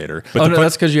investigator. But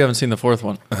that's because you haven't seen the fourth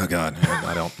one. Oh God,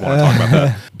 I don't want to talk about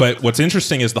that. But what's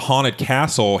interesting is the haunted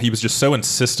castle. He was just so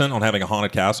insistent on having a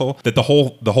haunted castle that the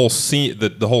whole scene,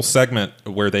 the whole segment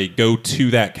where they go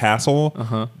to that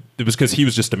castle. It was because he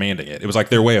was just demanding it. It was like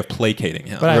their way of placating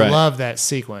him. But I love that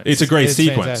sequence. It's a great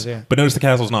sequence. Fantastic, yeah. But notice the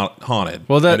castle's not haunted.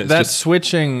 Well, that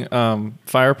switching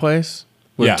fireplace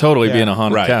would totally be in a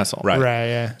haunted castle. Right,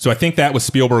 yeah. So I think that was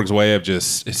Spielberg's way of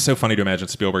it's so funny to imagine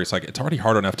Spielberg. It's like, it's already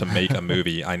hard enough to make a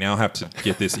movie. I now have to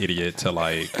get this idiot to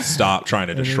like stop trying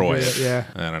to destroy it. Yeah.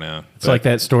 I don't know. It's like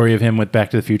that story of him with Back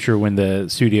to the Future when the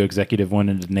studio executive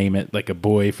wanted to name it like a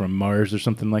boy from Mars or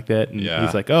something like that. And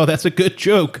he's like, oh, that's a good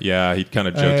joke. Yeah, he kind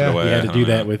of joked it away. He had to do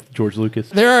that with George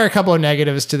Lucas. There are a couple of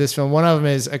negatives to this film. One of them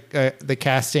is the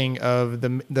casting of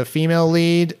the female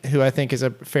lead, who I think is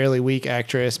a fairly weak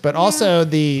actress, but also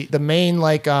the main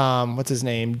what's his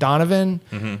name, Donovan,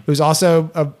 who's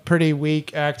also a pretty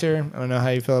weak actor. I don't know how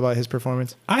you feel about his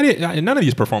performance. None of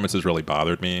these performances really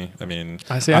bothered me. I mean,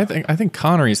 I think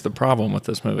Connery's the problem with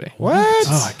this movie. What?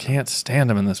 Oh, I can't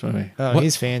stand him in this movie. Oh,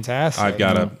 he's fantastic. I've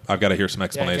got to hear some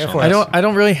explanation. Yeah, I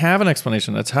don't really have an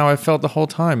explanation. That's how I felt the whole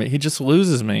time. He just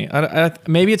loses me.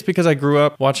 Maybe it's because I grew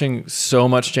up watching so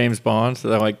much James Bond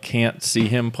that I like can't see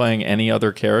him playing any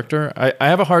other character. I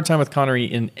have a hard time with Connery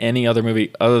in any other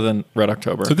movie other than Red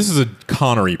October. So this is a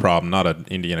Connery problem, not an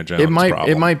Indiana Jones problem.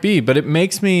 It might be, but it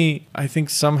makes me, I think,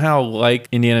 somehow like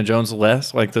Indiana Jones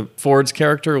less, like the Ford's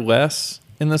character less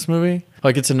in this movie.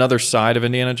 Like it's another side of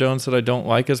Indiana Jones that I don't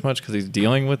like as much because he's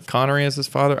dealing with Connery as his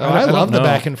father. I love the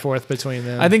back and forth between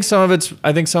them. I think some of it's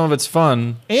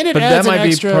fun, and but that might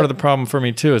be part of the problem for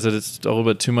me too. Is that it's a little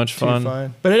bit too much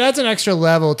fun. But it adds an extra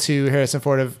level to Harrison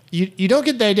Ford of you don't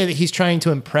get the idea that he's trying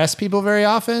to impress people very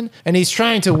often, and he's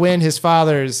trying to win his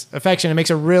father's affection. It makes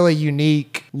a really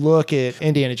unique look at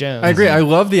Indiana Jones. I agree. I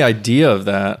love the idea of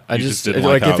that. I just didn't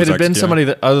like like how if it it had was been executed. somebody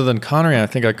that other than Connery, I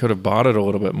think I could have bought it a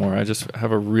little bit more. I just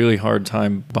have a really hard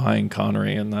time buying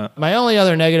Connery in that. My only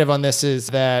other negative on this is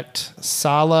that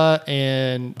Sala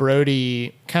and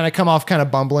Brody kind of come off kind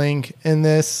of bumbling in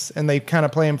this, and they kind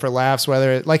of play him for laughs.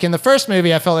 Whether like in the first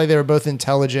movie, I felt like they were both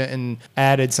intelligent and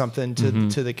added something to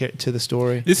the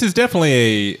story. This is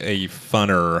definitely a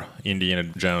funner Indiana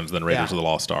Jones than Raiders Yeah. of the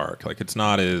Lost Ark. Like it's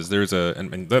not as there's a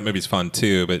and that movie's fun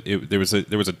too, but there was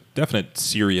a definite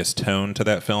serious tone to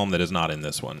that film that is not in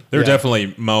this one. There are Yeah.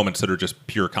 definitely moments that are just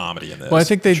pure comedy in this. Well, I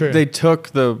think they took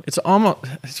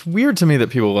it's weird to me that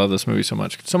people love this movie so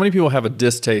much. So many people have a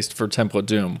distaste for Temple of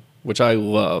Doom, which I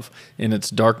love in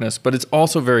its darkness, but it's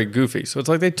also very goofy. So it's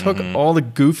like they took all the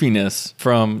goofiness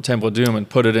from Temple of Doom and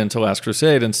put it into Last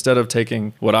Crusade instead of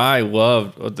taking what I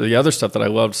loved, the other stuff that I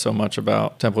loved so much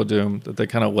about Temple of Doom that they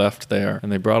kind of left there.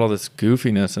 And they brought all this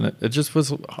goofiness, and it just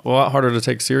was a lot harder to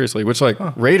take seriously, which like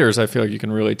Raiders, I feel like you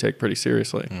can really take pretty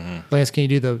seriously. Lance, can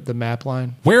you do the map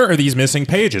line? Where are these missing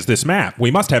pages? This map.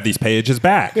 We must have these pages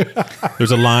back.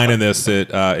 There's a line in this that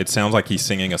it sounds like he's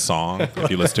singing a song. If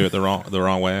you listen to it the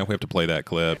wrong way, we have to play that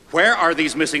clip. Where are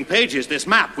these missing pages? This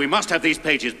map. We must have these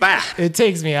pages back. It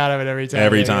takes me out of it every time.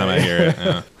 Every time I hear it.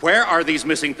 Yeah. Where are these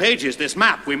missing pages? This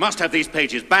map. We must have these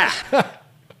pages back.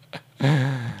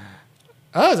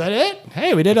 Oh, is that it?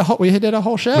 Hey, we did a whole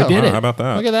show. We did it. How about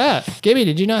that? Look at that. Gibby,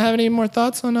 did you not have any more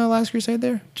thoughts on Last Crusade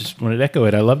there? Just wanted to echo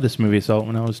it. I loved this movie. I saw it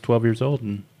when I was 12 years old,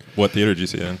 and What theater did you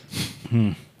see it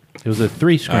in? it was a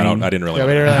 3-screen. I didn't really. Yeah,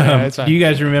 we didn't really it's fine. Do you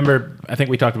guys remember, I think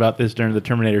we talked about this during the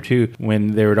Terminator 2,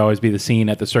 when there would always be the scene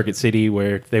at the Circuit City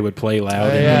where they would play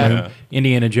loud. Oh, in yeah. the room.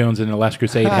 Indiana Jones and the Last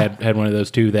Crusade had one of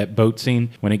those too, that boat scene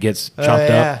when it gets chopped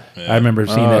yeah. up. I remember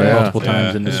seeing that multiple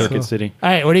times in the Circuit Cool. City. All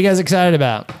right, what are you guys excited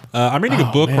about? I'm reading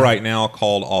a book man. right now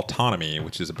called Autonomy,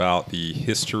 which is about the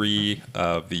history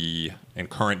of and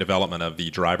current development of the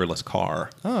driverless car.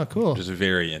 Oh, cool. Which is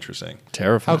very interesting.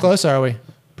 Terrifying. How close are we?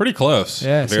 Pretty close.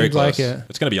 Yeah, it very seems like close. it.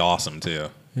 It's going to be awesome too.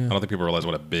 Yeah. I don't think people realize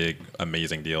what a big,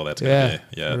 amazing deal that's going Yeah, to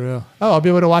be. Yeah. for real. Oh, I'll be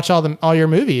able to watch all your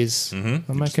movies on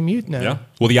my commute now. Yeah.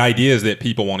 Well, the idea is that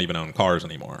people won't even own cars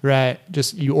anymore. Right.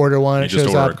 Just you order one, You it just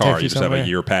shows order up, a car. takes You just have somewhere. a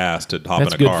year pass to hop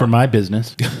That's in a car. good for my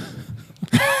business.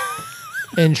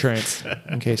 Insurance,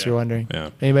 in case you're wondering. Yeah.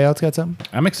 Anybody else got something?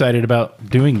 I'm excited about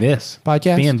doing this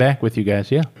Podcast? being back with you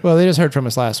guys. Yeah. Well, they just heard from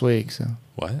us last week, so.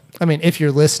 What? I mean, if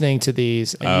you're listening to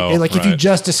these, and Oh, if you right.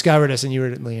 just discovered us and you were,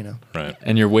 Right.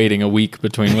 And you're waiting a week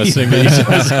between listening to each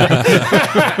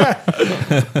other.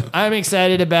 I'm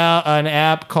excited about an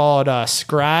app called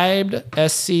Scribd,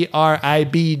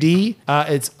 Scribd.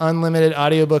 It's unlimited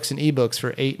audiobooks and ebooks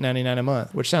for $8.99 a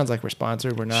month, which sounds like we're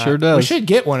sponsored. We're not. Sure does. We should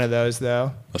get one of those,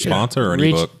 though. A sponsor or an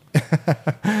Reach- ebook?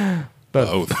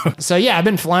 Both. So, yeah, I've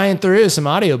been flying through some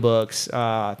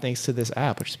audiobooks thanks to this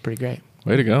app, which is pretty great.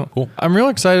 Way to go. Cool. I'm real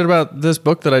excited about this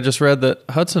book that I just read that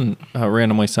Hudson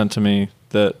randomly sent to me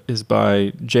that is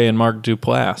by Jay and Mark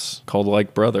Duplass called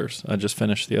Like Brothers. I just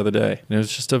finished the other day. And it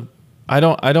was just I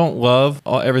don't love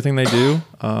everything they do.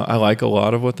 I like a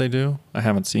lot of what they do. I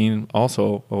haven't seen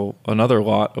also another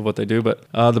lot of what they do, but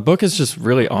the book is just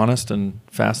really honest and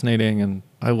fascinating, and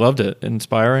I loved it.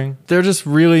 Inspiring. They're just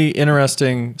really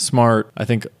interesting, smart, I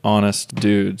think honest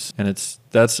dudes, and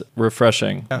that's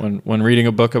refreshing when reading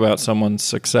a book about someone's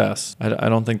success. I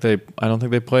don't think they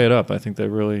play it up. I think they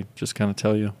really just kind of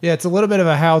tell you. Yeah, it's a little bit of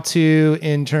a how-to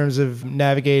in terms of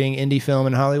navigating indie film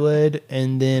in Hollywood,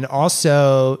 and then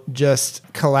also just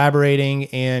collaborating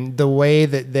and the way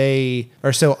that they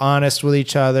are so honest with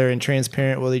each other and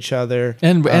transparent with each other.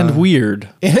 And weird.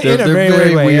 In They're a very,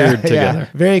 very way, weird yeah, together. yeah.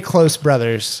 Very close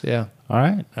brothers. Yeah. All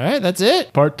right. All right, that's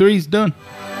it. Part 3's done.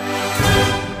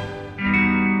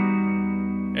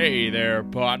 Hey there,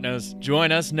 partners.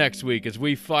 Join us next week as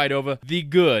we fight over the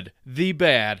good, the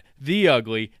bad, the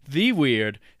ugly, the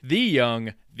weird, the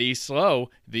young, the slow,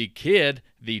 the kid,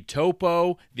 the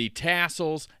topo, the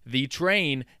tassels, the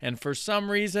train, and for some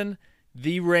reason,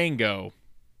 the Rango.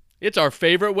 It's our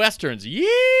favorite westerns.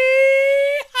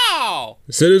 Yee-haw!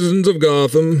 Citizens of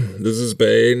Gotham, this is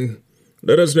Bane.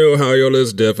 Let us know how your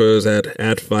list differs at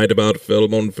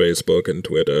 @FightAboutFilm on Facebook and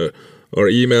Twitter, or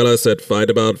email us at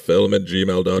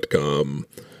fightaboutfilm@gmail.com.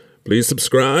 Please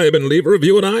subscribe and leave a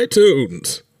review on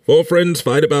iTunes. Four Friends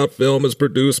Fight About Film is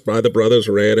produced by the Brothers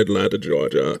Ray in Atlanta,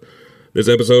 Georgia. This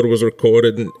episode was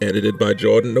recorded and edited by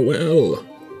Jordan Noel.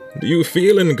 Do you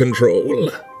feel in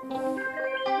control?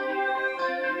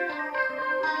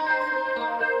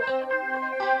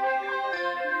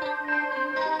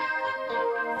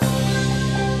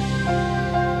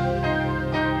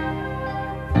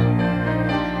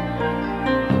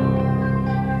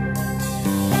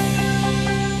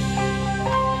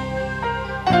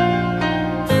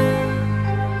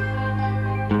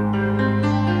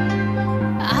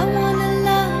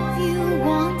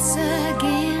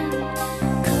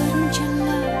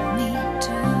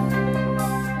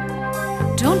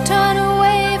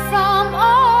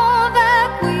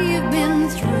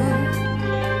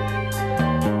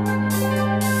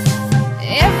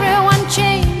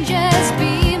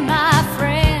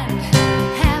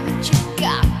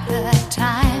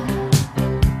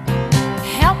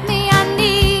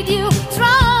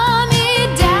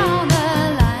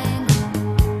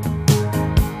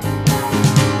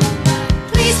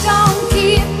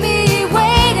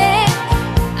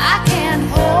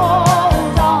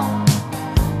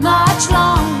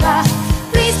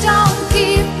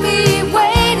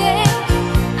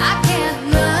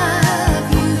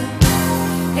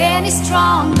 any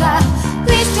stronger.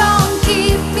 Please don't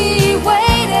keep me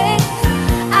waiting.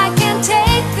 I can't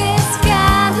take this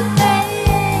kind of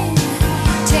thing.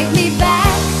 Take me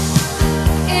back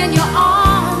in your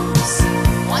arms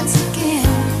once again.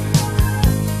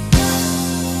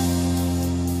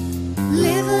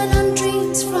 Living on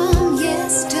dreams from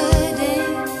yesterday,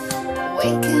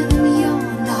 waking and you're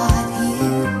not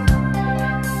here.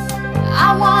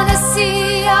 I wanna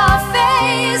see your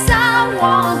face, I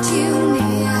want you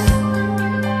near.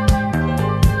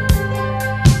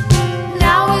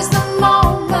 Now is the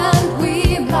moment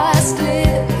we must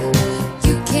live.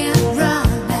 You can't run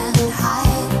and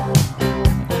hide.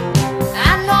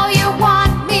 I know you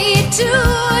want me to,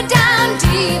 down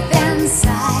deep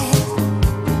inside.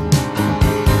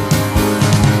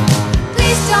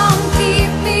 Please don't keep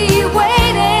me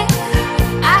waiting.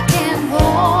 I can't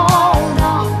hold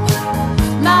on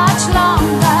much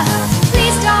longer.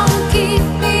 Please don't keep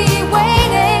me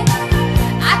waiting.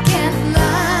 I can't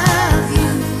love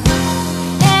you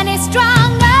any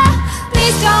stronger.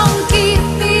 Please don't keep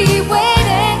me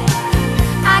waiting.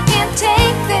 I can't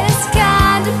take this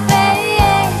kind of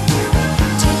pain.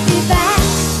 Take me back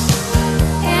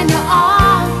in your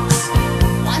arms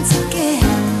once again.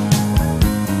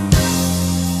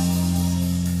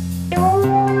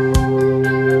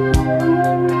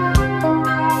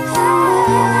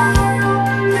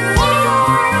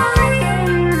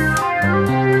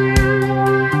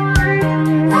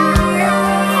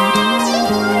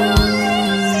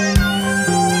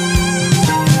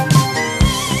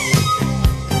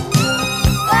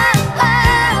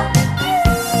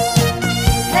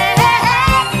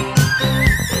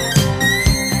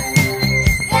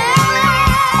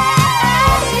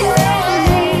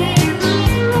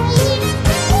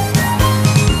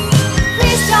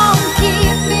 Please don't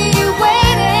keep me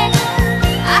waiting.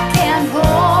 I can't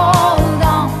hold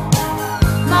on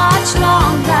much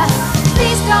longer.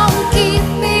 Please don't keep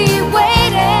me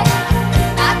waiting.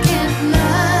 I can't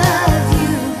love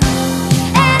you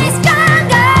any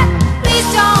stronger. Please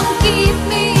don't keep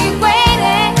me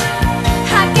waiting.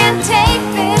 I can't take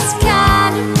this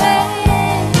kind of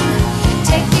pain.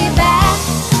 Take me back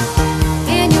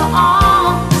in your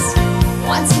arms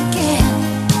once again.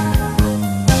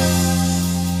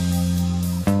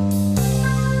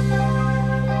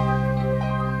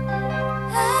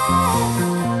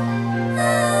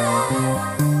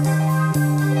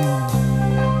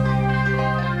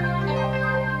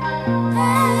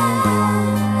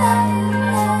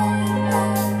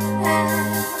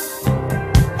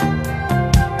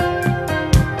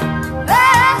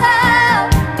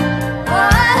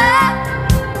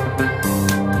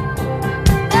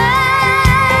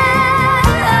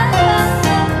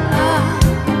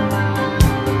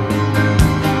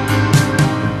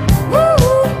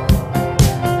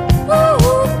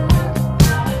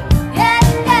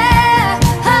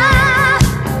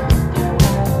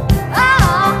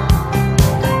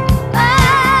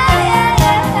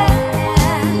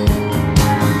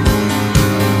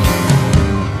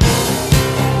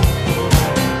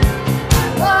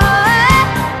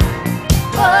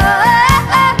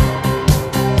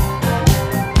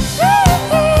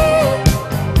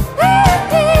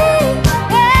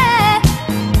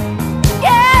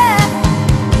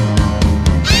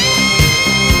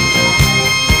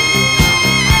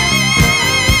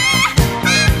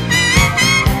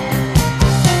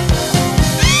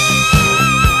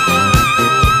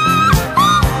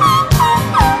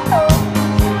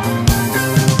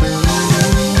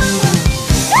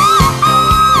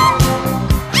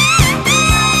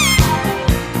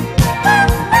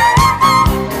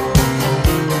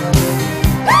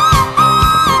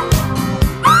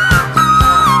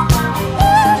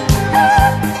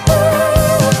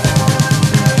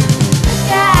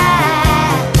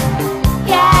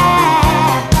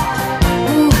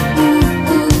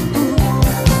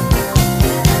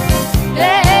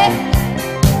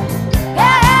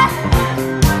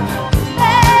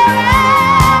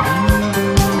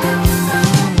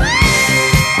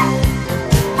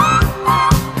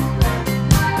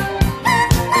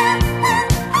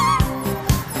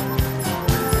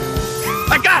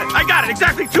 I got it.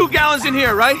 Exactly 2 gallons in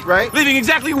here, right? Right. Leaving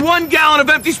exactly 1 gallon of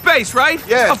empty space, right?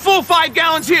 Yeah. A full 5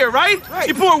 gallons here, right? Right.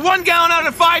 You pour 1 gallon out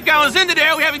of 5 gallons into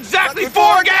there, we have exactly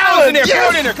 4 gallons in there. Yes.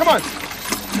 Pour it in there. Come on.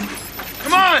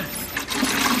 Come on.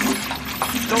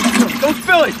 Don't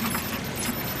spill it.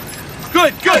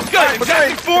 Good.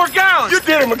 Exactly 4 gallons. You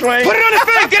did it, McLean. Put it on the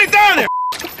thing. Get it down there.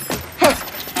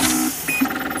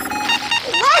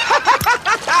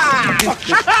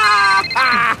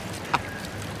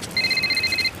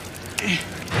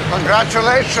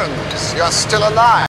 Congratulations, you're still alive.